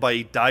undermined by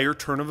a dire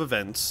turn of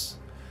events.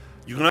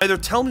 You can either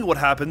tell me what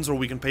happens, or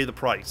we can pay the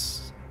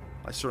price.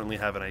 I certainly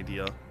have an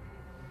idea.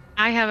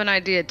 I have an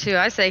idea too.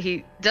 I say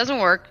he doesn't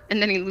work,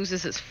 and then he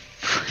loses his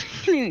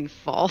footing and he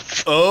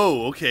falls.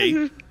 Oh,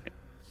 okay.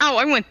 Oh,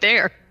 I went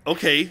there.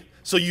 Okay.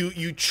 So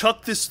you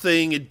chuck this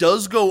thing, it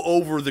does go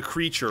over the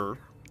creature,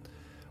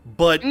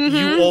 but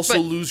you also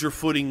lose your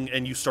footing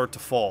and you start to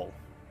fall.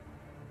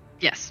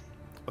 Yes.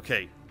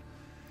 Okay.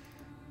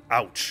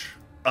 Ouch.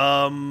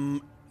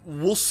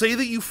 We'll say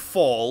that you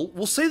fall.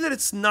 We'll say that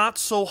it's not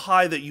so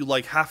high that you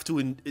like have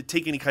to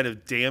take any kind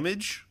of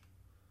damage.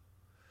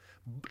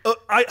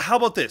 How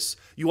about this?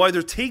 You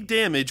either take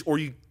damage or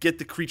you get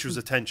the creature's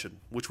attention.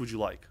 Which would you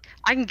like?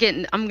 I'm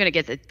gonna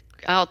get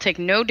I'll take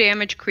no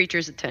damage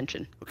creature's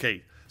attention.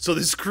 Okay. So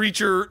this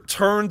creature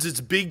turns its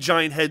big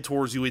giant head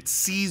towards you. It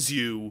sees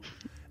you,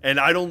 and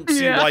I don't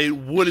see why it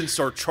wouldn't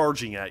start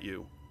charging at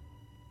you.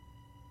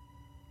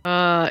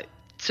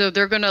 So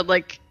they're gonna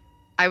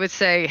I would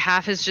say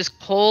Half is just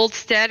hold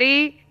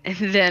steady and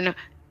then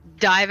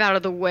dive out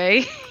of the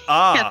way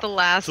at the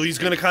last. So he's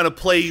gonna kind of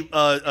play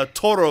a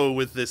Toro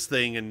with this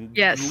thing and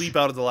leap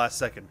out at the last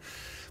second.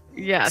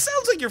 Yes.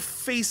 Sounds like you're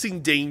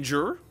facing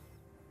danger.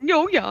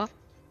 No, yeah.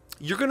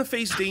 You're gonna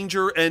face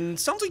danger, and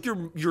sounds like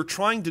you're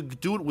trying to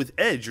do it with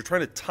edge. You're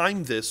trying to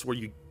time this where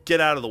you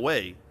get out of the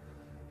way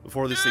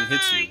before this thing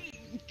hits you.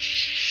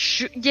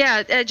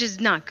 Yeah, edge is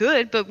not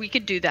good, but we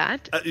could do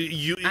that.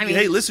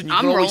 Hey, listen, you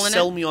can always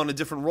sell me on a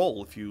different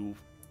roll if you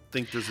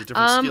think there's a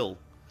different skill.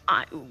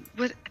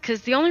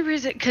 Because the only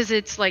reason, because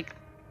it's like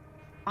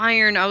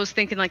iron, I was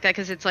thinking like that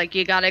because it's like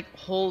you gotta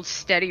hold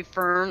steady,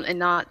 firm, and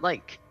not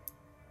like.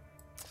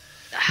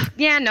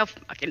 Yeah, no,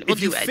 fucking. We'll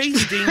do edge. If you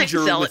face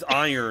danger with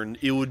iron,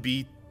 it would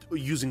be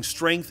using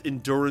strength,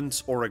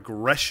 endurance, or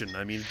aggression.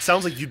 I mean, it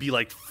sounds like you'd be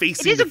like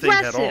facing the thing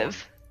head on.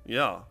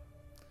 Yeah.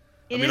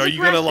 I mean, are you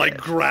gonna like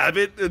grab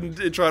it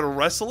and try to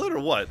wrestle it, or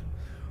what?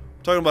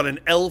 I'm talking about an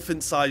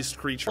elephant-sized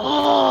creature.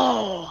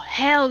 Oh,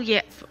 hell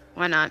yeah!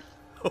 Why not?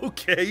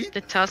 Okay.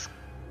 The tusk,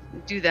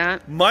 do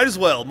that. Might as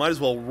well.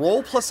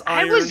 Roll plus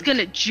iron. I was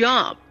gonna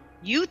jump.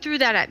 You threw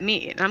that at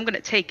me, and I'm gonna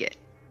take it.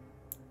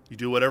 You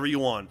do whatever you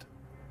want.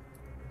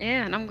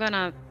 Yeah, and I'm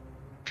gonna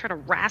try to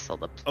wrestle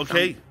the.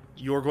 Okay,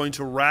 you're going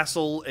to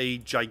wrestle a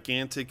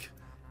gigantic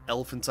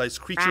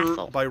elephant-sized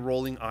creature by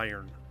rolling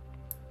iron.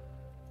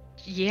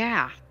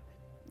 Yeah.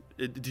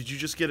 Did you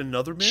just get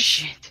another miss?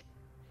 Shit.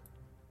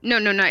 No,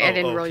 I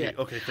didn't roll yet.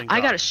 Okay, thank God. I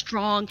got a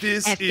strong.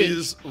 This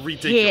is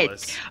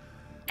ridiculous.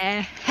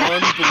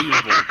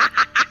 Unbelievable.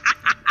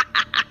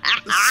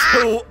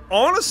 So,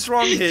 on a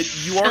strong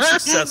hit, you are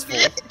successful.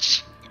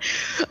 Bitch.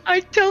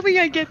 Tell me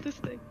I get this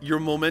thing. Your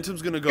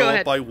momentum's going to Go go up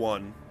ahead. by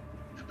 1.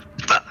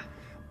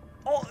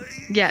 Oh,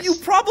 Yes. You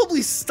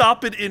probably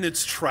stop it in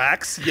its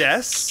tracks,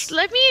 yes.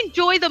 Let me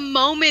enjoy the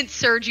moment,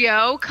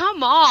 Sergio.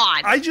 Come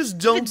on. I just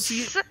don't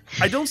see.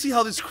 I don't see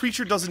how this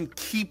creature doesn't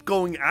keep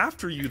going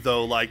after you,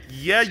 though. Like,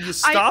 yeah, you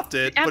stopped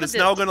it, but it's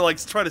now gonna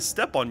like try to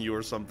step on you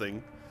or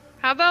something.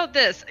 How about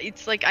this?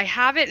 It's like I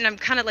have it, and I'm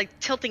kind of like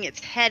tilting its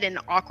head in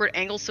an awkward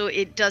angle, so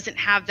it doesn't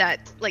have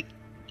that. Like,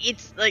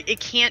 it's like it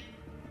can't,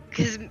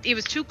 because it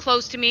was too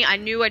close to me. I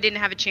knew I didn't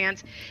have a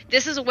chance.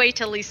 This is a way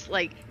to at least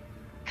like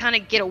kind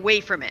of get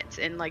away from it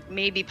and like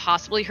maybe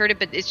possibly hurt it,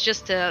 but it's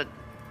just to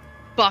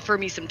buffer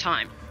me some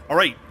time. All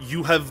right,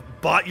 you have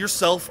bought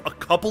yourself a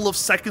couple of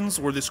seconds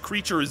where this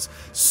creature is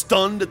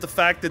stunned at the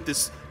fact that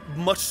this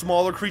much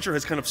smaller creature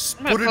has kind of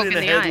put it in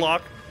a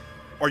headlock.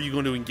 Are you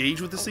going to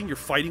engage with this thing? You're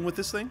fighting with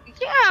this thing?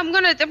 Yeah, I'm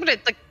gonna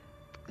like,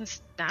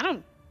 I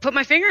don't put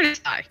my finger in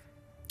its eye.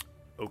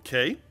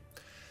 Okay.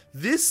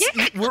 This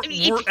Yeah,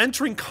 we're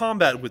entering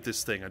combat with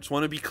this thing. I just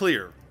want to be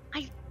clear.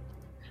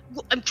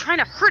 I'm trying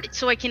to hurt it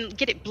so I can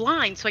get it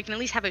blind, so I can at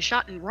least have a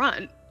shot and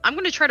run. I'm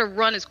gonna try to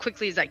run as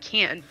quickly as I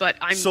can, but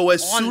I'm So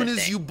as on soon the as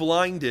thing. you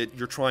blind it,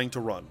 you're trying to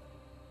run.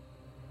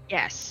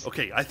 Yes.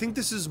 Okay, I think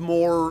this is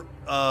more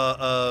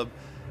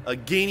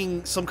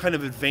gaining some kind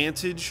of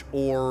advantage,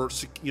 or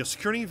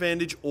securing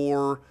advantage,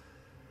 or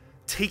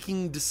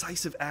taking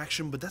decisive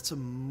action. But that's a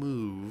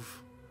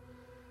move.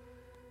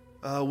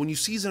 When you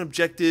seize an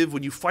objective,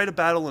 when you fight a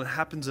battle and it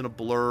happens in a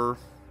blur,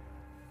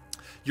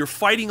 you're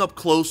fighting up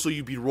close, so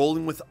you'd be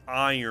rolling with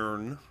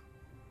iron.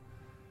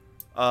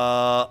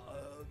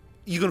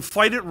 You can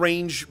fight at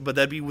range, but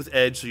that'd be with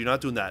edge, so you're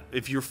not doing that.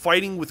 If you're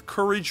fighting with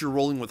courage, you're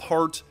rolling with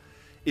heart.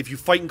 If you're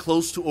fighting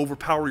close to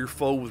overpower your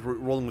foe, with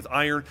rolling with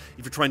iron.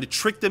 If you're trying to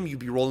trick them, you'd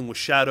be rolling with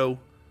shadow.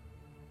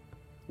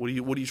 What are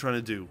you trying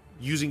to do?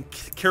 Using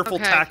careful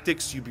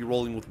tactics, you'd be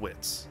rolling with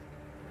wits.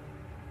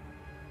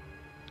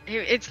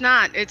 It's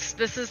not.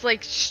 This is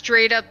like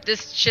straight up.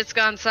 This shit's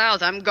gone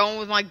south. I'm going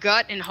with my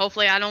gut, and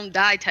hopefully I don't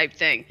die type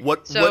thing.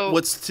 What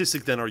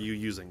statistic then are you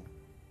using?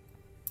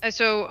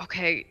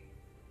 Okay.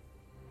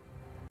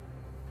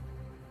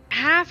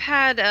 Have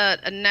had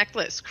a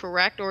necklace,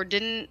 correct? Or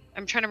didn't?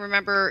 I'm trying to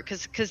remember,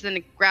 because then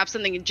it grabs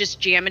something and just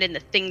jam it in the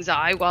thing's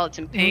eye while it's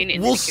in pain.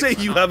 And we'll say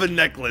you have a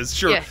necklace,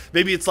 sure. Yeah.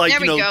 Maybe it's like,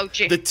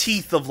 the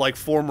teeth of like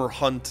former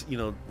hunt,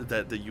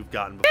 that you've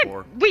gotten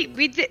before.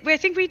 We did. I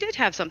think we did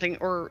have something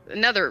or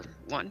another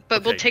one,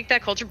 but we'll take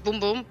that culture. Boom,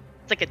 boom.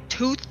 It's like a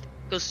tooth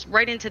goes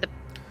right into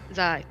his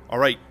eye. All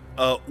right.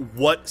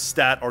 What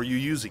stat are you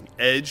using?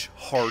 Edge,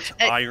 heart,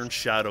 iron,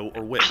 shadow,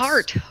 or wits?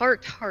 Heart.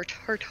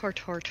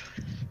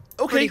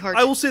 Okay,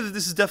 I will say that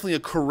this is definitely a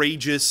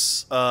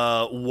courageous,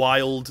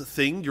 wild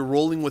thing. You're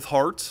rolling with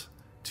heart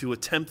to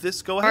attempt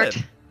this. Go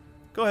ahead.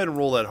 Go ahead and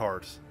roll that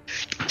heart.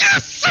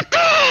 Yes!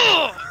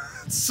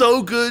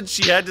 So good,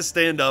 she had to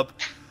stand up.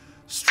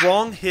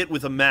 Strong hit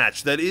with a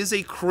match. That is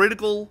a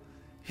critical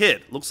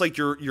hit. Looks like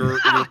your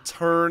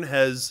turn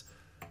has,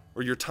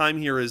 or your time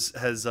here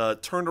has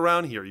turned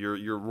around here.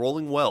 You're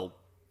rolling well.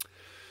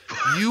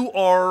 You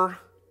are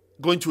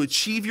going to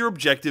achieve your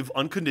objective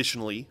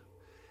unconditionally.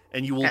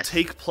 And you will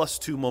take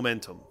 +2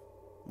 momentum.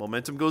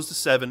 Momentum goes to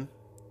 7.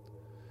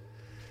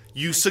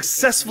 You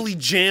successfully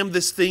jam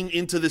this thing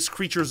into this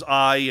creature's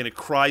eye, and it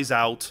cries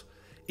out.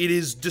 It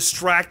is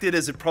distracted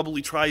as it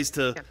probably tries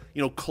to,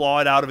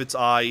 claw it out of its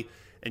eye,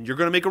 and you're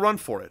going to make a run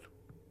for it.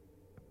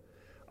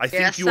 I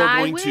think you are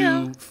going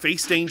to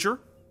face danger.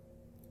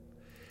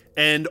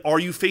 And are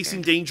you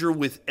facing danger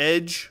with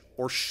edge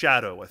or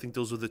shadow? I think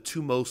those are the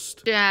two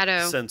most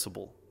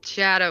sensible.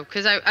 Shadow,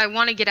 because I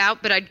want to get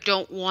out, but I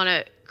don't want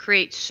to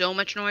create so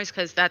much noise,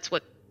 because that's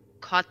what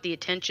caught the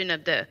attention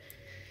of the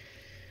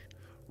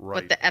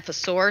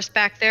Ephosaurus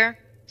back there.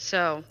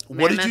 So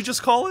what did you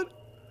just call it?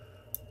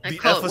 I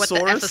call it what the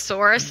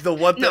Ephosaurus.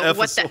 What the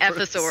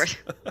Ephosaurus?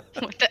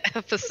 What the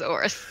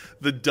Ephosaurus.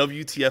 The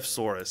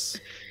WTF-saurus.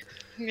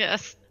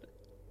 Yes.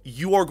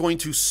 You are going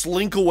to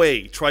slink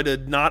away, try to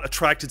not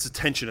attract its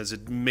attention as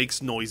it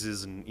makes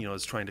noises and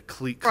is trying to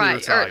clear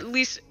its eye. Or at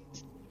least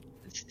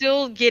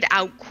still get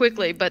out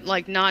quickly, but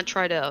like not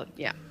try to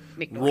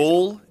make noise.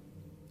 Roll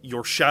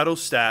your shadow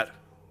stat,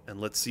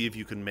 and let's see if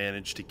you can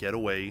manage to get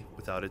away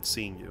without it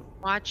seeing you.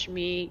 Watch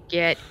me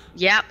get...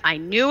 Yep, I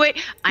knew it.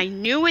 I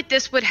knew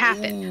this would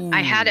happen. Ooh.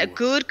 I had a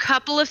good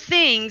couple of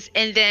things,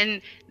 and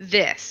then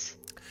this.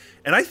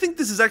 And I think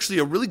this is actually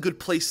a really good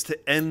place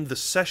to end the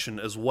session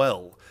as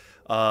well.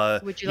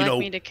 Would you like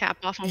me to cap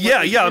off on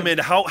what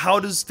Amanda, how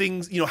does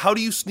things... how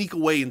do you sneak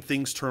away and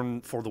things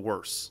turn for the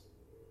worse?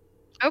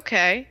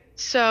 Okay,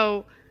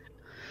 so...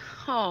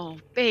 Oh,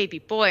 baby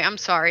boy, I'm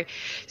sorry.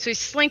 So he's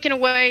slinking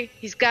away.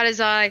 He's got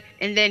his eye,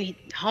 and then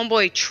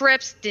homeboy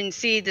trips, didn't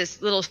see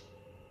this little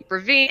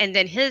ravine, and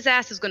then his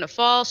ass is going to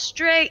fall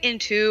straight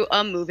into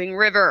a moving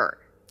river.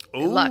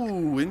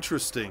 Oh,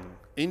 interesting.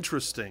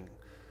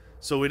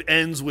 So it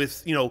ends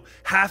with,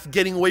 half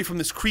getting away from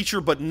this creature,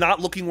 but not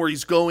looking where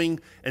he's going,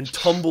 and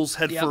tumbles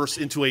headfirst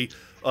into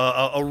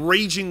a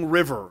raging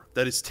river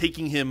that is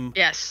taking him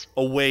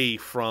away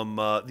from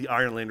the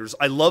Ironlanders.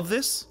 I love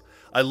this.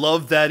 I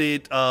love that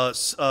it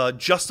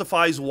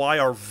justifies why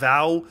our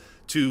vow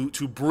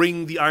to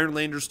bring the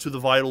Ironlanders to the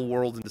vital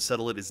world and to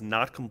settle it is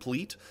not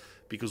complete,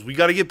 because we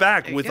got to get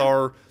back with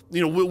our,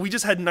 we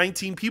just had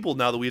 19 people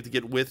now that we have to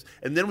get with,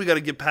 and then we got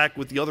to get back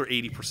with the other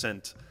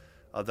 80%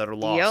 that are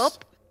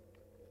lost.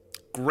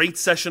 Great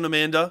session,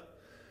 Amanda.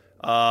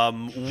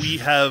 We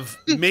have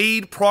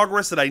made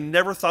progress that I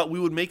never thought we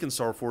would make in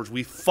Starforged.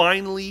 We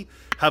finally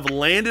have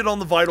landed on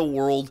the vital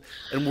world,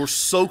 and we're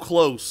so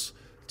close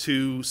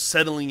to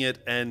settling it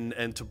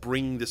and to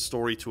bringing this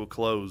story to a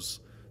close.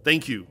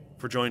 Thank you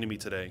for joining me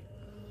today.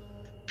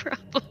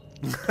 Problem.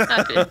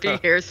 Happy to be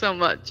here so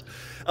much.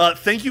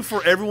 Thank you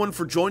for everyone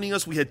for joining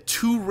us. We had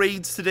 2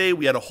 raids today.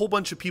 We had a whole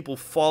bunch of people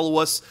follow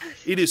us.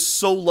 It is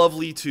so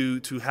lovely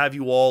to have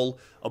you all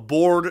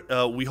aboard.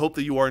 We hope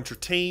that you are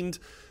entertained.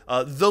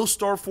 Though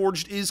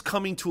Starforged is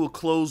coming to a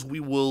close, we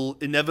will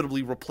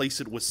inevitably replace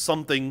it with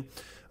something.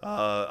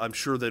 I'm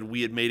sure that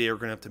we at Mayday are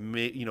going to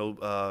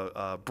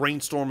have to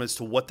brainstorm as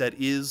to what that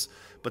is.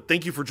 But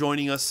thank you for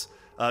joining us.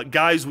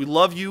 Guys, we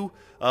love you.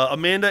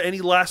 Amanda, any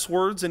last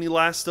words? Any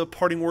last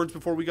parting words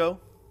before we go?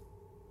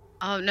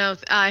 Oh, no.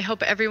 I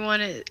hope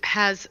everyone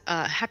has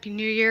a Happy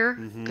New Year.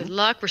 Mm-hmm. Good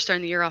luck. We're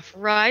starting the year off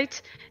right.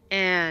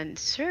 And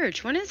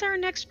Serge, when is our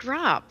next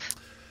drop?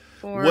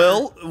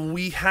 Well,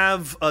 we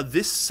have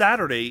this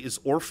Saturday is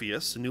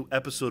Orpheus, a new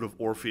episode of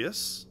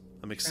Orpheus.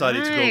 I'm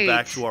excited to go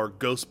back to our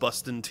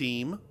Ghostbustin'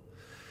 team.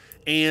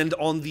 And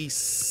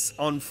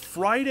on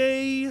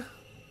Friday,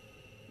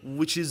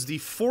 which is the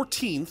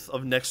 14th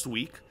of next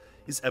week,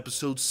 is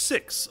episode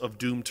 6 of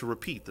Doomed to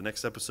Repeat. The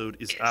next episode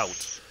is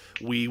out.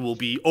 We will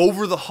be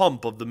over the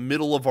hump of the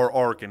middle of our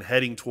arc and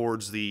heading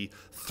towards the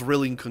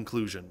thrilling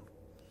conclusion.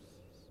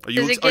 Are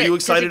you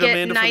excited,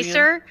 Amanda?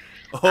 Nicer?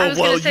 Oh,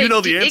 well, you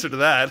know the answer to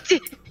that.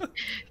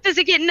 Does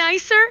it get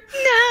nicer?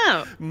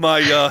 No.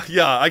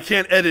 I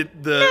can't edit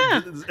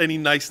any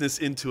niceness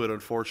into it,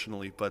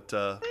 unfortunately, but...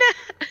 To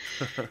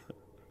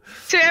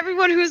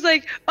everyone who's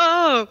like,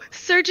 oh,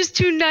 Serge is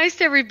too nice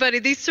to everybody.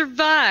 They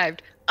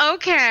survived.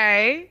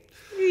 Okay.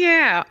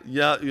 Yeah.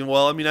 Yeah,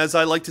 well, I mean, as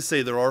I like to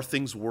say, there are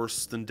things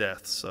worse than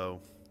death,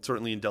 so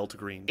certainly in Delta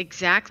Green.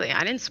 Exactly.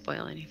 I didn't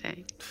spoil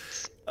anything.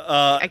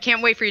 I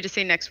can't wait for you to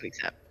see next week's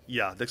episode.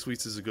 Yeah, next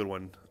week's is a good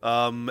one.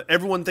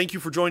 Everyone, thank you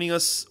for joining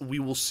us. We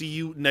will see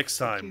you next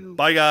time.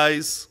 Bye,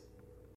 guys.